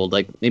know how old,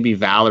 like maybe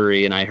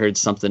Valerie, and I heard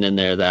something in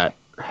there that,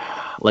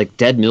 like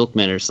Dead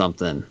Milkman or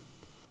something.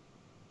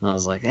 And I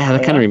was like,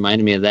 that kind of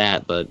reminded me of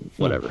that, but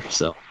whatever.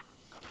 So,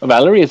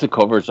 Valerie is a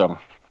cover song.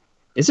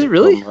 Is it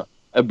really? From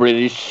a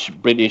British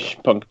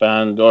punk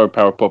band or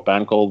power pop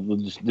band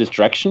called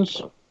Distractions.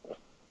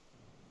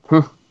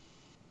 Huh.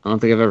 I don't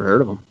think I've ever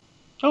heard of them.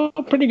 Oh,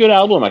 a pretty good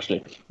album,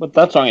 actually. But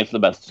that song is the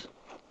best.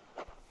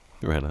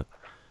 Right on.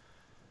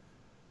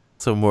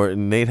 So,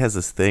 Morten, Nate has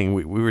this thing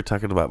we were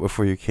talking about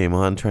before you came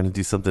on, trying to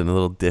do something a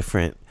little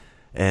different.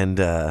 And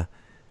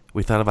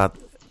we thought about,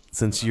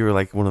 since you're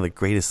like one of the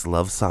greatest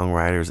love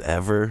songwriters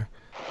ever,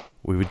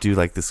 we would do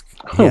like this.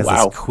 He has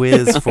this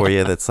quiz for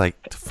you that's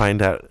like to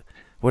find out,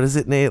 what is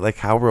it, Nate? Like,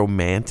 how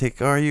romantic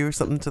are you or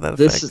something to that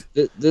effect?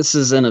 This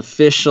is an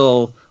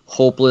official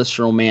hopeless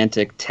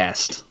romantic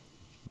test.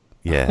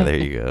 Yeah, there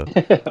you go.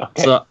 Okay.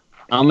 So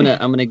I'm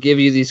gonna give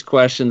you these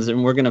questions,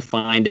 and we're gonna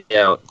find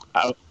out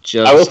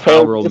just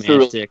how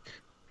romantic.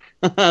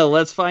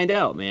 Let's find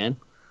out, man.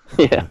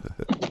 Yeah.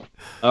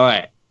 All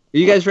right. Are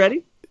you guys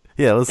ready?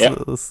 Yeah,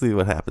 let's see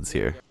what happens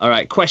here. All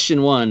right.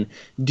 Question 1: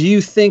 do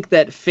you think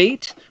that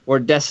fate or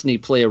destiny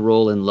play a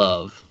role in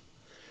love?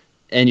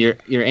 And your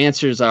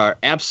answers are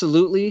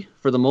absolutely,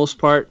 for the most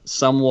part,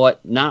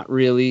 somewhat, not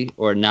really,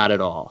 or not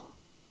at all.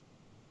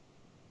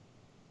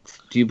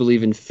 Do you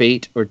believe in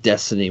fate or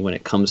destiny when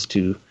it comes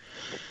to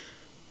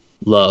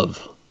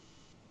love?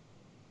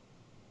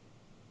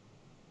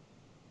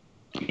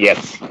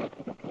 Yes.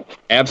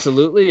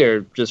 Absolutely,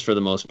 or just for the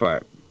most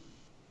part?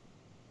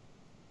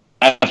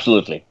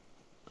 Absolutely.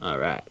 All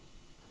right.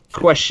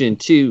 Question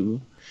 2: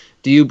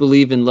 do you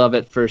believe in love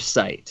at first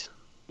sight?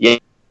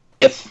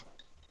 Yes.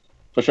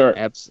 For sure.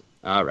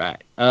 All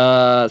right.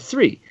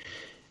 3: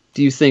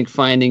 do you think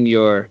finding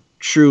your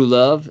true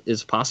love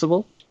is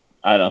possible?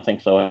 I don't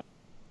think so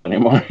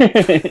anymore.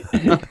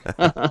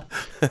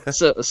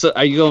 So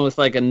are you going with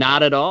like a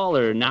not at all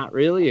or not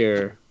really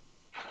or?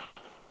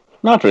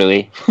 Not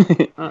really.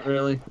 Not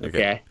really.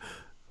 Okay.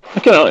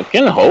 I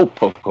can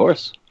hope, of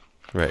course.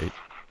 Right.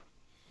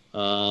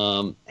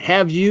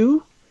 Have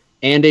you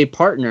and a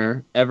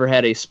partner ever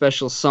had a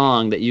special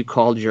song that you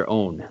called your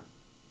own?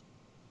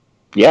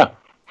 Yeah.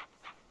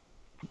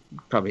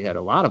 Probably had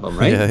a lot of them,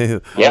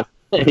 right? Yeah.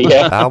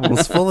 Yeah.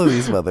 Albums full of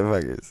these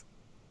motherfuckers.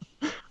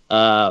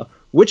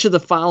 Which of the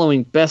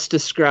following best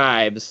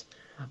describes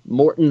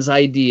Morten's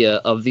idea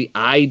of the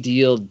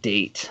ideal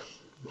date?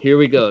 Here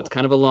we go. It's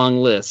kind of a long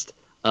list.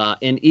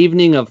 An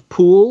evening of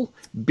pool,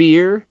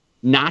 beer,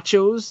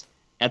 nachos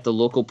at the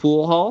local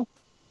pool hall,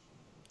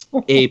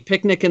 a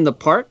picnic in the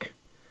park,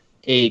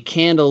 a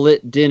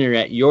candlelit dinner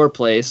at your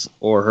place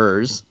or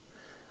hers,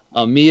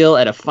 a meal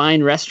at a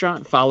fine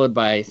restaurant followed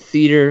by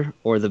theater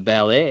or the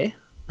ballet,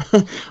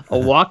 a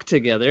walk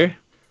together,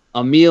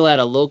 a meal at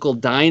a local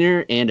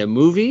diner and a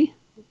movie,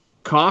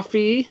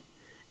 coffee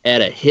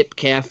at a hip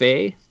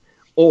cafe,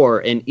 or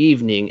an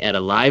evening at a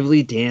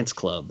lively dance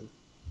club.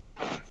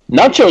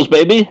 Nachos,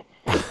 baby.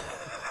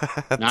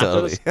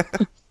 Nachos?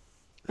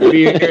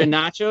 Beer and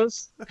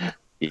nachos?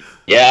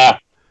 Yeah.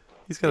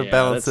 He's got to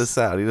balance this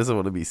out. He doesn't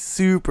want to be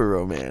super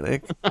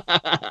romantic.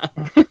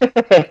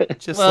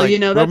 Just well, like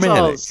that's romantic.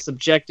 all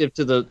subjective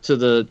to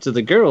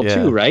the girl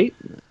too, right?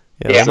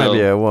 Yeah, there might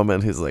be a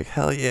woman who's like,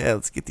 hell yeah,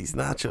 let's get these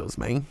nachos,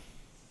 man.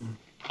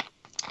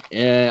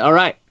 All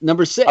right,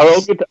 number 6.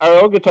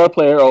 Our old guitar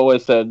player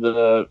always said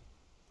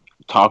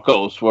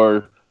tacos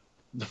were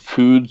the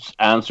food's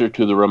answer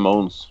to the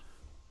Ramones.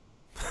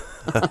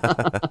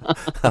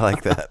 I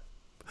like that.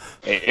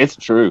 It's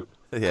true.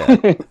 Yeah,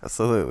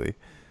 absolutely.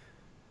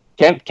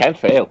 Can't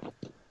fail.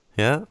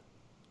 Yeah?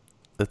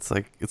 It's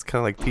kind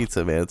of like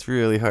pizza, man. It's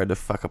really hard to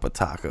fuck up a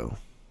taco.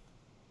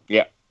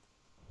 Yeah.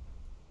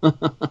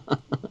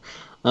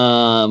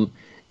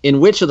 In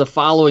which of the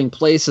following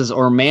places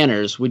or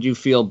manners would you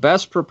feel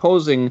best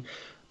proposing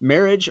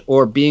marriage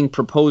or being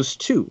proposed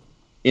to?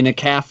 In a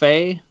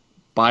cafe,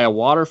 by a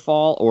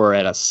waterfall, or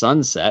at a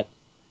sunset?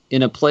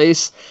 In a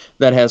place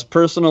that has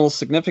personal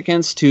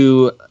significance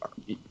to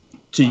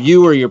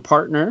you or your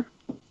partner?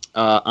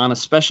 On a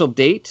special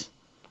date?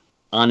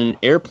 On an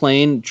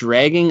airplane,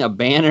 dragging a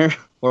banner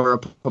or a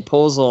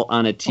proposal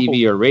on a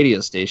TV or radio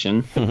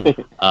station?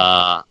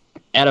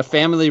 At a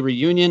family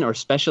reunion or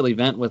special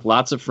event with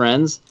lots of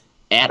friends?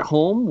 At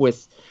home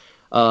with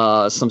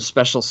some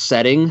special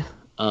setting?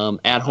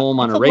 At home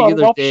on a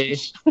regular day?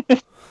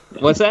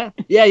 What's that?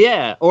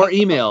 Yeah. Or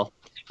email.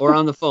 Or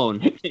on the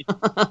phone.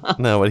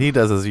 No, what he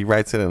does is he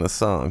writes it in a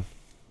song.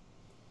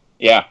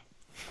 Yeah.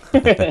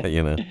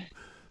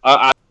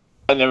 I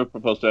never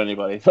proposed to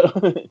anybody, so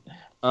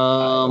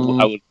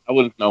I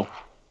wouldn't know.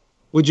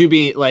 Would you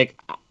be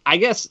like? I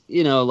guess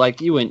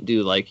like you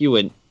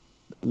wouldn't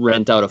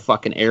rent out a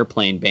fucking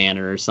airplane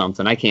banner or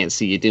something. I can't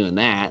see you doing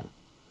that.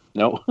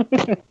 No,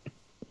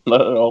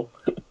 not at all.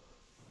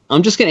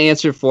 I'm just going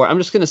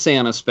to say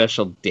on a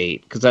special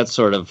date, because that's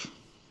sort of,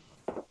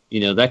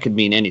 that could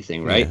mean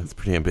anything, right? Yeah, it's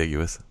pretty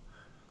ambiguous.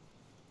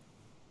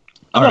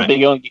 I'm not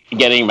big on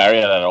getting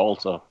married at all,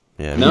 so.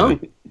 Yeah. No?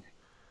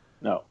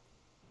 No.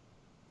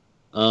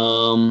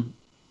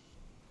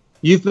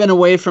 You've been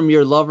away from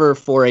your lover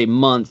for a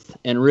month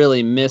and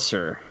really miss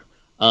her.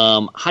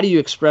 How do you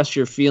express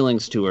your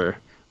feelings to her?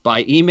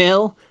 By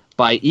email,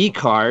 by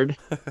e-card,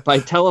 by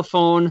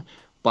telephone,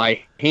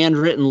 by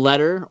handwritten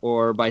letter,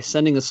 or by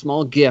sending a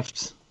small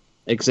gift?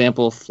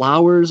 Example,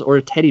 flowers or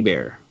a teddy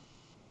bear.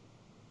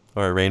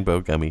 Or a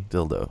rainbow gummy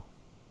dildo.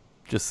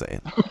 Just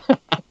saying.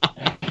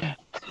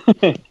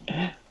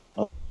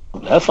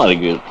 That's not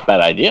a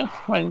bad idea.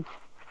 Fine.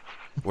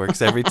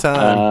 Works every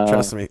time.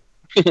 Trust me.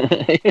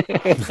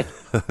 I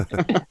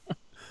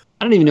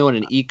don't even know what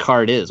an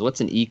e-card is.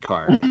 What's an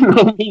e-card?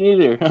 Me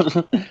neither.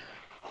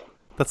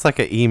 That's like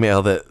an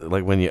email that,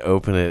 like, when you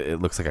open it,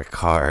 it looks like a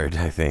card,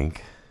 I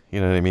think. You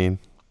know what I mean?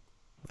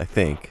 I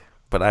think.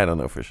 But I don't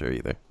know for sure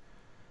either.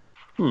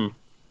 What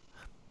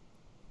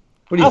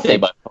do you think? Say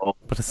by phone.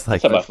 But it's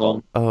like, by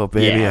phone. oh,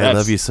 baby, Yeah, I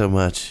love you so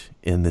much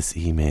in this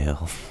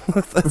email.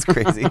 That's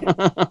crazy.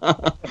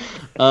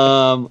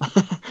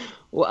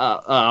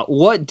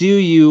 What do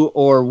you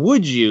or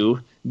would you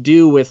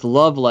do with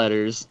love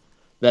letters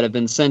that have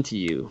been sent to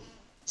you?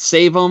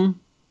 Save them.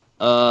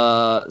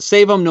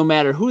 Save them no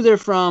matter who they're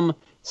from.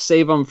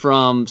 Save them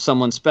from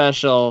someone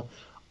special.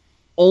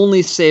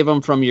 Only save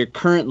them from your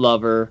current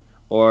lover,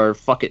 or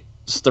fuck it,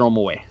 just throw them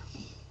away.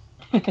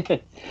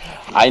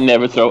 I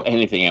never throw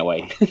anything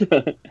away.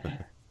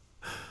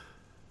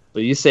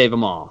 But you save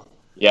them all.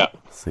 Yeah.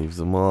 Saves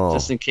them all.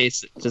 Just in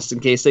case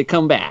they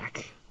come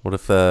back. What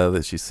if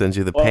that she sends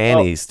you the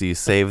panties? Do you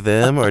save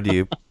them, or do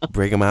you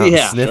bring them out and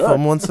sniff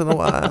them once in a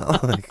while?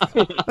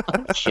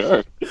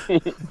 Sure.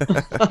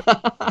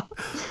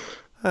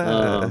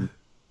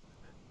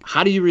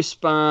 How do you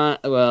respond?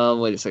 Well,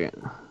 wait a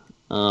second.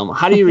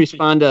 How do you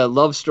respond to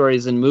love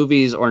stories in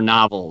movies or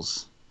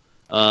novels?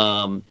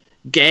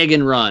 Gag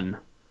and run.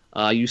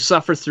 You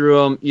suffer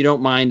through them. You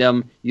don't mind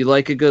them. You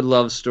like a good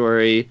love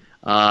story.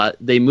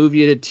 They move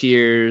you to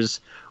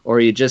tears, or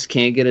you just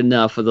can't get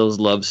enough of those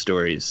love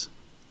stories.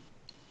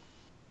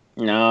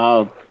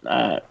 No.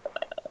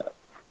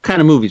 Kind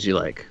of movies you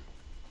like?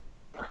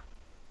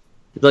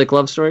 You like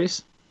love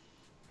stories?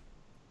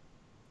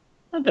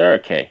 They're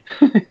okay.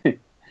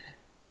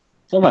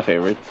 It's not my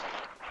favorite.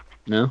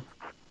 No?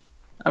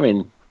 I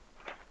mean,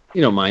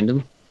 you don't mind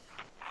them?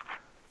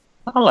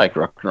 I like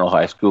Rock and Roll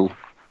High School.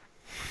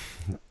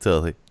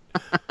 Totally.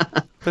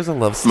 There's a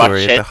love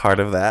story at the heart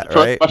of that,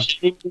 right?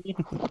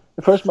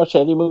 The first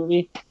Machete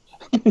movie.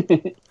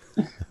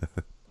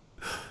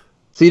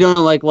 So you don't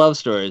like love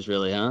stories,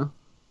 really, huh?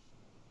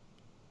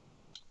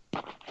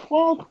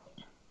 Well,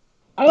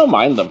 I don't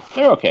mind them.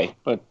 They're okay,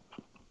 but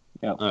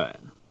yeah. All right.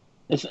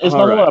 It's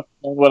not right.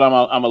 When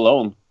I'm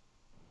alone.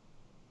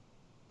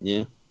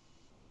 Yeah.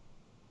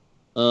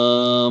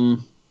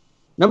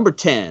 Number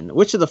 10.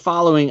 Which of the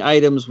following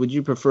items would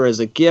you prefer as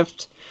a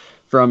gift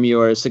from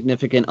your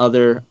significant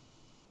other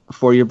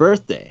for your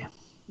birthday?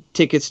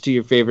 Tickets to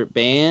your favorite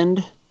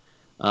band,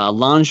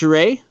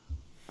 lingerie.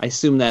 I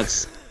assume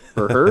that's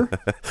for her.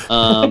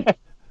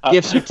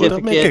 Gift certificate.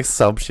 Don't make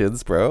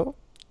assumptions, bro.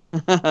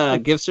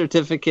 Gift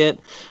certificate,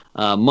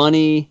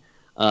 money,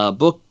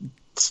 book/DVD,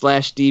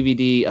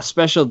 a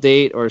special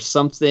date, or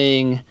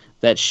something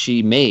that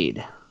she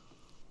made.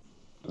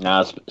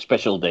 Nah,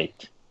 special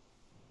date.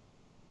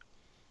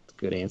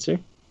 Good answer.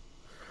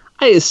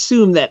 I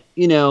assume that,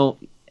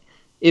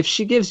 if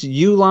she gives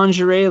you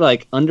lingerie,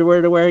 like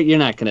underwear to wear, you're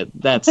not going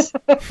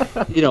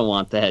to, you don't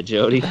want that,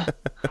 Jody.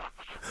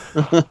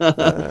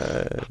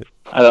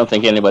 I don't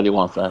think anybody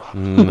wants that.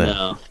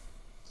 No.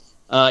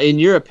 In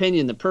your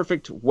opinion, the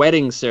perfect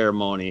wedding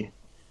ceremony,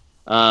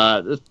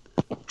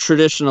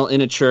 traditional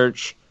in a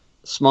church,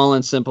 small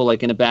and simple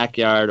like in a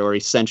backyard, or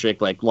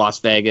eccentric like Las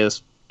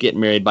Vegas, getting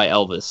married by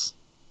Elvis.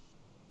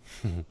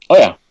 Oh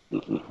yeah,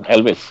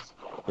 Elvis.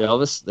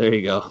 Elvis, there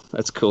you go.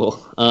 That's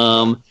cool.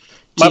 My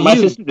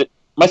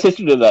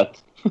sister did that.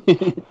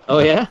 Oh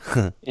yeah,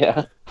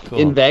 yeah. Cool.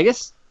 In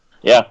Vegas.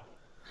 Yeah.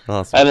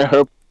 Awesome.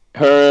 And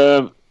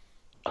her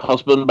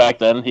husband back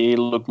then, he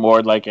looked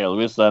more like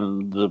Elvis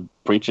than the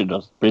preacher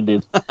did.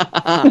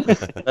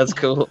 That's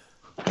cool.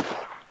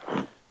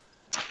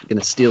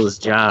 Gonna steal his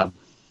job.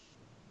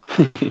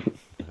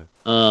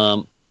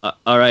 All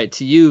right,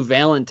 to you,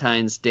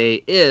 Valentine's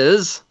Day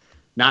is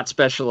not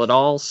special at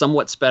all,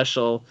 somewhat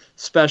special,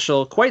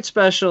 special, quite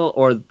special,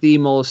 or the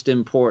most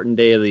important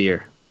day of the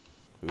year.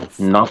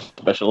 Not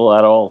special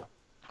at all.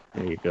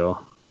 There you go.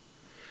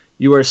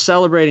 You are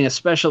celebrating a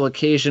special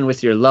occasion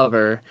with your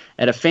lover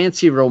at a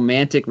fancy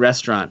romantic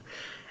restaurant.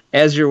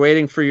 As you're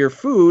waiting for your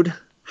food,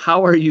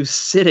 how are you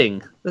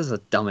sitting? This is a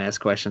dumbass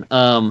question.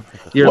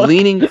 You're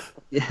leaning.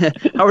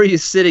 How are you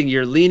sitting?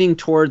 You're leaning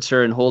towards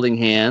her and holding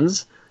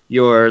hands.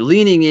 You're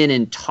leaning in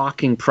and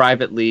talking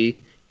privately.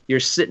 You're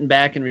sitting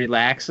back and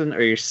relaxing,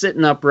 or you're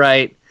sitting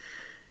upright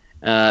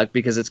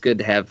because it's good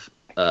to have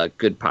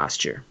good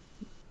posture.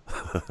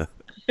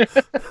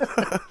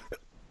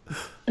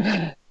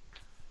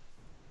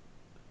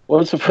 What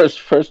was the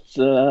first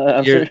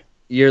answer?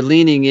 You're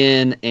leaning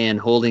in and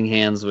holding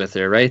hands with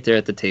her right there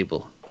at the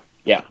table.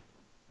 Yeah.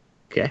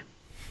 Okay.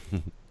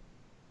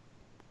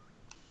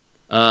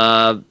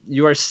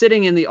 You are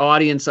sitting in the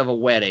audience of a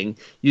wedding.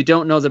 You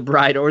don't know the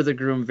bride or the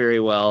groom very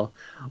well.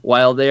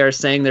 While they are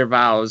saying their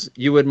vows,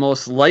 you would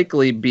most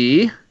likely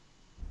be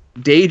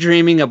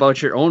daydreaming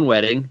about your own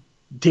wedding,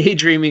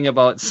 daydreaming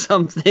about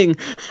something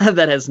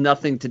that has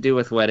nothing to do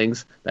with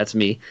weddings. That's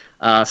me.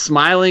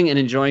 Smiling and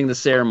enjoying the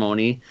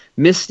ceremony,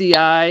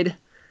 misty-eyed,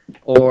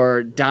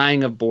 or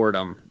dying of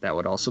boredom. That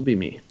would also be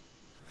me.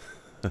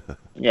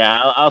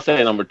 Yeah, I'll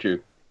say number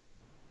 2.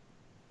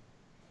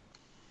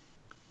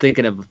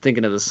 Thinking of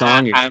the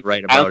song, you're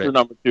right about it.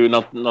 Number 2,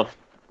 not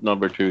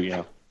number 2.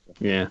 Yeah.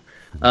 Yeah.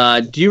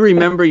 Do you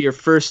remember your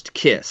first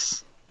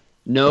kiss?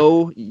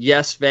 No.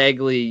 Yes,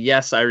 vaguely.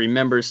 Yes, I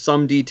remember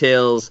some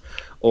details.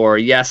 Or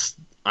yes,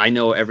 I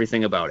know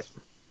everything about it.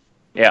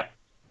 Yeah.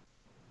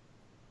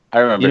 I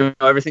remember. You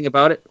know everything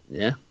about it?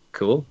 Yeah.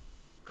 Cool.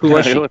 Who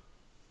was she?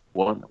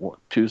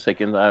 2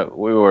 seconds.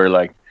 We were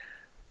like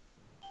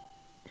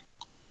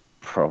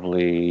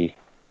probably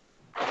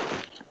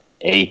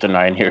 8 or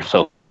 9 years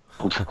old.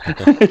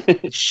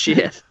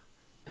 Shit.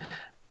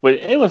 But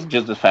it was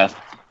just a fast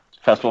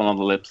one on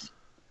the lips.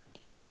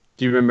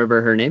 Do you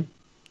remember her name?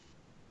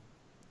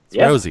 It's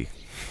Rosie.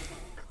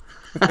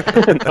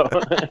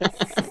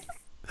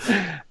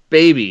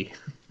 Baby.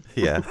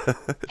 Yeah.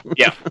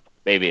 Yeah,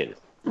 baby it is.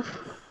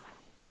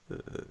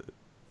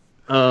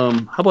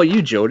 How about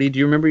you, Jody? Do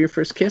you remember your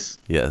first kiss?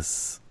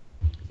 Yes.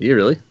 Do you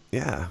really?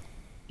 Yeah.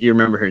 You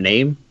remember her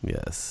name?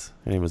 Yes.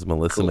 Her name was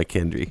Melissa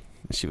McKendry.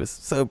 She was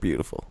so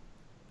beautiful.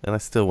 And I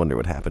still wonder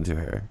what happened to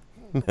her.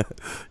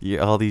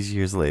 All these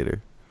years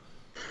later.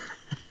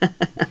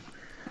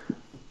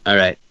 All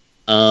right.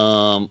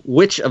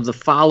 Which of the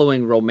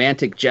following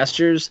romantic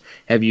gestures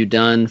have you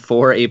done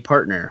for a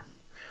partner?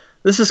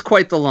 This is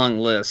quite the long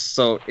list,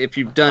 so if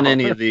you've done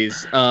any of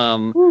these,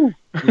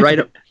 right.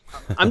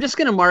 I'm just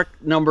going to mark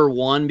number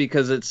 1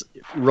 because it's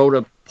wrote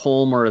a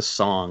poem or a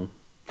song.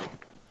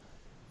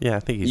 Yeah, I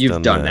think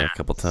you've done that a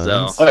couple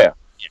times. So,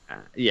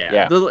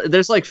 yeah.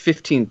 There's like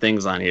 15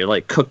 things on here.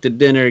 Like cooked a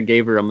dinner,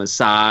 gave her a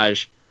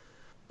massage.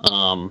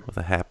 With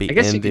a happy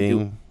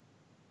ending.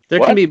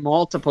 There can be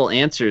multiple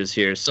answers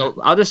here, so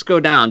I'll just go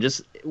down.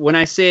 Just when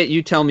I say it,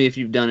 you tell me if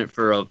you've done it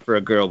for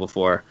a girl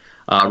before.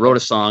 Wrote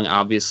a song,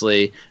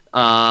 obviously.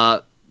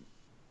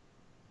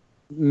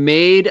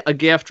 Made a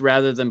gift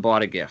rather than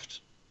bought a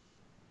gift.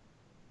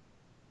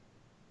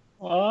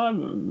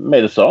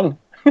 Made a song.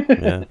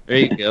 Yeah. There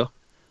you go.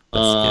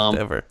 Best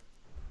gift ever.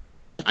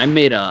 I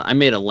made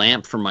a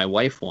lamp for my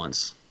wife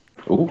once.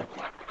 Ooh.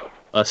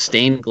 A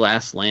stained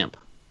glass lamp.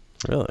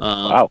 Really?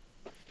 Wow.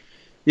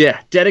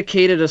 Yeah.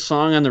 Dedicated a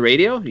song on the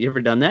radio. You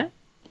ever done that?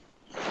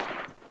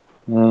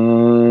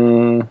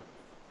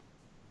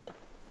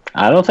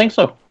 I don't think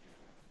so.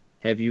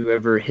 Have you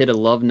ever hit a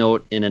love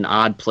note in an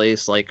odd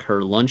place like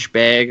her lunch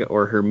bag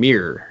or her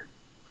mirror?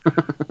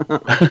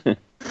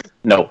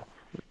 No.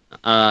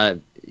 Have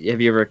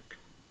you ever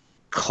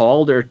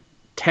called or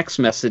text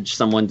messaged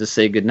someone to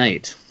say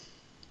goodnight?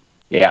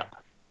 Yeah.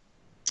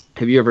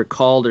 Have you ever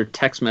called or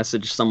text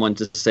messaged someone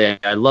to say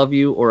I love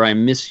you or I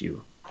miss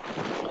you?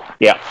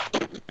 Yeah.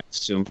 I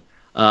assume.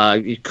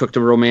 You cooked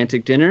a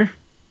romantic dinner?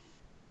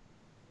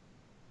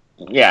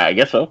 Yeah, I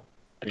guess so.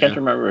 I can't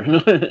remember.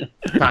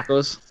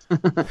 Tacos?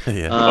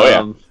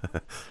 Yeah.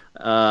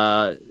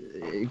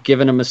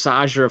 Given a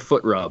massage or a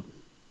foot rub?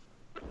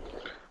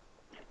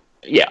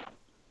 Yeah.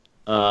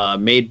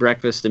 Made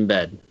breakfast in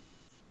bed?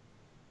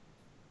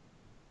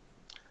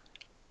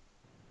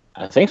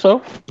 I think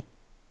so.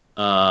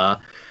 Planned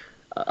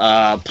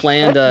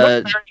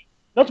a...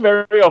 Not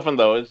very often,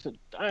 though.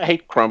 I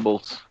hate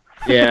crumbles.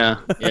 Yeah.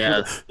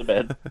 The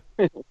bed.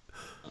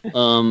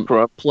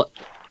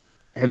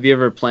 Have you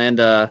ever planned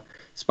a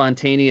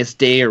spontaneous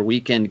day or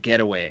weekend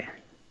getaway?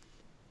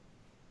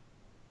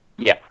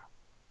 Yeah.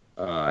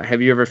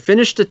 Have you ever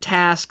finished a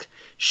task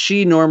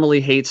she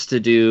normally hates to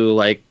do,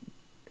 like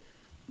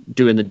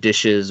doing the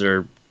dishes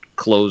or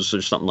clothes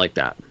or something like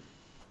that?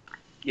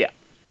 Yeah.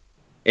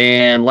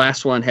 And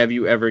last one, have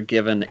you ever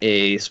given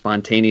a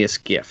spontaneous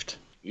gift?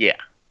 Yeah.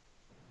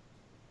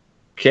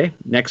 Okay,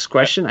 next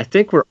question. I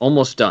think we're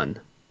almost done.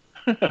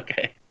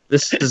 Okay.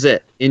 This is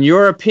it. In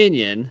your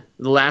opinion,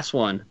 the last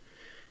one,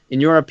 in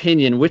your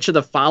opinion, which of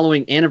the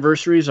following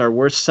anniversaries are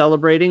worth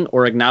celebrating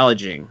or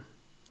acknowledging?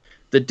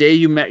 The day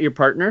you met your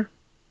partner?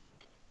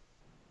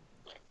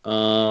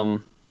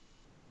 The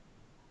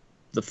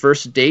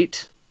first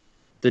date?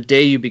 The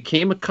day you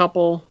became a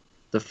couple?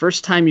 The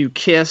first time you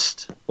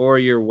kissed? Or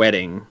your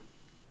wedding?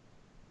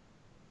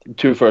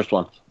 2 first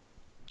ones.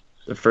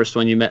 The first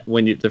one you met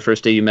the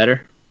first day you met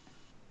her?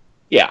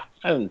 Yeah.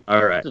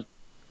 All right.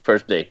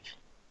 First date.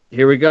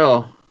 Here we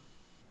go.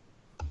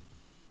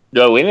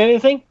 Do I win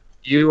anything?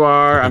 You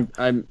are.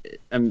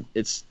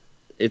 It's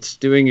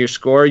doing your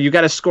score. You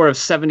got a score of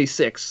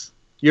 76.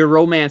 Your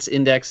romance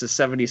index is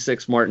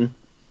 76, Morten.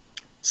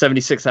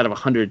 76 out of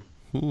 100.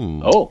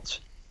 Oh.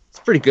 It's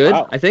pretty good,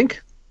 Wow. I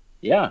think.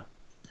 Yeah.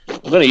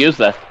 I'm going to use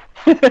that.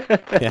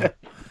 Yeah.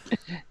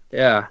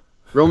 Yeah.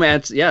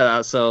 Romance,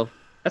 yeah, so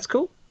that's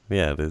cool.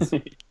 Yeah, it is.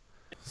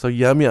 So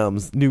Yum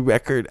Yum's new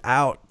record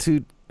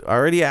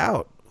already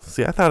out.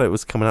 See, I thought it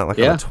was coming out like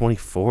on the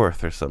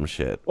 24th or some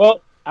shit.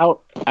 Well,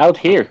 out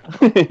here.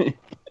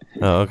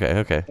 Oh,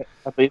 okay.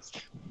 At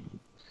least.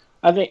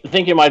 I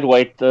think you might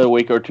wait a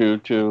week or two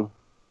till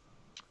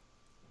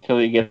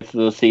you get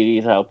the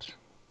CDs out.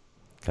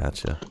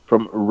 Gotcha.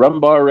 From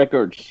Rumbar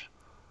Records.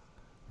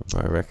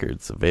 Rumbar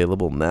Records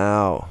available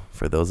now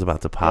for those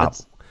about to pop.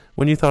 Yes.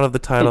 When you thought of the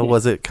title,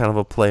 was it kind of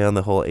a play on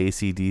the whole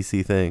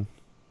AC/DC thing?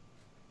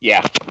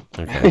 Yeah.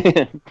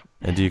 Okay.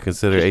 And do you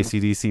consider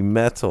AC/DC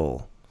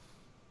metal?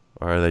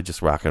 Or are they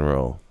just rock and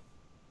roll?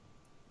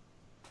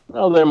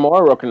 No, they're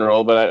more rock and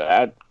roll,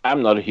 but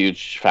I'm not a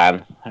huge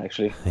fan,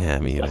 actually. Yeah,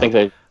 me either. I think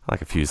they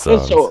like a few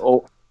songs. It's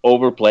so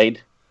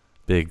overplayed.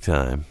 Big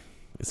time.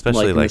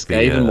 Especially like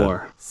the even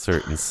more.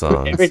 Certain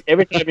songs.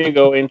 Every time you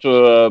go into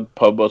a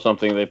pub or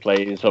something, they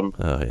play some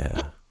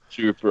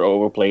super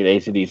overplayed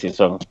AC/DC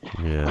song.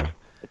 Yeah.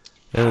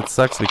 And it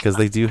sucks because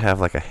they do have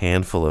like a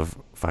handful of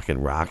fucking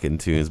rockin'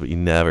 tunes, but you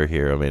never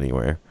hear them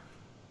anywhere.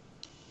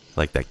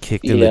 Like that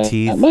Kicked in the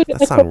Teeth.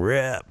 That song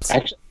rips.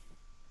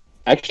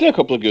 Actually, a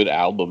couple of good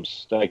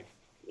albums. Like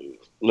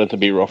Let There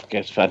Be Rock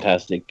is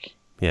fantastic.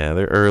 Yeah,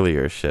 their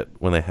earlier shit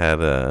when they had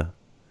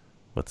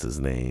what's his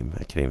name?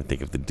 I can't even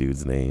think of the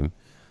dude's name.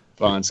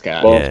 Bon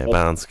Scott. Yeah,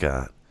 Bon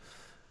Scott.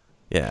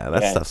 Yeah,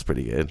 that stuff's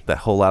pretty good. That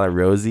Whole Lot of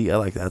Rosie, I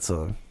like that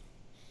song.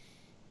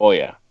 Oh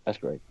yeah, that's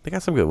great. They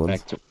got some good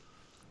ones.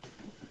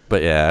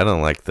 But yeah, I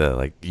don't like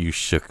the You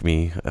Shook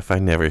Me. If I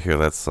never hear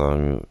that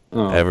song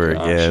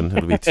again,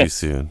 it'll be too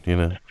soon, you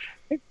know?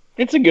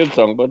 It's a good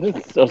song, but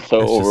it's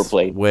so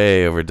overplayed.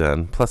 Way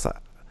overdone. Plus,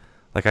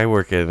 I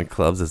work in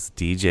clubs as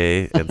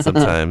DJ, and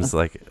sometimes,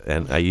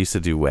 and I used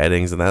to do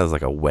weddings, and that was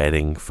like a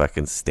wedding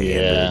fucking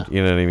standard. Yeah.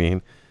 You know what I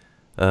mean?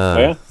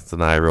 It's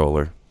an eye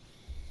roller.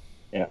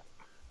 Yeah.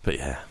 But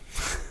yeah.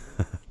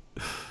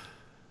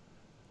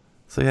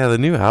 So yeah, the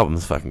new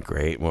album's fucking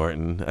great,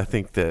 Morton. I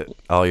think that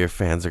all your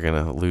fans are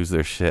gonna lose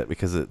their shit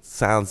because it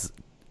sounds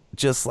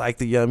just like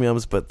the Yum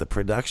Yums, but the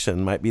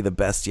production might be the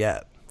best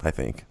yet. I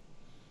think.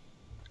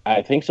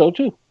 I think so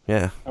too.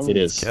 Yeah, it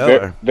is.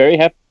 Very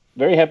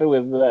happy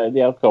with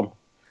the outcome.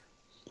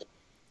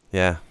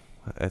 Yeah,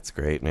 that's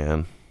great,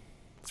 man.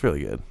 It's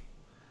really good.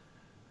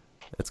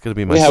 It's gonna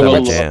be my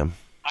summer jam.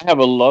 I have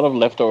a lot of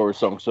leftover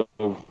songs, so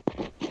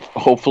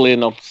hopefully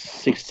not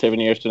 6-7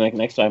 years to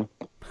next time.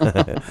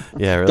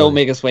 Yeah, really. Don't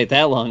make us wait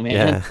that long,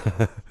 man.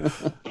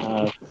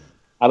 Yeah.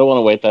 I don't want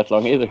to wait that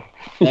long either.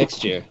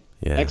 Next year.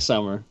 Yeah. Next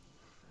summer.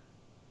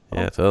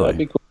 Yeah, totally. That'd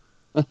be cool.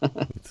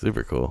 It's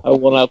super cool. I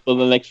want out for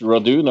the next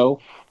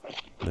Raduno.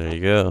 There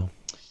you go.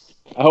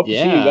 I hope to see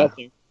you guys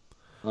there.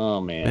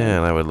 Oh, man.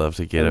 Man, I would love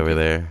to get over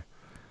there.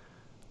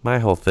 My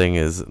whole thing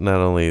is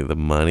not only the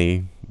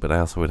money, but I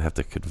also would have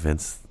to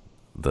convince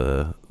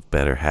the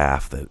better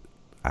half that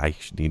I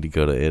need to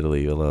go to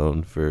Italy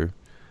alone for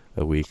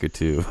a week or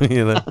two,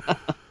 you know?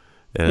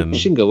 And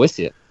she can go with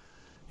you.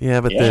 Yeah,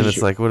 but then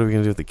it's like, what are we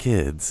going to do with the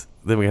kids?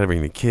 Then we got to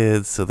bring the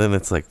kids, so then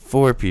it's like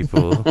 4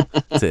 people.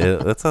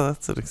 That's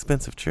an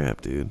expensive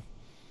trip, dude.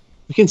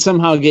 We can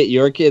somehow get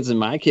your kids and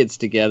my kids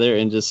together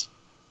and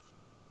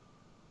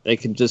they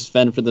can just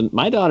fend for them.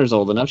 My daughter's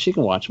old enough; she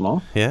can watch them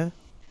all. Yeah,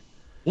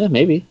 yeah,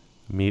 maybe.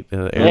 Meet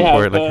at an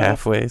airport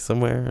halfway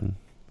somewhere and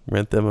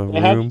rent them a room. They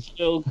have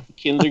still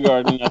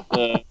kindergarten at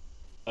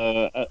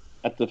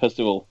the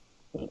festival.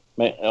 A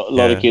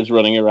lot of kids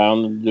running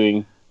around and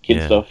doing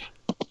kid stuff,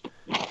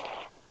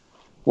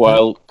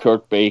 while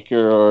Kurt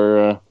Baker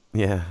or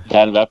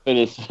Dan Vappin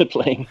is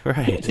playing.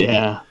 Right.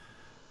 Yeah.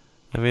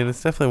 I mean,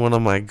 it's definitely one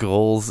of my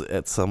goals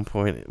at some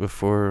point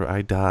before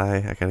I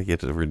die. I gotta get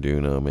to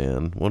Raduno,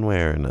 man, one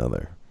way or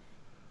another.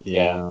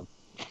 Yeah.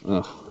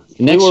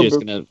 Next year's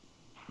gonna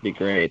be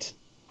great.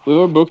 We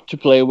were booked to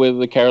play with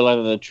the Caroline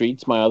and the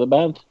Treats, my other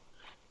band,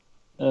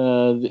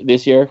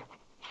 this year,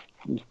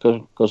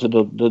 because it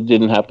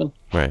didn't happen.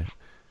 Right.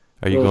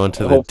 Are you going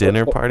to the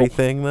dinner party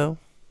thing though?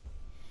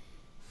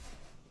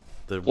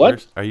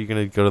 What? Are you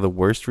going to go to the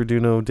worst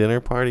Raduno dinner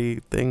party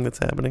thing that's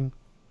happening?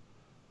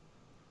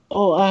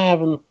 Oh, I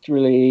haven't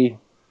really.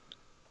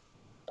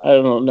 I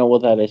don't know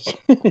what that is.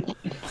 I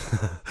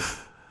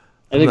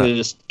think they're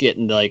just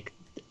getting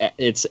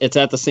it's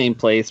at the same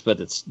place, but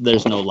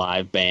there's no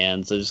live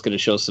bands. They're just going to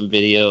show some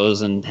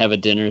videos and have a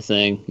dinner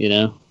thing, you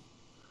know.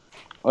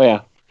 Oh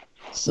yeah.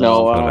 So,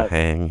 no, kind of a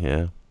hang,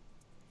 yeah.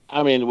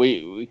 I mean,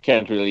 we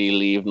can't really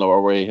leave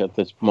Norway at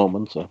this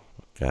moment, so.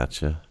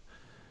 Gotcha.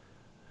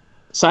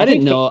 So I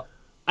didn't know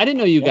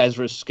you guys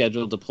were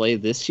scheduled to play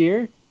this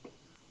year.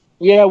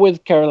 Yeah,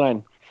 with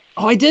Caroline.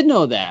 Oh, I did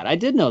know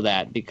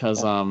that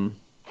because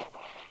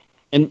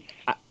and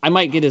I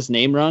might get his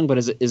name wrong, but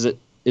is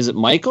it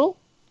Michael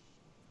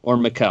or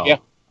Mikkel?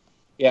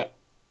 Yeah,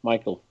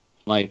 Michael.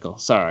 Michael,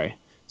 sorry.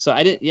 So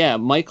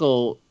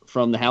Michael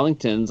from the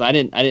Hallingtons. I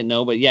didn't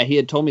know, but yeah, he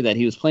had told me that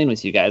he was playing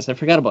with you guys. I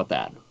forgot about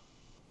that.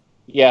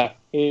 Yeah,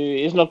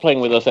 he's not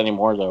playing with us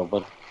anymore though.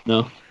 But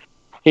no.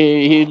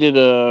 he did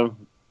a.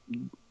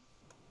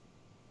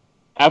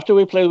 After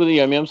we played with the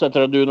Yum-Yums at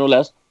Raduno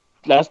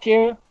last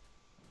year,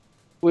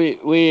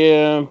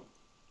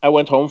 I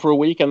went home for a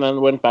week and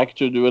then went back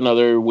to do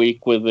another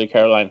week with the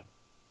Caroline.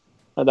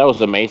 And that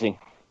was amazing.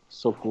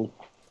 So cool.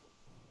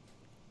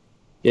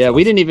 Yeah,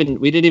 we didn't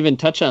even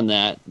touch on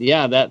that.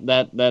 Yeah,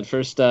 that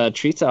first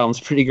Treats album's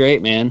pretty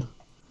great, man.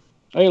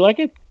 Oh, you like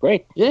it?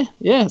 Great.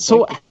 Yeah.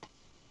 So,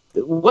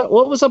 what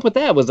was up with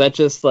that? Was that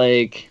just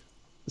like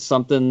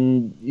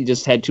something you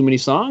just had too many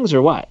songs,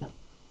 or what?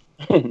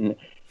 No.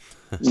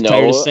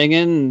 Tired of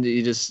singing?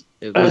 Was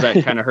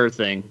that kind of her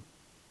thing?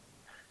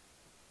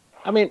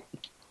 I mean,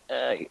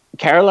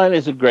 Caroline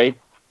is a great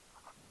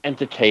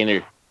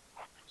entertainer,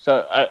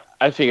 so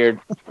I figured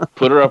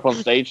put her up on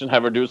stage and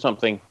have her do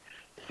something.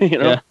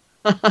 Yeah.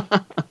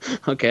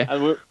 Okay.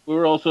 And we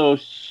were also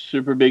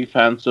super big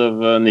fans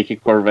of Nikki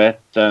Corvette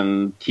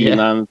and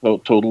Tina and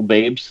Total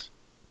Babes,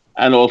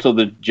 and also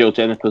the Joe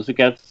Tennis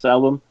Pussycats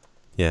album.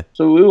 Yeah.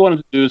 So we wanted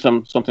to do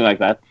something like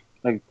that,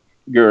 like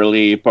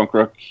girly punk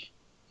rock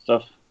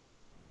stuff.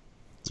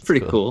 It's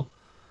pretty cool.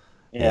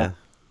 Yeah.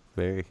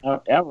 Very.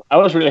 I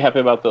was really happy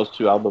about those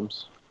two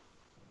albums.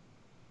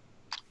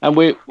 And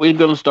we're going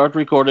to start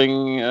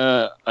recording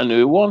a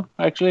new one,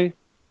 actually,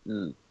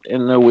 in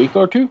a week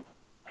or two.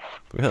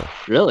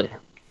 Really?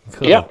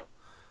 Cool. Yeah.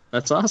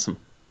 That's awesome.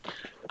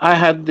 I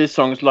had these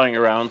songs lying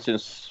around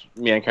since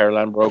me and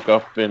Caroline broke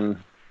up in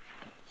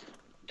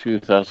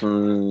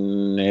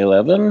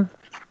 2011,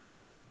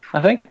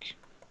 I think.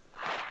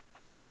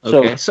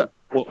 Okay. So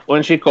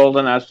when she called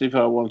and asked if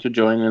I wanted to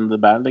join in the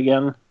band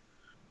again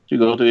to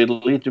go to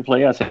Italy to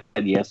play, I said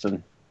yes,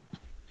 and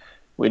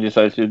we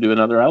decided to do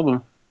another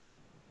album.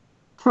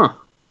 Huh.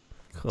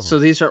 Cool. So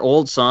these are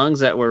old songs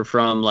that were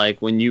from like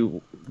when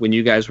you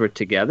guys were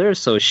together.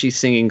 So she's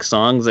singing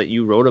songs that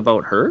you wrote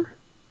about her.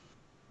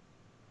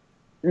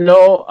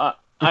 No,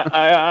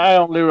 I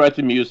only write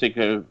the music.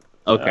 Okay.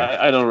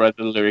 I don't write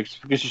the lyrics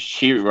because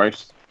she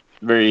writes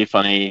very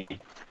funny,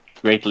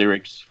 great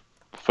lyrics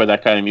for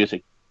that kind of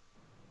music.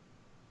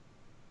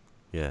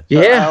 Yeah.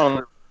 So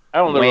Yeah. I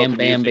only wrote Wham the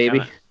bam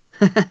music,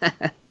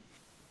 baby.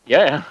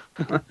 Yeah.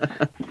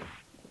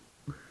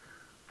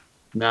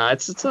 Nah,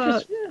 it's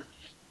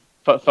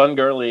Fun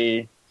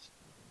girly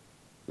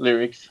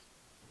lyrics.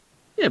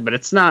 Yeah, but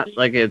it's not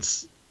like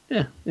it's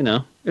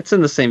it's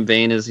in the same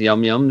vein as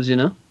Yum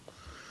Yums,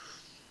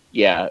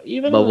 Yeah,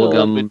 even a little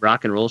bubblegum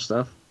rock and roll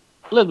stuff.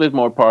 A little bit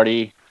more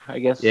party, I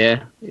guess.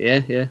 Yeah.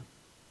 It's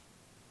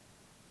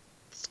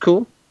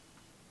cool.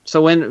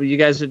 So when you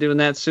guys are doing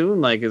that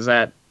soon, like is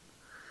that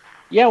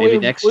maybe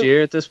next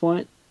year at this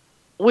point?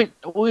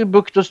 We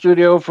booked the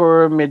studio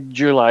for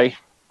mid-July,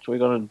 so we're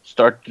gonna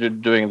start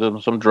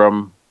doing some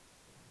drum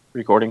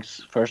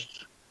recordings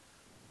first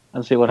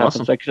and see what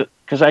happens.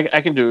 Because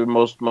I can do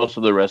most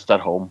of the rest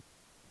at home.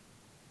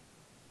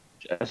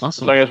 As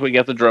long as we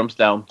get the drums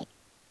down.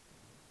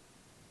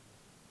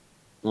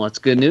 Well, that's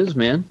good news,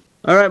 man.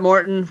 All right,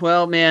 Morten.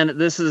 Well,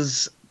 man,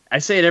 I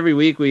say it every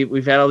week.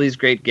 We've had all these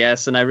great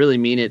guests, and I really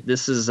mean it.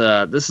 This is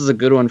a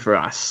good one for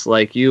us.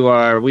 Like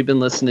we've been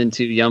listening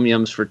to Yum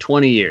Yums for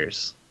 20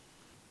 years.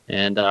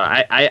 And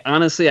I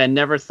honestly, I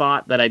never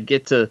thought that I'd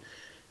get to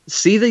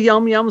see the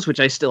Yum Yums, which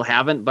I still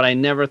haven't, but I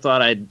never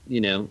thought I'd,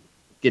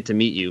 get to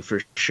meet you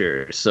for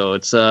sure. So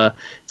it's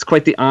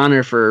quite the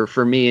honor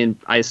for me, and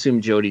I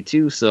assume Jody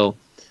too. So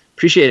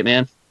appreciate it,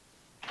 man.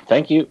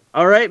 Thank you.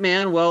 All right,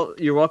 man. Well,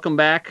 you're welcome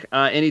back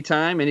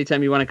anytime.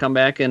 Anytime you want to come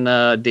back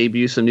and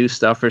debut some new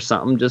stuff or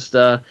something, just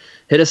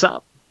hit us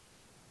up.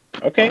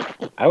 Okay,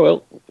 I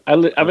will.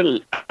 I'm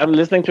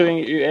listening to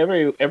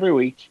you every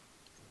week.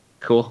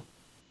 Cool.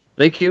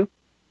 Thank you.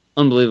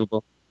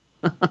 Unbelievable.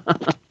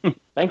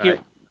 Thank you.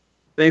 Right.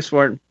 Thanks,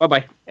 Morten.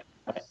 Bye-bye.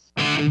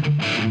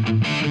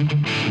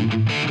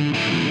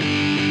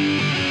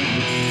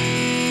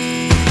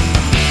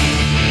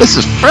 This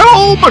is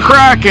Phil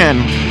McCracken,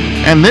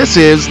 and this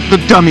is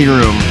The Dummy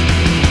Room.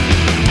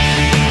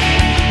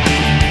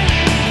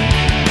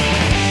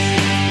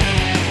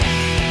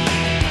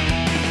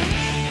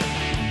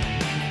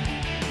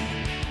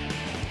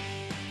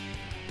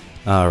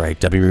 All right,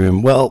 Dummy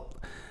Room. Well,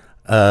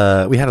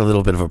 we had a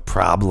little bit of a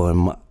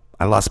problem.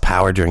 I lost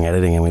power during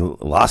editing, and we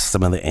lost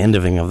some of the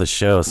ending of the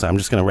show, so I'm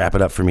just going to wrap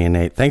it up for me and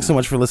Nate. Thanks so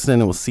much for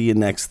listening, and we'll see you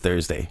next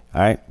Thursday.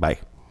 All right, bye.